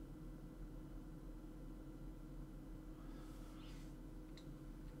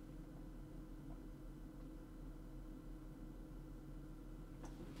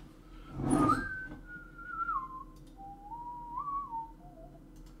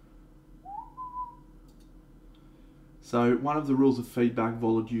 So one of the rules of feedback,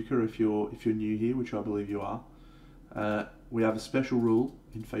 Voladuca, if you're new here, which I believe you are, we have a special rule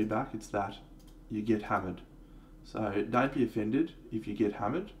in feedback. It's that you get hammered. So don't be offended if you get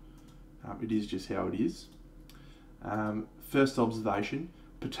hammered. It is just how it is. First observation,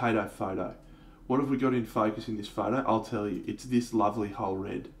 potato photo. What have we got in focus in this photo? I'll tell you. It's this lovely whole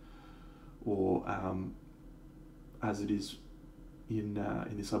red, or as it is in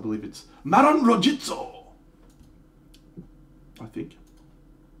this, I believe it's Maron Rojitzo. I think.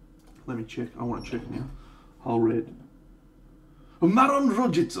 Let me check. I want to check now. Whole red. Maron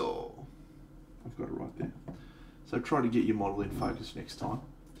Rojitzo. I've got it right there. So try to get your model in focus next time.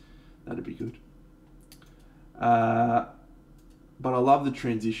 That'd be good. But I love the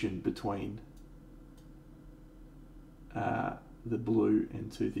transition between the blue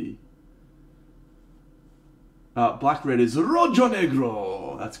and to the black red is Rojo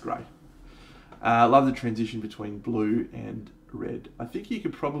Negro. That's great. I love the transition between blue and red. I think you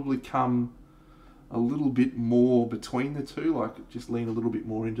could probably come a little bit more between the two, like just lean a little bit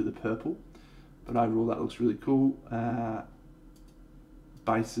more into the purple. But overall that looks really cool.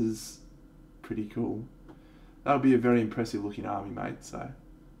 Bases, pretty cool. That'll be a very impressive looking army, mate, so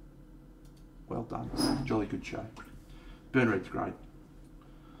well done. Jolly good show. Burn red's great.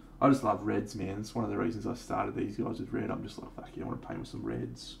 I just love reds, man. It's one of the reasons I started these guys with red. I'm just like, fuck yeah, I want to paint with some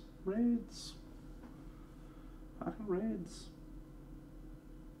reds. Reds. Fucking reds.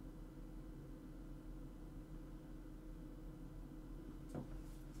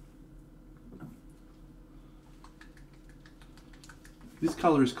 This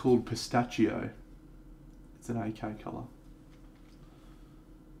colour is called Pistachio. It's an AK colour.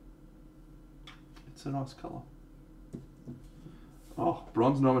 It's a nice colour. Oh,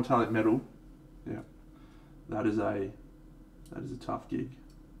 bronze non-metallic metal. Yeah, that is a tough gig.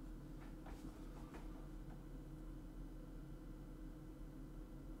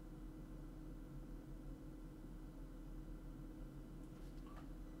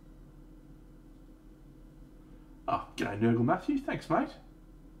 Oh, g'day Nurgle Matthew, thanks mate.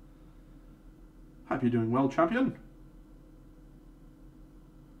 Hope you're doing well, champion.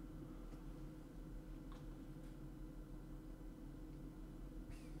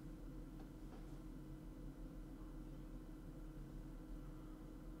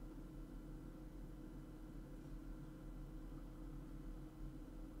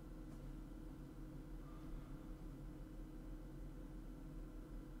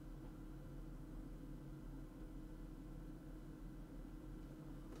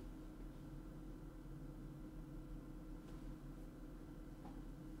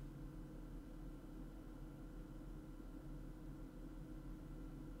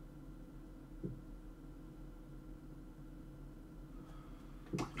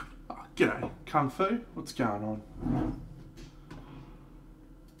 G'day, Kung Fu. What's going on?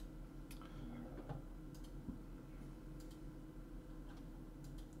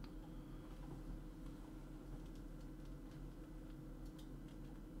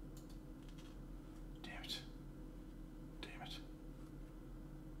 Damn it. Damn it.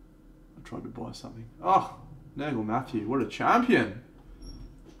 I tried to buy something. Oh, Nurgle Matthew, what a champion.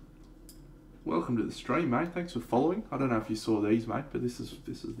 Welcome to the stream, mate. Thanks for following. I don't know if you saw these, mate, but this is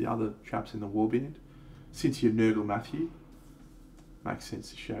the other chaps in the warband. Since you're Nurgle Matthew, makes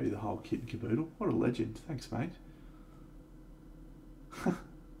sense to show you the whole kit and caboodle. What a legend. Thanks, mate.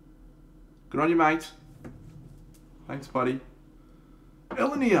 Good on you, mate. Thanks, buddy.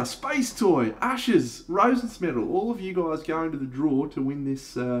 Elenia, Space Toy, Ashes, Rosen's Medal. All of you guys going to the draw to win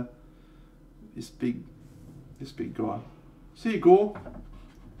this this big guy. See you, Gore.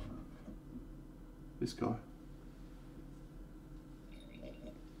 This guy.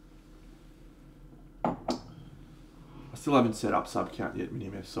 I still haven't set up sub count yet,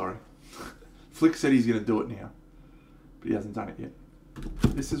 Minimef, sorry. Flick said he's going to do it now, but he hasn't done it yet.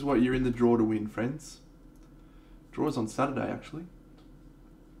 This is what you're in the draw to win, friends. Draw's on Saturday, actually.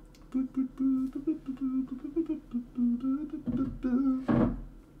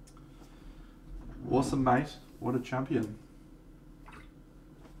 Awesome, mate. What a champion.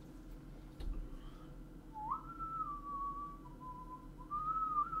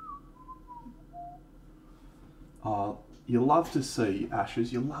 You love to see,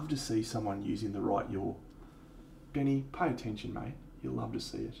 Ashes, you love to see someone using the right yaw. Benny, pay attention, mate. You love to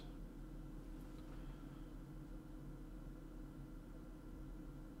see it.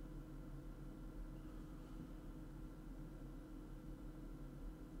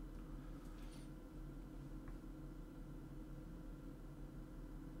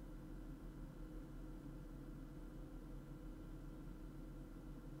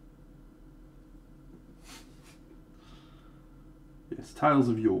 Yes, Tales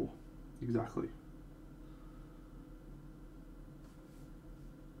of Yore. Exactly.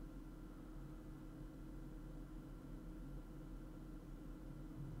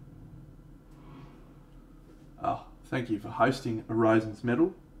 Oh, thank you for hosting a Rosen's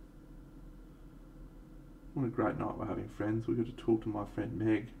Medal. What a great night we're having, friends. We got to talk to my friend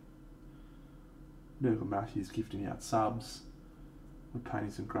Meg. Nurgle Matthews gifting out subs. We're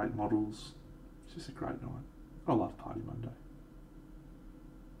painting some great models. It's just a great night. I love Party Monday.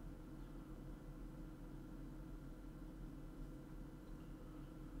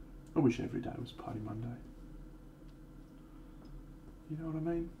 I wish every day was Party Monday. You know what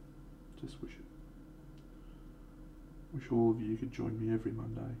I mean? Just wish it. Wish all of you could join me every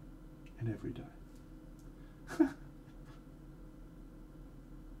Monday and every day.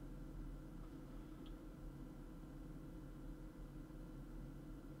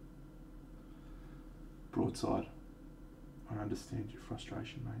 Broadside, I understand your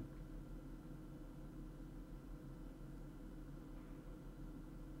frustration, mate.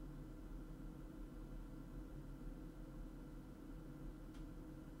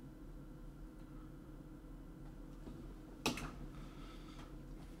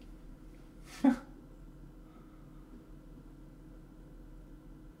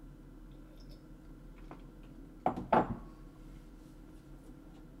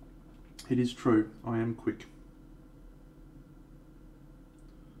 It is true, I am quick.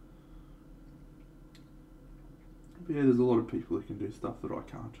 But yeah, there's a lot of people who can do stuff that I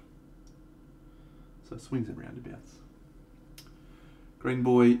can't. So swings and roundabouts. Green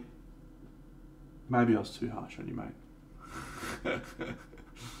boy, maybe I was too harsh on you, mate.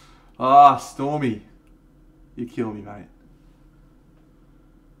 Ah, Stormy. You kill me, mate.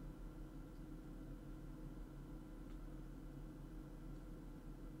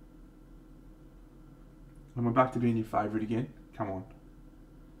 Am I back to being your favourite again? Come on.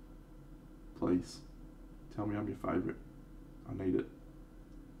 Please. Tell me I'm your favourite. I need it.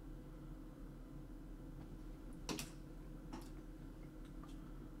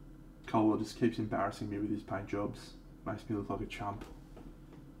 Cola just keeps embarrassing me with his paint jobs. Makes me look like a chump.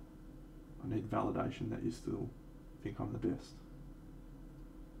 I need validation that you still think I'm the best.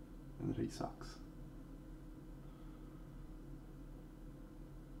 And that he sucks.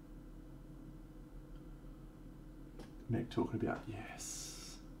 Meg talking about,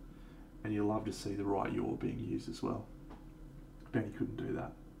 yes. And you love to see the right yaw being used as well. Benny couldn't do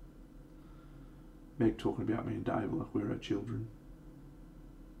that. Meg talking about me and Dave like we're her children.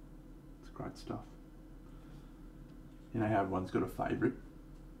 It's great stuff. You know how everyone's got a favourite?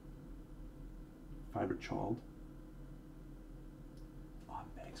 Favourite child? I'm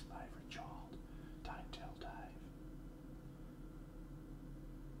Meg's favourite child. Don't tell Dave.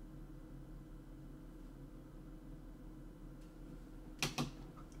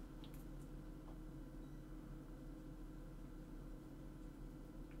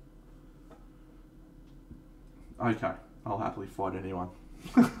 Okay, I'll happily fight anyone.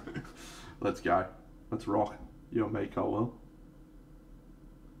 Let's go. Let's rock. You and me, Colwell.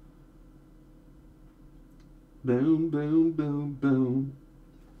 Boom, boom, boom, boom.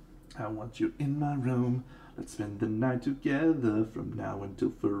 I want you in my room. Let's spend the night together from now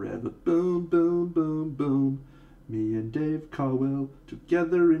until forever. Boom, boom, boom, boom. Me and Dave Colwell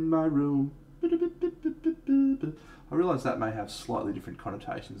together in my room. I realise that may have slightly different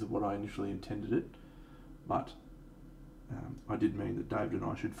connotations of what I initially intended it, but I did mean that David and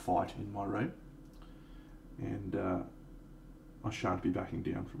I should fight in my room, and I shan't be backing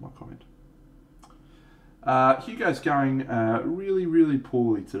down from my comment. Hugo's going really, really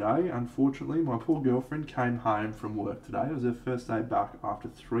poorly today. Unfortunately, my poor girlfriend came home from work today. It was her first day back after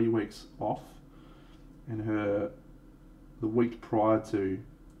 3 weeks off, and the week prior to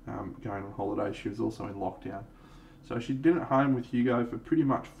going on holiday, she was also in lockdown. So she'd been at home with Hugo for pretty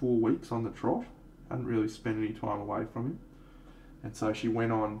much 4 weeks on the trot. Hadn't really spent any time away from him, and so she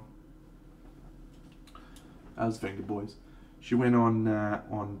went on As Venga boys. She went on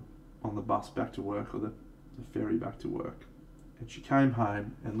the bus back to work, or the ferry back to work, and she came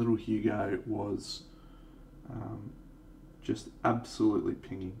home, and little Hugo was just absolutely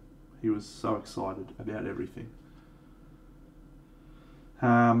pinging. He was so excited about everything.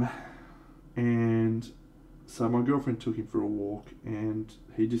 And so my girlfriend took him for a walk, and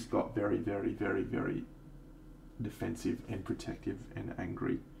he just got very, very, very, very defensive and protective and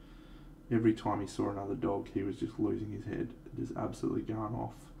angry. Every time he saw another dog, he was just losing his head, just absolutely going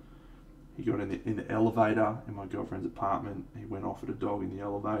off. He got in the elevator in my girlfriend's apartment. He went off at a dog in the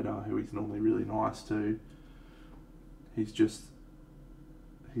elevator who he's normally really nice to. He's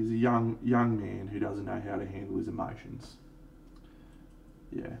a young man who doesn't know how to handle his emotions.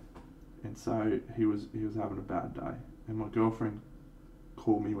 Yeah. And so he was having a bad day. And my girlfriend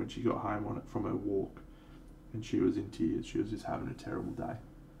called me when she got home from her walk, and she was in tears. She was just having a terrible day.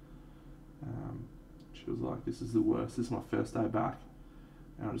 She was like, "This is the worst. This is my first day back,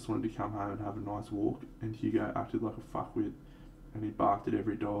 and I just wanted to come home and have a nice walk." And Hugo acted like a fuckwit, and he barked at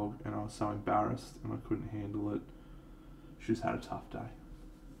every dog, and I was so embarrassed, and I couldn't handle it. She just had a tough day.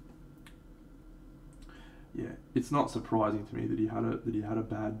 Yeah, it's not surprising to me that he had a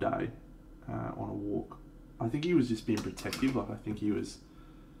bad day on a walk. I think he was just being protective. Like, I think he's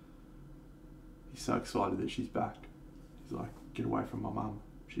so excited that she's back. He's like, "Get away from my mum.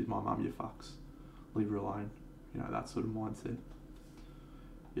 She's my mum, you fucks. Leave her alone." You know, that sort of mindset.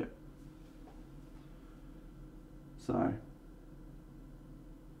 Yeah. So,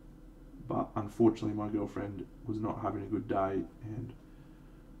 but unfortunately my girlfriend was not having a good day, and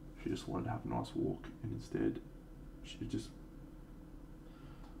she just wanted to have a nice walk, and instead she just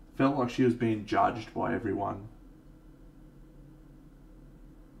felt like she was being judged by everyone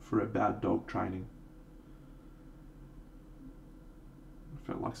for her bad dog training. I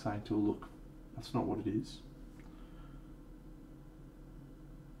felt like saying to her, "Look, that's not what it is."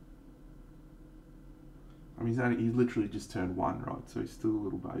 I mean, he's literally just turned 1, right? So he's still a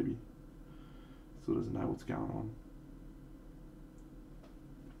little baby. Still doesn't know what's going on.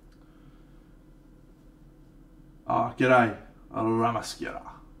 Oh, g'day, Ramaskira.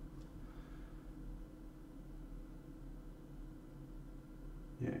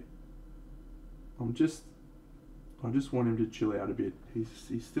 Yeah. I just want him to chill out a bit.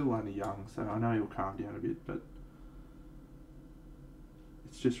 He's still only young, so I know he'll calm down a bit, but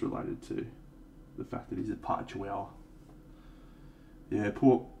it's just related to the fact that he's a part chihuahua. Yeah,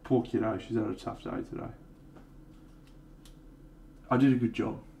 poor kiddo. She's had a tough day today. I did a good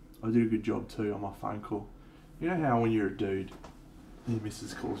job. Too on my phone call. You know how when you're a dude, your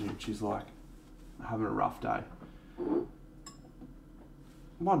missus calls you and she's like, having a rough day.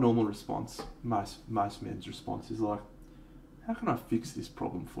 My normal response, most men's response, is like, "How can I fix this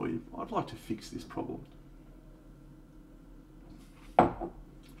problem for you? I'd like to fix this problem."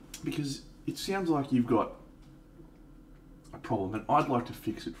 Because it sounds like you've got a problem and I'd like to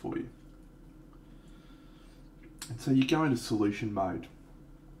fix it for you. And so you go into solution mode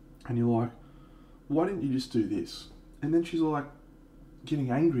and you're like, "Why didn't you just do this?" And then she's like getting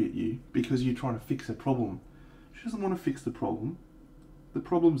angry at you because you're trying to fix a problem. She doesn't want to fix the problem. The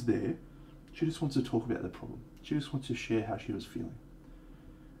problem's there. She just wants to talk about the problem. She just wants to share how she was feeling.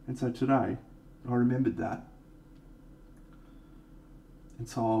 And so today, I remembered that. And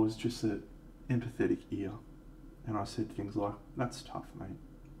so I was just an empathetic ear. And I said things like, "That's tough, mate.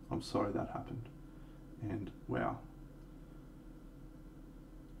 I'm sorry that happened. And wow,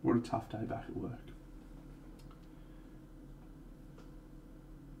 what a tough day back at work."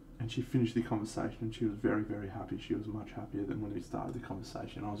 And she finished the conversation and she was very, very happy. She was much happier than when we started the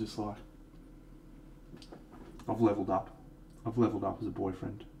conversation. I was just like, I've leveled up. I've leveled up as a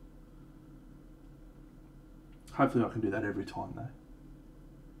boyfriend. Hopefully I can do that every time though.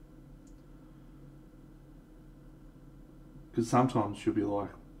 Because sometimes she'll be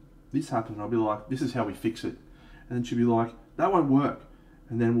like, "This happened," and I'll be like, "This is how we fix it." And then she'll be like, "That won't work."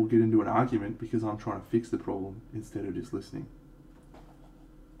 And then we'll get into an argument because I'm trying to fix the problem instead of just listening.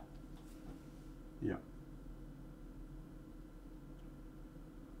 Yeah.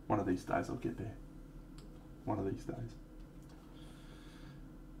 One of these days I'll get there. One of these days.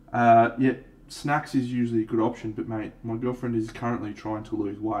 Yeah, snacks is usually a good option, but mate, my girlfriend is currently trying to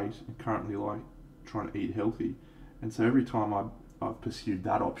lose weight and currently like trying to eat healthy. And so every time I've pursued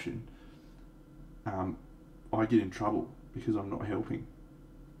that option, I get in trouble because I'm not helping.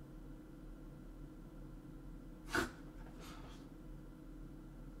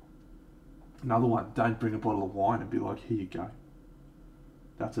 Another one, don't bring a bottle of wine and be like, "Here you go."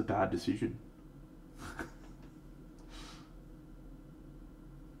 That's a bad decision.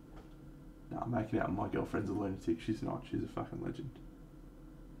 No, I'm making out my girlfriend's a lunatic. She's not. She's a fucking legend.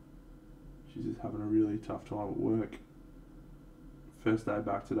 She's just having a really tough time at work. First day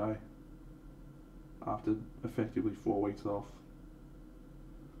back today. After effectively 4 weeks off.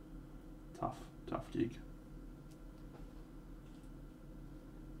 Tough gig.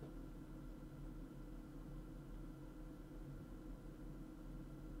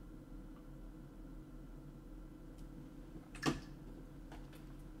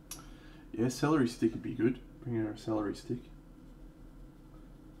 Yeah, celery stick would be good. Bring her a celery stick.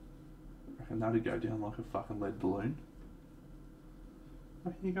 I reckon that'd go down like a fucking lead balloon.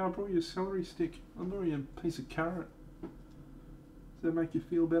 Oh, here you go, I brought you a celery stick. I brought you a piece of carrot. Does that make you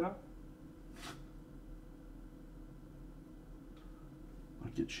feel better?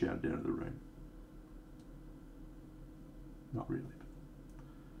 I'd get shouted out of the room. Not really, but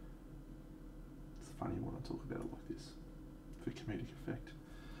it's funny when I talk about it like this for comedic effect.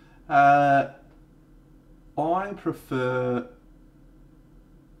 I prefer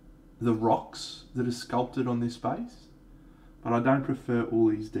the rocks that are sculpted on this base, but I don't prefer all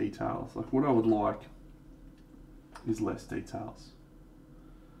these details. Like, what I would like is less details.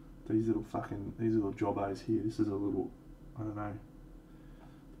 These little jobbos here. This is a little, I don't know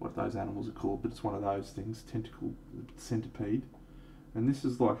what those animals are called, but it's one of those things, tentacle centipede. And this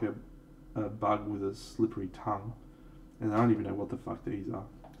is like a bug with a slippery tongue, and I don't even know what the fuck these are.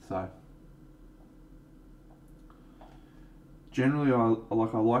 So generally, I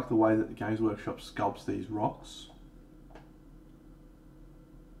like the way that the Games Workshop sculpts these rocks.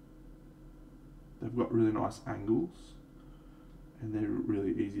 They've got really nice angles, and they're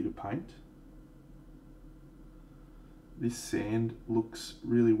really easy to paint. This sand looks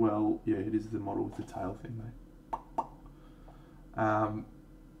really well. Yeah, it is the model with the tail thing though.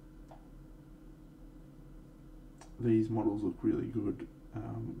 These models look really good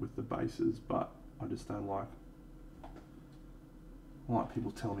with the bases, but I just don't like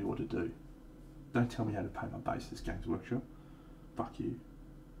people telling me what to do. Don't tell me how to paint my bases, Games Workshop. Fuck you.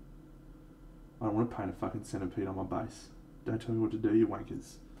 I don't want to paint a fucking centipede on my base. Don't tell me what to do, you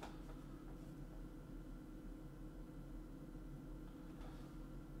wankers.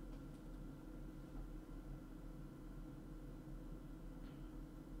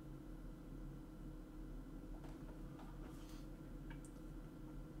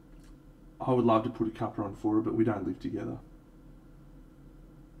 I would love to put a cuppa on for her, but we don't live together.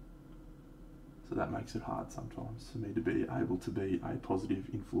 So that makes it hard sometimes for me to be able to be a positive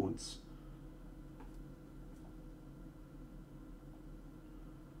influence.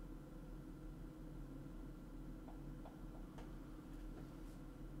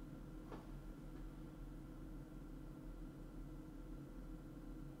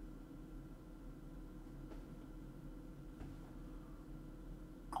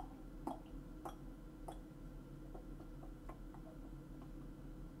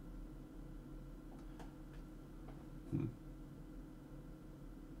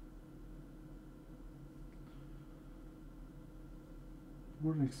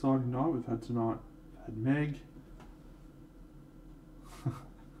 What an exciting night we've had tonight. We've had Meg.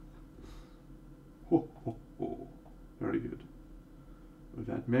 Very good. We've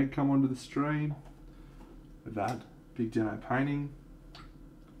had Meg come onto the stream. We've had Big Jeno painting.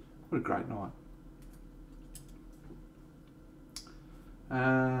 What a great night.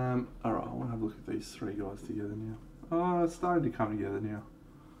 Alright, I want to have a look at these three guys together now. Oh, it's starting to come together now.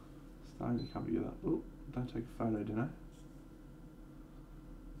 Starting to come together. Oh, don't take a photo, Jeno.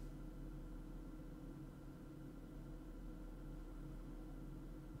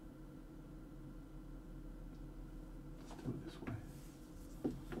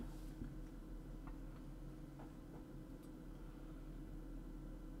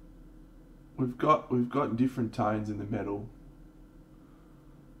 We've got different tones in the metal,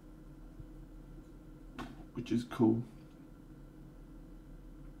 which is cool.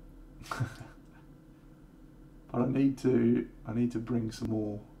 But I need to bring some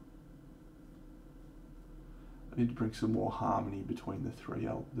more. I need to bring some more harmony between the three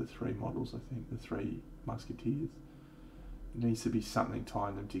models. I think the three musketeers. It needs to be something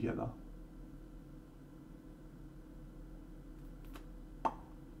tying them together.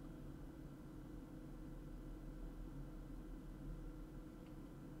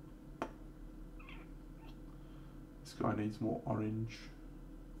 This guy needs more orange.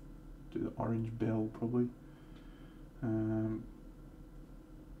 Do the orange bell probably.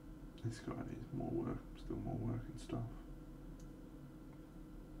 This guy needs more work, still more work and stuff.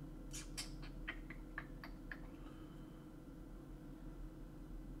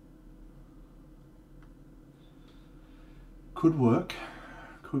 Could work.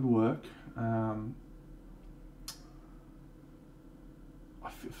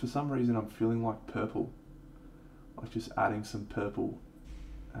 For some reason I'm feeling like purple, like just adding some purple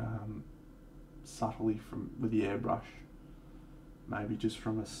subtly with the airbrush, maybe just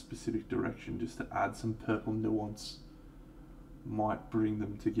from a specific direction, just to add some purple nuance, might bring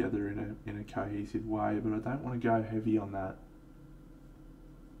them together in a cohesive way, but I don't want to go heavy on that.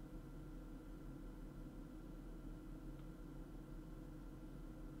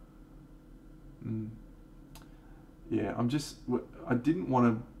 Yeah, I didn't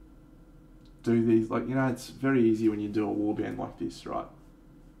want to do these, like, it's very easy when you do a warband like this, right?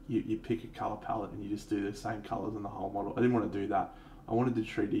 You pick a colour palette and you just do the same colours on the whole model. I didn't want to do that. I wanted to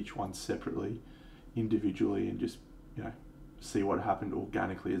treat each one separately, individually, and just, see what happened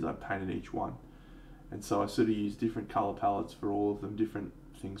organically as I painted each one. And so I sort of used different colour palettes for all of them, different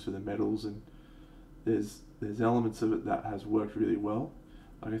things for the metals, and there's elements of it that has worked really well.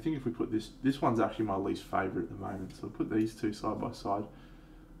 Like, I think if we put this one's actually my least favourite at the moment, so I'll put these two side by side.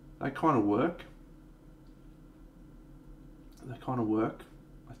 They kind of work.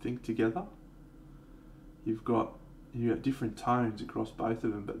 I think, together. You've got different tones across both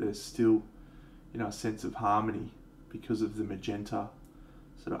of them, but there's still, a sense of harmony because of the magenta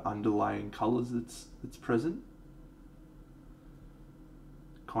sort of underlaying colours that's present.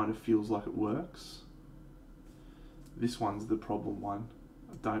 Kind of feels like it works. This one's the problem one.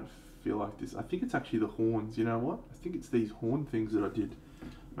 I don't feel like this. I think it's actually the horns. You know what? I think it's these horn things that I did.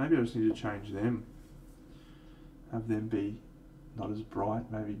 Maybe I just need to change them. Have them be not as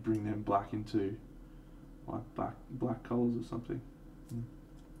bright. Maybe bring them black into like black colours or something.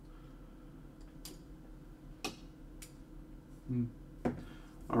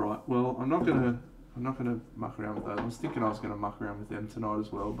 All right. Well, I'm not gonna muck around with those. I was thinking I was gonna muck around with them tonight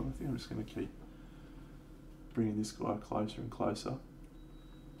as well, but I think I'm just gonna keep bringing this guy closer and closer,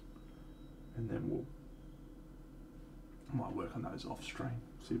 and then I might work on those off stream.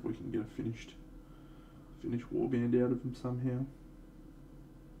 See if we can get a finished warband out of them somehow.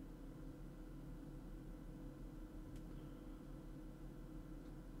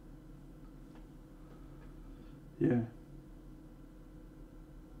 Yeah.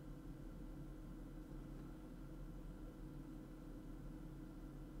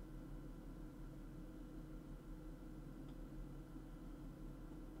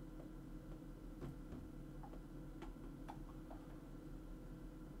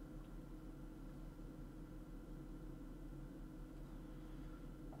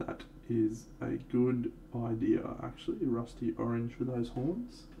 That is a good idea, actually. Rusty orange for those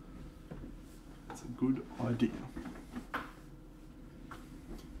horns. That's a good idea.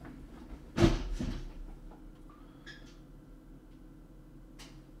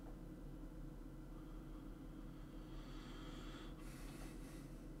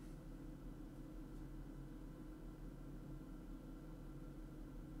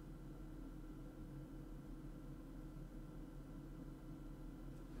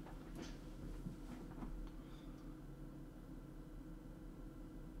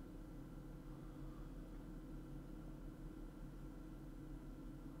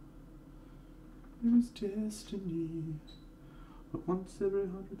 It was destiny, but once every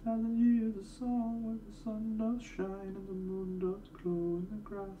 100,000 years a song where the sun does shine and the moon does glow and the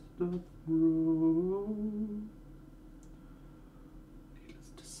grass doth grow.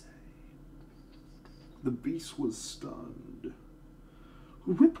 Needless to say, the beast was stunned.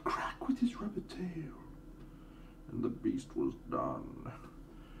 Whip crack with his rubber tail, and the beast was done.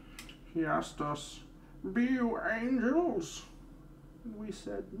 He asked us, "Be you angels?" And we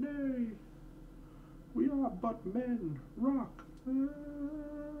said, "Nay. We are but men, rock." Whoa,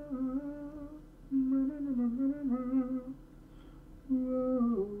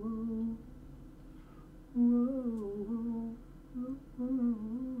 whoa, whoa.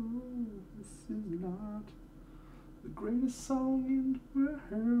 This is not the greatest song in the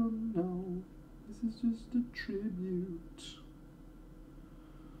world, no. This is just a tribute.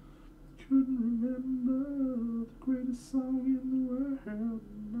 Couldn't remember the greatest song in the world,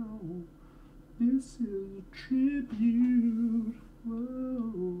 no. This is a tribute.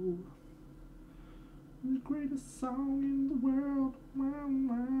 Whoa. The greatest song in the world.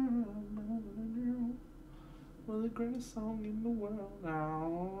 Well, the greatest song in the world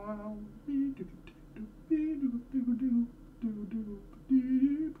now.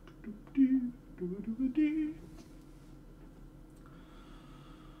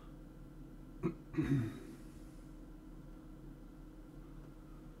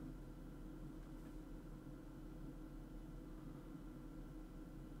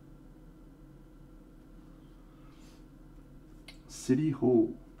 City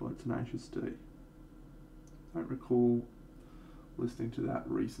Hall. by Tenacious D. I don't recall listening to that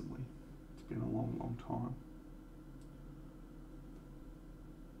recently. It's been a long, long time.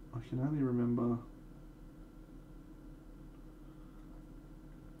 I can only remember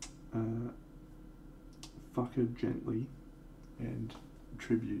Fuck Her Gently and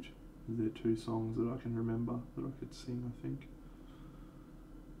Tribute. They're two songs that I can remember that I could sing, I think.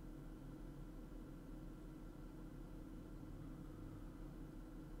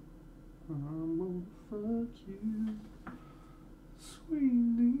 I'm gonna fuck you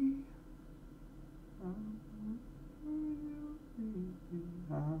sweetly. I'm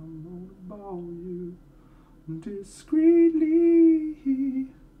gonna ball you discreetly.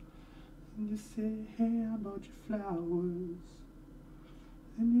 And you say, hey, I bought you flowers.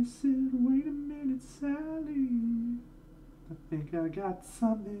 And you said, wait a minute, Sally. I think I got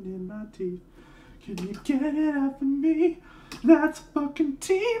something in my teeth. Can you get it out for me? That's fucking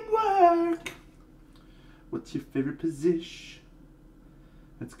teamwork. What's your favorite position?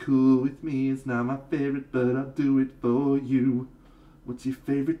 That's cool with me. It's not my favorite, but I'll do it for you. What's your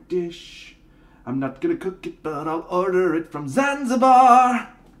favorite dish? I'm not gonna cook it, but I'll order it from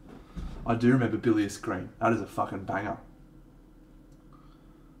Zanzibar. I do remember Bilious Green. That is a fucking banger.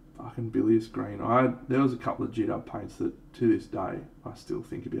 Fucking Bilious Green. There was a couple of G-Dub paints that to this day I still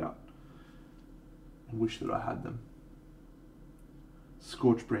think about and wish that I had them.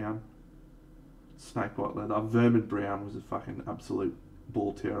 Scorch Brown, Snake White Leather, Vermin Brown was a fucking absolute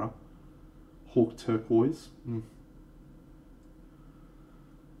ball terror. Hawk Turquoise.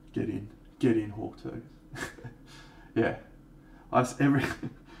 Get in, Hawk Turks. Yeah,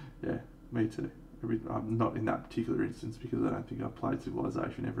 yeah, me too. I'm not in that particular instance because I don't think I've played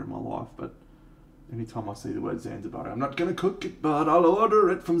Civilization ever in my life, but anytime I see the word Zanzibar, I'm not gonna cook it, but I'll order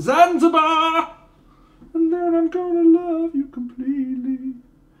it from Zanzibar! And then I'm gonna love you completely.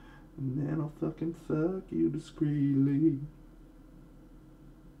 And then I'll fucking fuck you discreetly.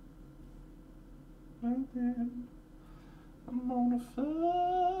 And then I'm gonna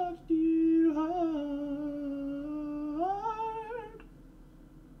fuck you hard.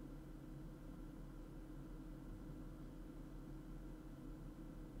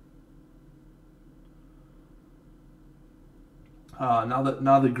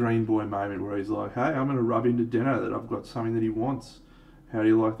 Another green boy moment where he's like, hey, I'm going to rub into Deno that I've got something that he wants. How do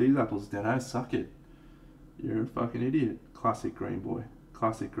you like these apples, Deno? Suck it. You're a fucking idiot. Classic green boy.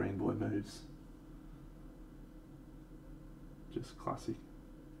 Classic green boy moves. Just classic.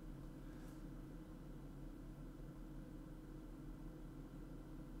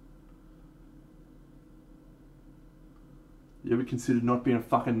 You ever considered not being a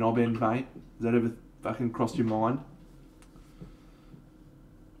fucking knob end, mate? Has that ever fucking crossed your mind?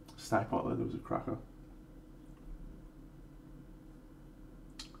 Snake White Leather was a cracker.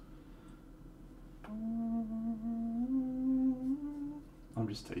 I'm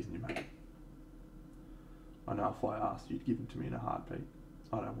just teasing you, mate. I know if I asked, you'd give them to me in a heartbeat.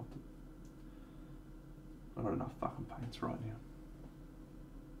 I don't want them. I've got enough fucking paints right now.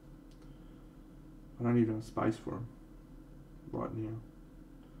 I don't even have space for them. Right now.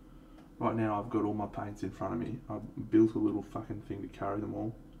 Right now I've got all my paints in front of me. I've built a little fucking thing to carry them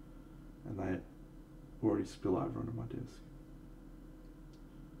all. And they already spill over onto my desk.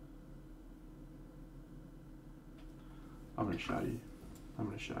 I'm going to show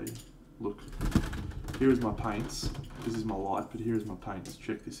you. Look, here is my paints. This is my light, but here is my paints.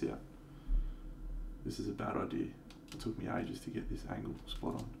 Check this out. This is a bad idea. It took me ages to get this angle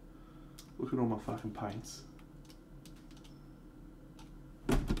spot on. Look at all my fucking paints.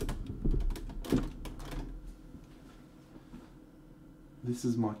 This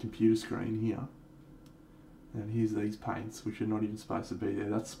is my computer screen here. And here's these paints, which are not even supposed to be there.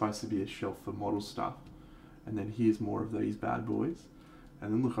 That's supposed to be a shelf for model stuff. And then here's more of these bad boys.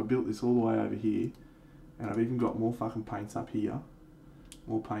 And then look, I built this all the way over here. And I've even got more fucking paints up here.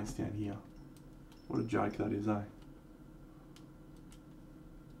 More paints down here. What a joke that is, eh?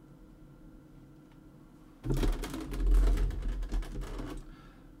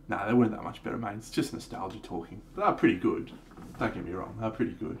 Nah, they weren't that much better, mate. It's just nostalgia talking. But they're pretty good. Don't get me wrong, they're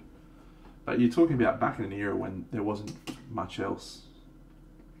pretty good. But you're talking about back in an era when there wasn't much else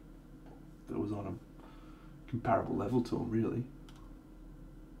that was on a comparable level to them, really.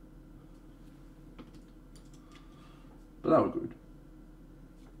 But they were good.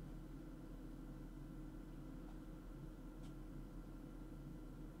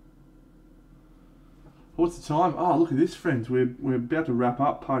 What's the time? Oh, look at this, friends. We're about to wrap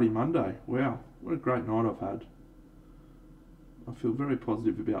up Party Monday. Wow, what a great night I've had. I feel very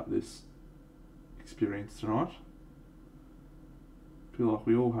positive about this experience tonight. feel like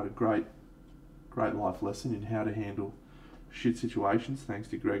we all had a great life lesson in how to handle shit situations thanks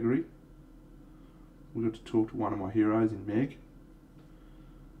to Gregory. We got to talk to one of my heroes in Meg.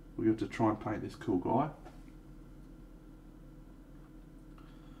 We got to try and paint this cool guy.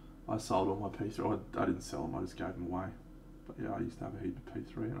 I sold all my P3. I didn't sell them, I just gave them away. But yeah, I used to have a heap of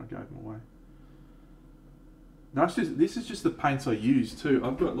P3 and I gave them away. This is just the paints I use too.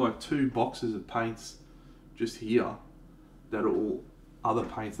 I've got like 2 boxes of paints just here that are all other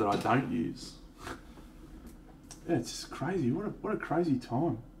paints that I don't use. Yeah, it's just crazy. What a crazy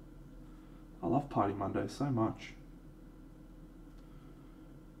time. I love Party Mondays so much.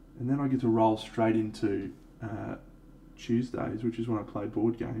 And then I get to roll straight into Tuesdays, which is when I play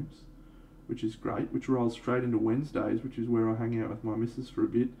board games, which is great, which rolls straight into Wednesdays, which is where I hang out with my missus for a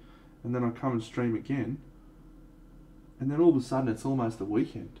bit, and then I come and stream again, and then all of a sudden it's almost the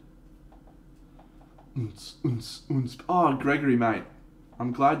weekend. Oh, Gregory, mate,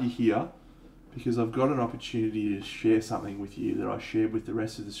 I'm glad you're here, because I've got an opportunity to share something with you that I shared with the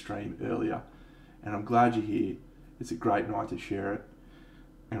rest of the stream earlier, and I'm glad you're here. It's a great night to share it,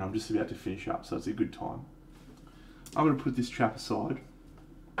 and I'm just about to finish up, so it's a good time. I'm going to put this chap aside,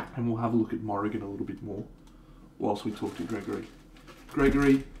 and we'll have a look at Morrigan a little bit more whilst we talk to Gregory.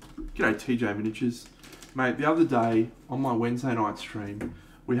 Gregory, g'day TJ Miniatures. Mate, the other day on my Wednesday night stream,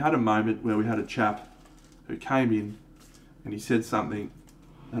 we had a moment where we had a chap who came in and he said something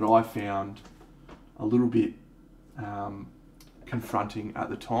that I found a little bit confronting at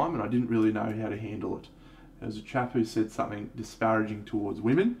the time, and I didn't really know how to handle it. There was a chap who said something disparaging towards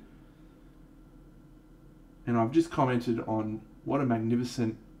women, and I've just commented on what a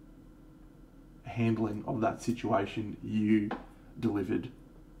magnificent handling of that situation you delivered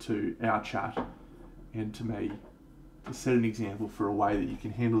to our chat and to me, to set an example for a way that you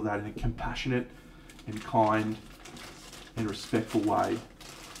can handle that in a compassionate and kind and respectful way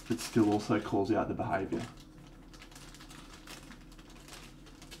that still also calls out the behaviour.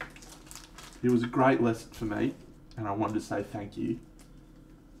 It was a great lesson for me, and I wanted to say thank you.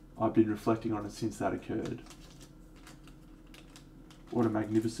 I've been reflecting on it since that occurred. What a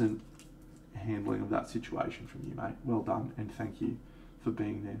magnificent handling of that situation from you, mate. Well done, and thank you for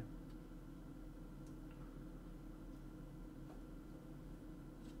being there.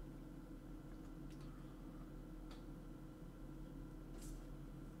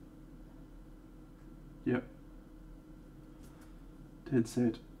 Yep. Dead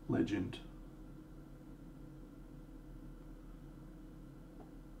set legend.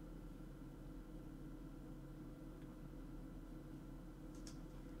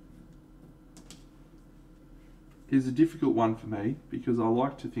 Is a difficult one for me because I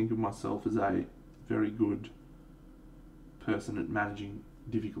like to think of myself as a very good person at managing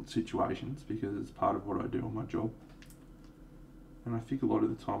difficult situations because it's part of what I do on my job. And I think a lot of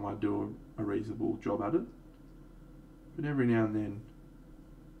the time I do a reasonable job at it. But every now and then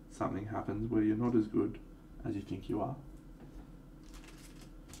something happens where you're not as good as you think you are.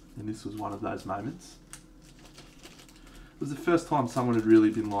 And this was one of those moments. It was the first time someone had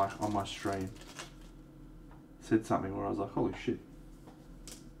really been like on my stream said something where I was like, holy shit,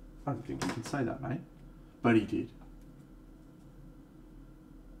 I don't think you can say that, mate. But he did.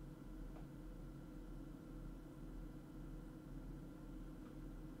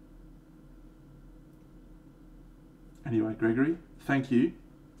 Anyway, Gregory, thank you.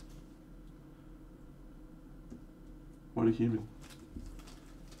 What a human.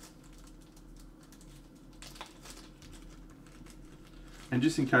 And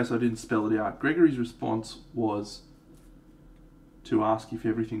just in case I didn't spell it out, Gregory's response was to ask if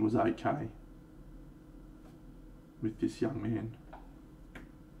everything was okay with this young man.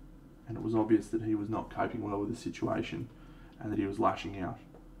 And it was obvious that he was not coping well with the situation and that he was lashing out.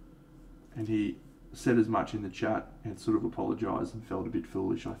 And he said as much in the chat and sort of apologised and felt a bit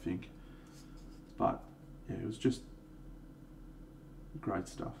foolish, I think. But yeah, it was just great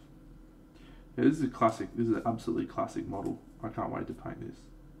stuff. Yeah, this is a classic, this is an absolutely classic model. I can't wait to paint this.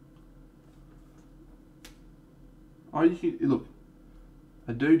 Oh, you can, look,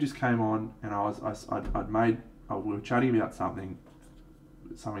 a dude just came on and we were chatting about something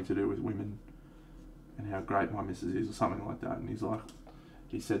to do with women and how great my missus is or something like that. And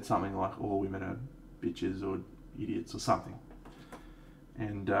he said something like all women are bitches or idiots or something.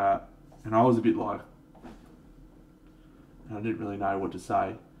 And I was a bit like, and I didn't really know what to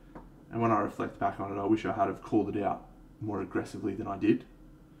say. And when I reflect back on it, I wish I had have called it out more aggressively than I did.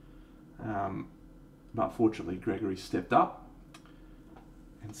 But fortunately, Gregory stepped up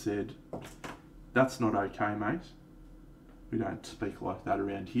and said, that's not okay, mate. We don't speak like that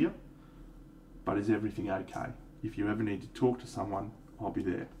around here. But is everything okay? If you ever need to talk to someone, I'll be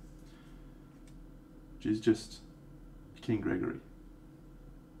there. Which is just King Gregory.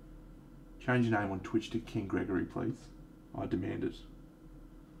 Change your name on Twitch to King Gregory, please. I demand it.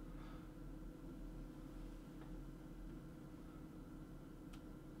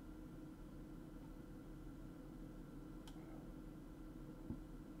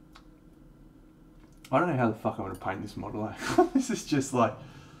 I don't know how the fuck I'm going to paint this model. Eh? This is just like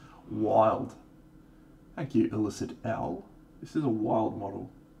wild. Thank you, Illicit Owl. This is a wild model.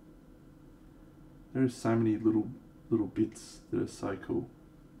 There are so many little bits that are so cool.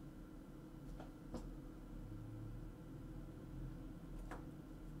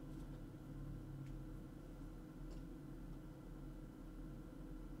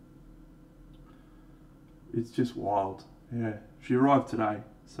 It's just wild. Yeah, she arrived today,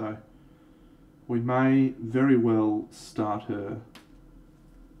 so we may very well start her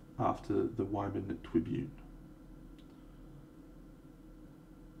after the Woman Tribune.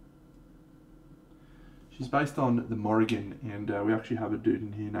 She's based on the Morrigan, and we actually have a dude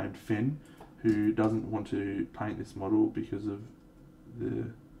in here named Fen who doesn't want to paint this model because of the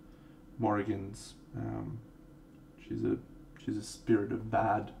Morrigan's. She's a spirit of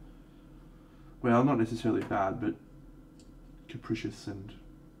bad. Well, not necessarily bad, but capricious, and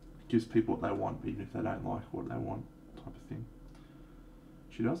gives people what they want, even if they don't like what they want, type of thing.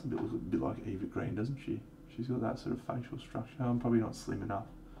 She does look a bit like Eva Green, doesn't she? She's got that sort of facial structure. I'm probably not slim enough.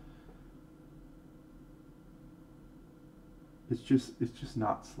 It's just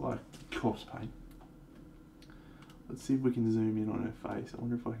nuts, like corpse paint. Let's see if we can zoom in on her face. I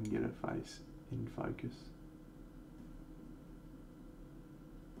wonder if I can get her face in focus.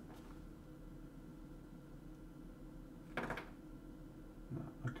 No,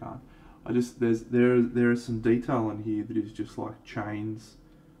 I can't. There is some detail on here that is just like chains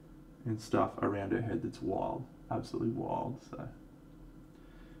and stuff around her head that's wild, absolutely wild. So,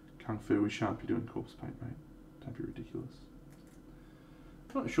 Kung Fu, we shan't be doing corpse paint, mate. Don't be ridiculous.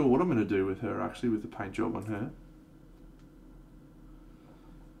 Not sure what I'm going to do with her, actually, with the paint job on her.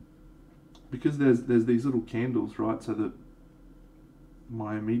 Because there's these little candles, right, so that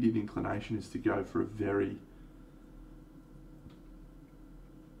my immediate inclination is to go for a very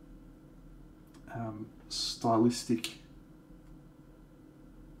stylistic,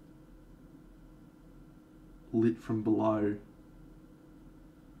 lit from below,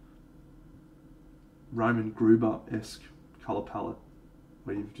 Roman Gruber-esque colour palette,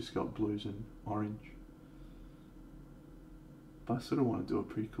 where you've just got blues and orange. But I sort of want to do a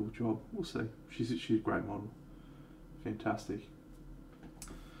pretty cool job. We'll see. She's a great model. Fantastic.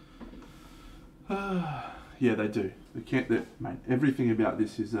 Yeah, they do. Mate, everything about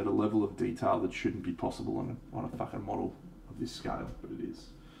this is at a level of detail that shouldn't be possible on a fucking model of this scale, but it is.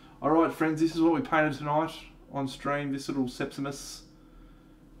 Alright friends, this is what we painted tonight on stream, this little Septimus.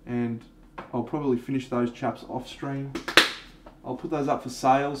 And I'll probably finish those chaps off stream. I'll put those up for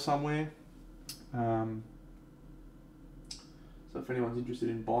sale somewhere. So if anyone's interested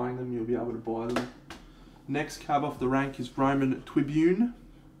in buying them, you'll be able to buy them. Next cab off the rank is Roman Tribune.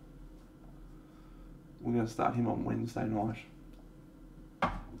 We're going to start him on Wednesday night.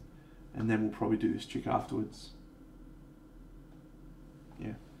 And then we'll probably do this chick afterwards.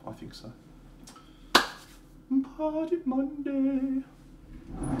 Yeah, I think so. Party Monday.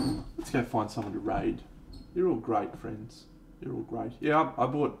 Let's go find someone to raid. You're all great, friends. You're all great. Yeah, I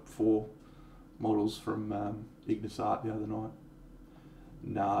bought 4 models from Ignis Art the other night.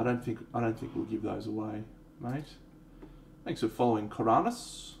 No, I don't think we'll give those away, mate. Thanks for following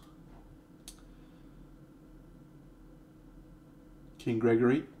Koranis. King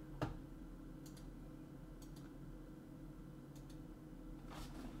Gregory.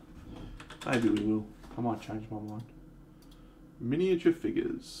 Maybe we will. I might change my mind. Miniature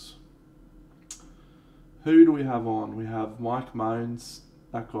figures. Who do we have on? We have Mike Moans.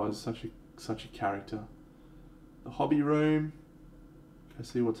 That guy's such a character. The Hobby Room. Go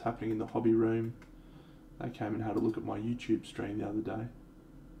see what's happening in the Hobby Room. They came and had a look at my YouTube stream the other day.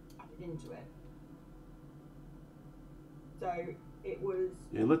 Added into it. So it was...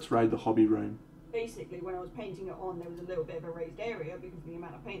 Yeah, let's raid the Hobby Room. Basically, when I was painting it on, there was a little bit of a raised area because of the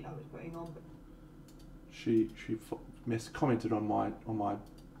amount of paint I was putting on. But She commented on my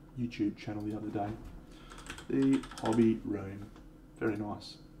YouTube channel the other day. The Hobby Room. Very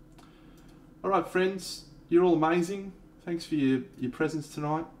nice. Alright friends, you're all amazing. Thanks for your presence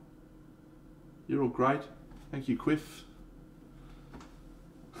tonight. You're all great. Thank you, Quiff.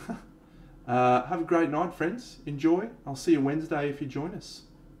 Have a great night, friends. Enjoy. I'll see you Wednesday if you join us.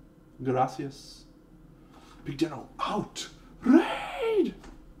 Gracias. Big Deno out. Raid!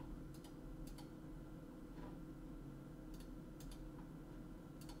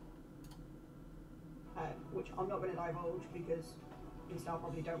 which I'm not going to divulge because Instar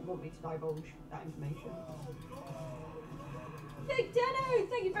probably don't want me to divulge that information. Big Deno,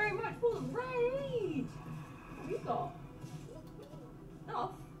 thank you very much for the raid! What have you got?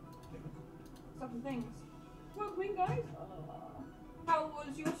 Enough? Stuff and things. Welcome in, guys. How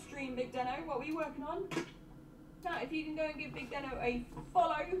was your stream, Big Deno? What were you working on? Now, if you can go and give Big Deno a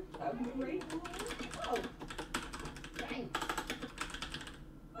follow, that would be great. Oh, thanks.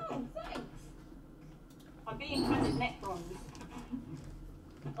 Oh, thanks. I'm being handed Necrons.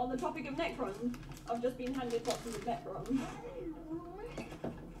 On the topic of Necrons, I've just been handed boxes of Necrons.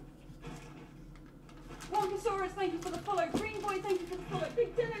 Wurmspat, thank you for the follow. Green Boy, thank you for the follow.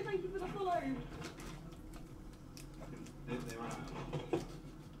 Big Deno, thank you for the follow. They ran out.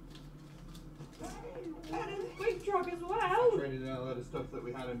 And a big truck as well. Traded in a load of stuff that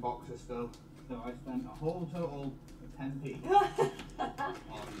we had in boxes still. So I spent a whole total of 10p on all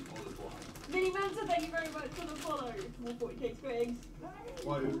the flying. Mini Mansa, thank you very much for the follow. More 40k squigs.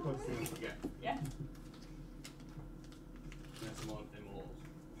 Well, it was costing us to get. Yeah. There's some more immortals.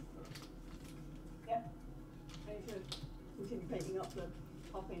 Yeah. I need to continue painting up the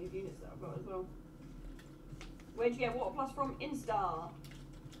half painted units that I've got as well. Where'd you get Water Plus from? Instar.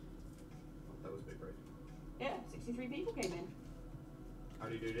 That was a big break. Yeah, 63 people came in. How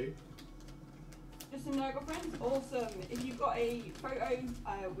do you do? Just some Nurgle friends. Awesome. If you've got a photo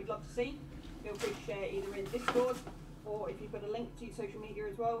we'd love to see, feel free to share either in Discord or if you've got a link to your social media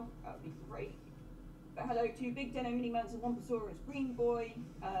as well, that would be great. But hello to Big Deno, Mini Manson, Wurmspat, Green Boy,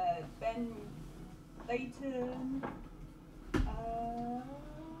 Ben Layton.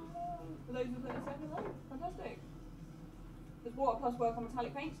 For those of that are saying hello, fantastic. Does Water Plus work on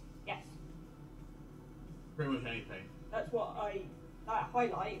metallic paints? Yes. Pretty much anything. That's what I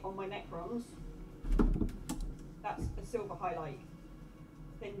highlight on my Necrons. That's a silver highlight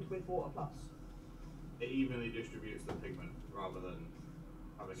thinned with Water Plus. It evenly distributes the pigment rather than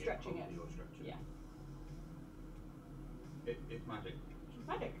having Stretching it. Or stretching. Yeah. It's magic. It's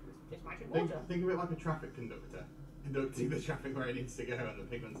magic. It's magic water. Think of it like a traffic conductor. Conducting the traffic where it needs to go, and the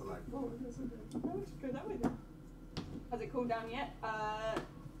pigments are like, Oh, let's go that way then. Has it cooled down yet?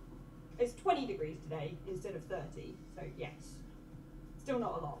 It's 20 degrees today instead of 30, so yes. Still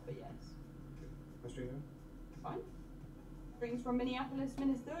not a lot, but yes. Australia? Fine. Greetings from Minneapolis,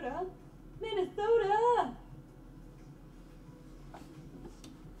 Minnesota. Minnesota!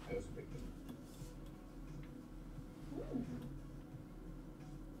 I also picked them.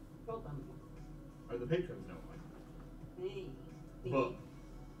 Told them. Oh, the patrons know why. Me. But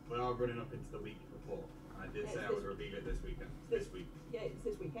we are running up into the week before. I did Yeah, say it's I would this- reveal it this weekend. this- This week. Yeah, it's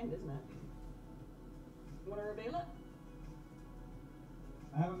this weekend, isn't it? You want to reveal it?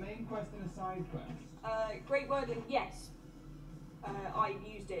 I have a main quest and a side quest. Great Wordling, yes. I've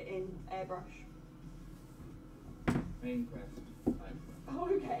used it in Airbrush. Main quest, side quest. Oh,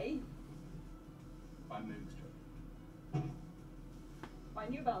 okay. By Moog's truck. I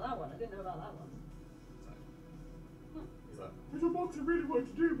knew about that one. I didn't know about that one. He's like, there's a box I really want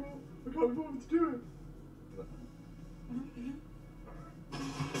to do, but I can't be bothered to do it. He's like,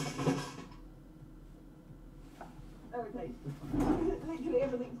 Okay. Literally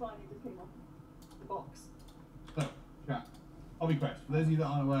everything's fine. It just came off the box. So, chat. Hobby quest. For those of you that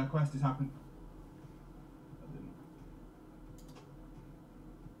aren't aware, quest is happening.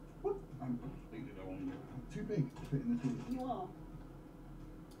 What? I'm thinking I'm too big to fit in the tube. You are.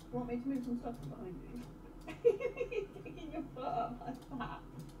 You want me to move some stuff from behind you? You're kicking your foot up like that.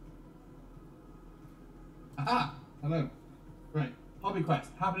 Aha! Hello. Right. Hobby quest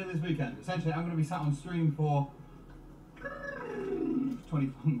happening this weekend. Essentially, I'm going to be sat on stream for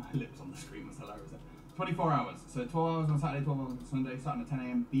 24. My lips on the screen was hilarious. 24 hours. So 12 hours on Saturday, 12 hours on Sunday, starting at 10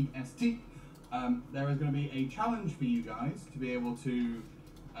 AM BST. There is going to be a challenge for you guys to be able to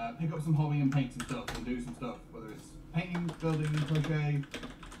pick up some hobby and paint some stuff and do some stuff, whether it's painting, building, crochet,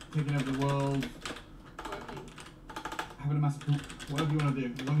 taking over the world, Working. having a massive poop, whatever you want to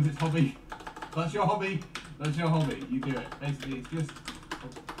do, as long as it's hobby. That's your hobby. That's your hobby. You do it. Basically, it's just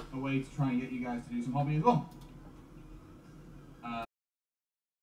a way to try and get you guys to do some hobby as well.